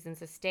control of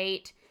Susan's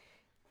estate.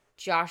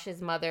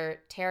 Josh's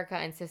mother, Terica,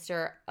 and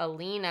sister,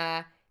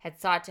 Alina, had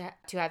sought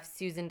to have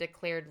Susan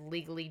declared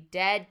legally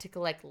dead to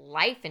collect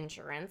life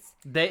insurance.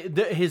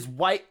 His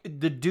wife,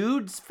 the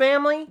dude's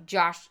family?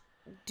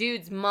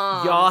 Dude's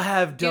mom. Y'all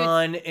have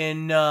done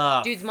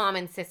enough. Dude's mom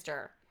and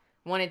sister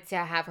wanted to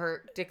have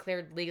her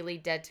declared legally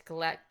dead to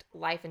collect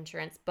life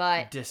insurance,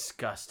 but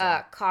disgusting.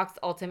 Cox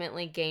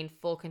ultimately gained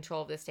full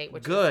control of the estate,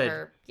 which Good. was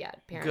her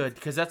parents. Good,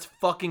 because that's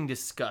fucking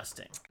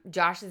disgusting.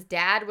 Josh's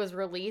dad was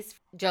released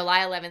July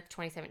 11th,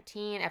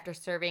 2017, after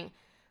serving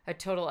a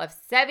total of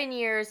 7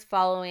 years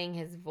following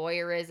his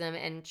voyeurism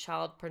and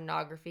child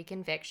pornography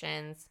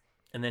convictions.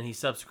 And then he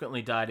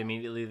subsequently died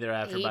immediately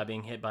thereafter by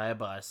being hit by a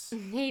bus.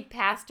 He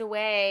passed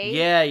away.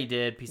 Yeah, he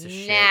did. Piece of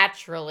shit.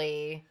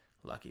 Naturally.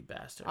 Lucky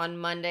bastard. On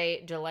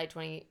Monday, July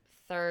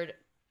 23rd,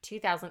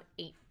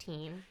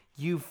 2018.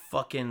 You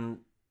fucking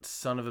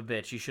son of a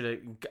bitch. You should have...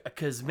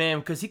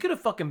 Because he could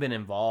have fucking been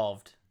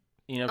involved.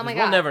 You know, because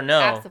we'll never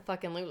know.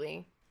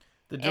 Absolutely.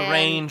 The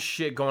deranged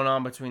shit going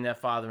on between that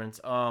father and...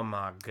 Oh,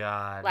 my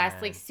God.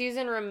 Lastly, man.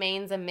 Susan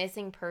remains a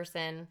missing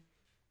person,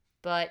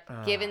 but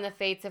given the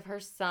fates of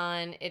her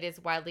son, it is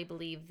widely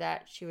believed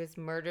that she was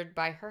murdered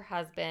by her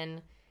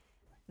husband.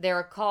 There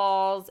are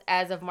calls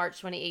as of March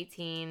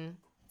 2018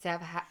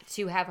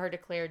 to have her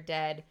declared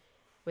dead,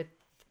 with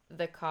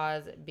the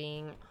cause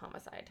being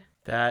homicide.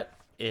 That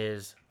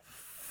is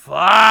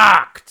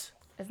fucked.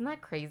 Isn't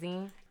that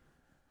crazy?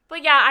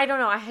 But yeah, I don't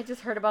know. I had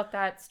just heard about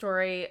that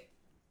story.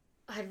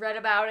 I'd read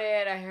about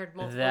it. I heard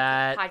multiple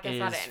podcasts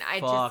about it, and I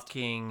just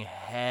fucking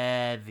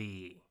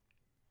heavy.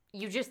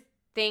 You just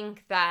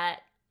think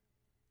that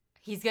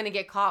he's gonna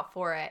get caught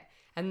for it,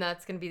 and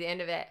that's gonna be the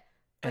end of it.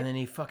 And then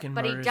he fucking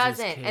but murders he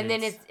doesn't. his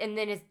kids. And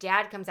then his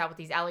dad comes out with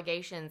these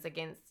allegations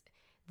against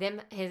him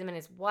and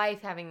his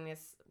wife having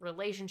this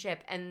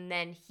relationship, and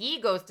then he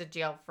goes to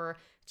jail for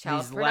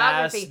child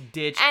pornography. Last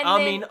ditch.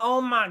 And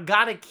oh my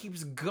God, it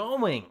keeps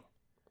going.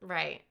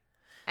 Right.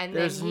 And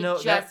There's then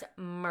he just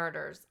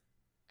murders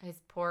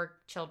his poor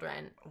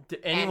children.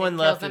 Anyone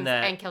left in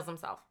that and kills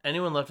himself.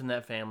 Anyone left in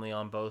that family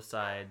on both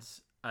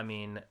sides. I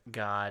mean,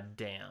 God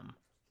damn.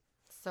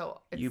 So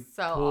it's you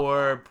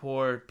so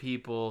poor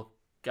people.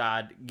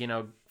 God,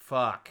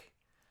 fuck.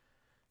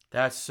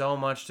 That's so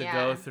much to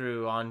go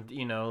through on,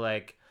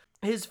 like,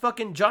 his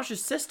fucking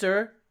Josh's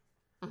sister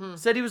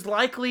said he was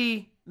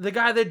likely the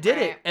guy that did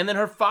it. And then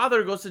her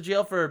father goes to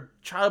jail for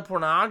child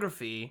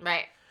pornography.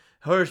 Right.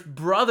 Her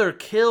brother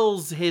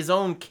kills his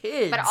own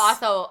kids. But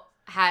also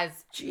has...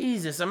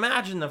 Jesus,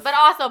 imagine But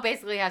also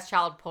basically has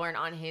child porn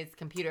on his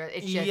computer.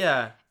 It's just...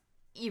 Yeah.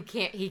 He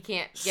can't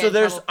get so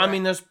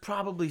there's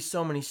probably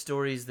so many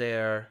stories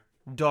there.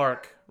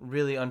 Dark,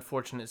 really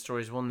unfortunate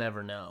stories we'll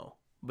never know.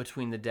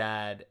 Between the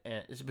dad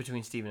and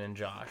between Steven and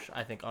Josh,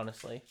 I think,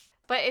 honestly.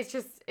 But it's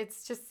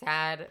just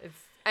sad.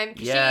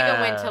 She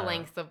even went to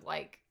lengths of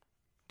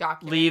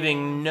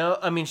documenting.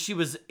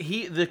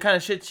 The kind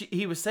of shit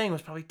he was saying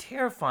was probably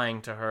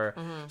terrifying to her.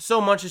 Mm-hmm.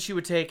 So much as she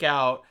would take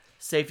out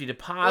safety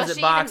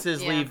deposit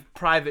boxes, leave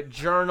private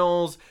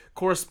journals,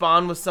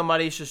 correspond with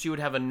somebody so she would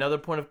have another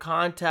point of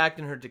contact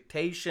in her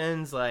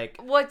dictations.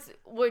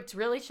 What's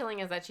really chilling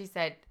is that she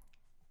said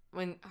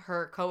when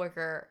her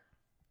coworker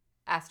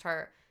asked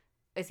her,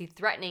 is he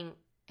threatening?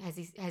 Has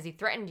he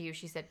threatened you?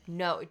 She said,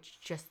 no, it's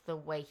just the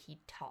way he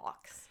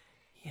talks.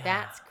 Yeah.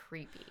 That's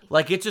creepy.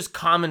 It's just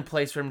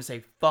commonplace for him to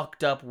say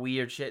fucked up,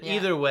 weird shit. Yeah.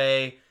 Either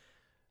way,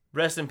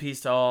 rest in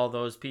peace to all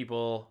those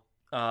people,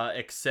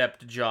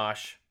 except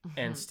Josh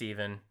and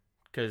Steven.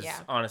 Because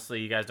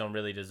honestly, you guys don't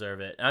really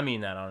deserve it. I mean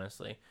that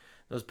honestly.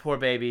 Those poor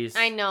babies.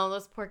 I know,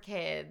 those poor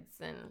kids.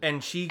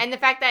 And the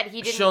fact that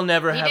he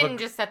didn't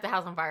just set the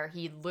house on fire.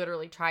 He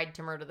literally tried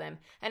to murder them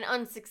and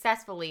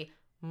unsuccessfully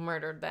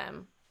murdered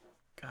them.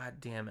 God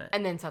damn it.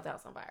 And then set the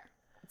house on fire.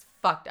 It's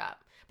fucked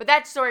up. But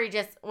that story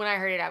just, when I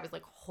heard it, I was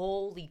like,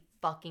 holy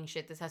fucking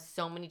shit. This has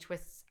so many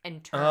twists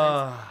and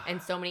turns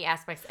and so many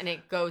aspects. And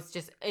it goes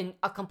just in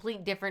a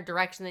complete different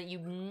direction that you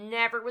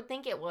never would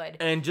think it would.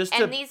 And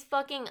these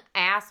fucking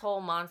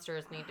asshole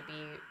monsters need to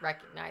be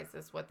recognized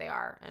as what they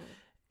are.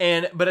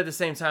 But at the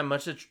same time,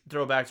 much to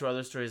throw back to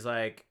other stories,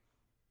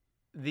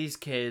 these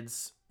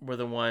kids were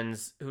the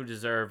ones who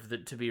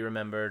deserve to be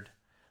remembered.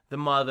 The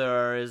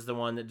mother is the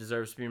one that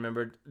deserves to be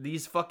remembered.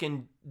 These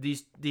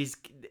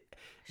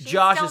She's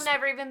Josh still is,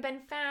 never even been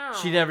found.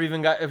 she never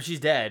even got. She's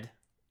dead.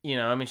 You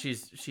know, I mean,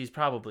 she's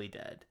probably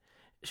dead.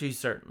 She's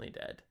certainly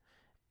dead.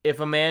 If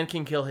a man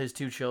can kill his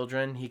 2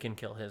 children, he can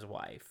kill his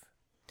wife.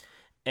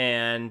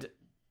 And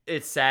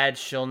it's sad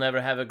she'll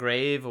never have a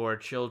grave or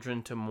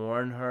children to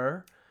mourn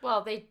her.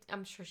 Well,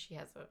 I'm sure she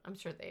has I'm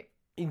sure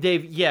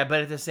Yeah,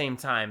 but at the same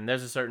time,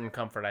 there's a certain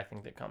comfort I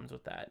think that comes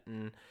with that.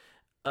 And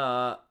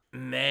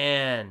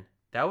man,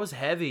 that was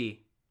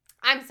heavy.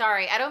 I'm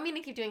sorry. I don't mean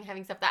to keep doing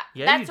heavy stuff.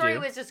 That story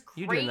was just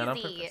crazy. You did that on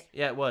purpose.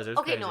 Yeah, it was. It was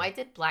okay, crazy. no, I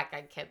did Black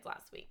Eyed Kids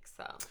last week,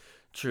 so.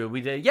 True,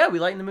 we did. Yeah, we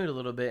lightened the mood a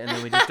little bit, and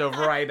then we just dove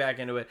right back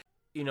into it.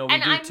 You know,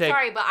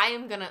 sorry, but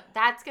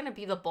that's gonna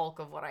be the bulk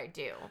of what I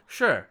do.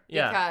 Sure,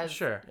 yeah, because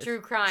sure. True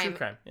crime,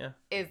 yeah,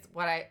 is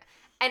what I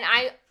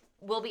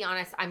will be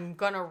honest, I'm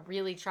gonna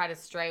really try to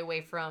stray away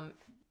from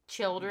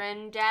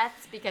children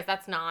deaths because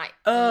that's not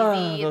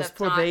easy. Those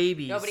poor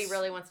babies. Nobody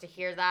really wants to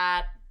hear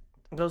that.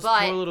 Those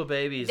poor little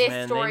babies,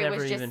 man. They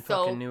never even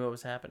fucking knew what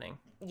was happening.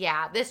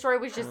 Yeah, this story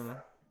was just,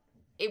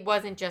 it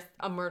wasn't just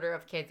a murder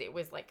of kids. It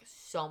was like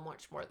so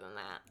much more than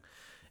that.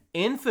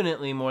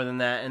 Infinitely more than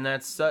that, and I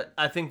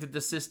think that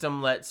the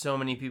system let so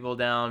many people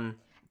down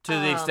to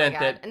the extent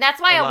that, and that's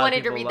why I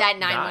wanted to read that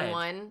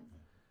 911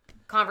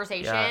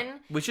 conversation. Yeah.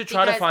 We should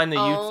try to find the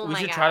youth. We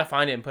should try to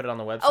find it and put it on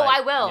the website. Oh,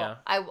 I will. Yeah.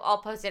 I'll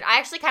post it. I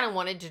actually kind of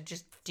wanted to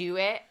just do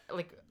it,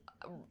 like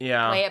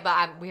play it,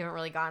 but we haven't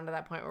really gotten to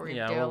that point where we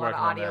do a lot of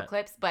audio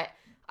clips. But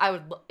I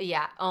would,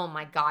 oh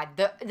my god,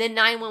 the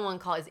 911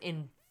 call is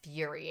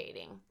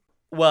infuriating.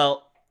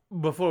 Well,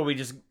 before we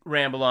just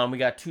ramble on, we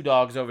got 2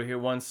 dogs over here.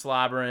 One's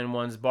slobbering,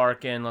 one's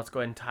barking. Let's go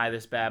ahead and tie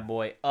this bad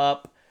boy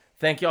up.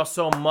 Thank y'all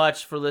so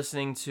much for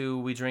listening to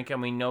We Drink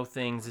and We Know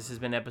Things. This has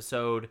been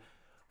episode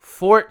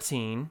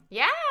 14.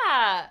 Yeah.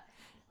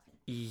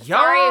 Sorry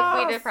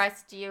if we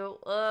depressed you.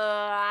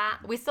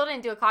 We still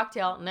didn't do a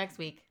cocktail next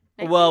week.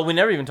 Well, we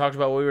never even talked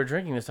about what we were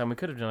drinking this time. We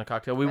could have done a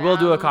cocktail. We will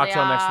do a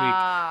cocktail next week.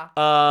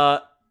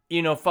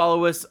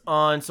 Follow us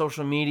on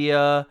social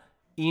media.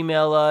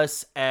 Email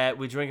us at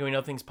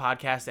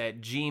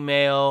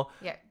wedrinkandweknowthingspodcast@gmail.com.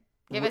 Yeah.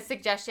 Give us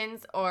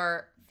suggestions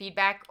or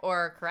feedback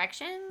or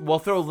corrections. We'll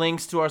throw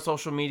links to our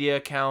social media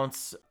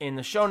accounts in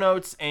the show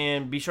notes,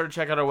 and be sure to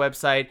check out our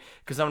website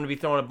because I'm going to be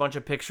throwing a bunch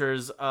of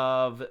pictures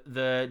of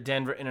the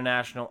Denver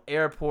International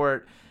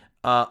Airport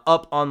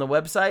up on the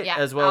website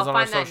as well as on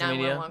our social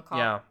media.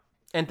 Yeah.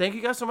 And thank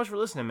you guys so much for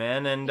listening,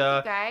 man. And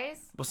thank you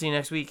guys. We'll see you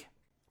next week.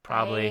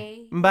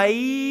 Probably.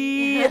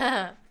 Bye.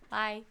 Bye.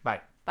 Bye.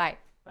 Bye. Bye.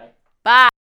 Bye. Bye.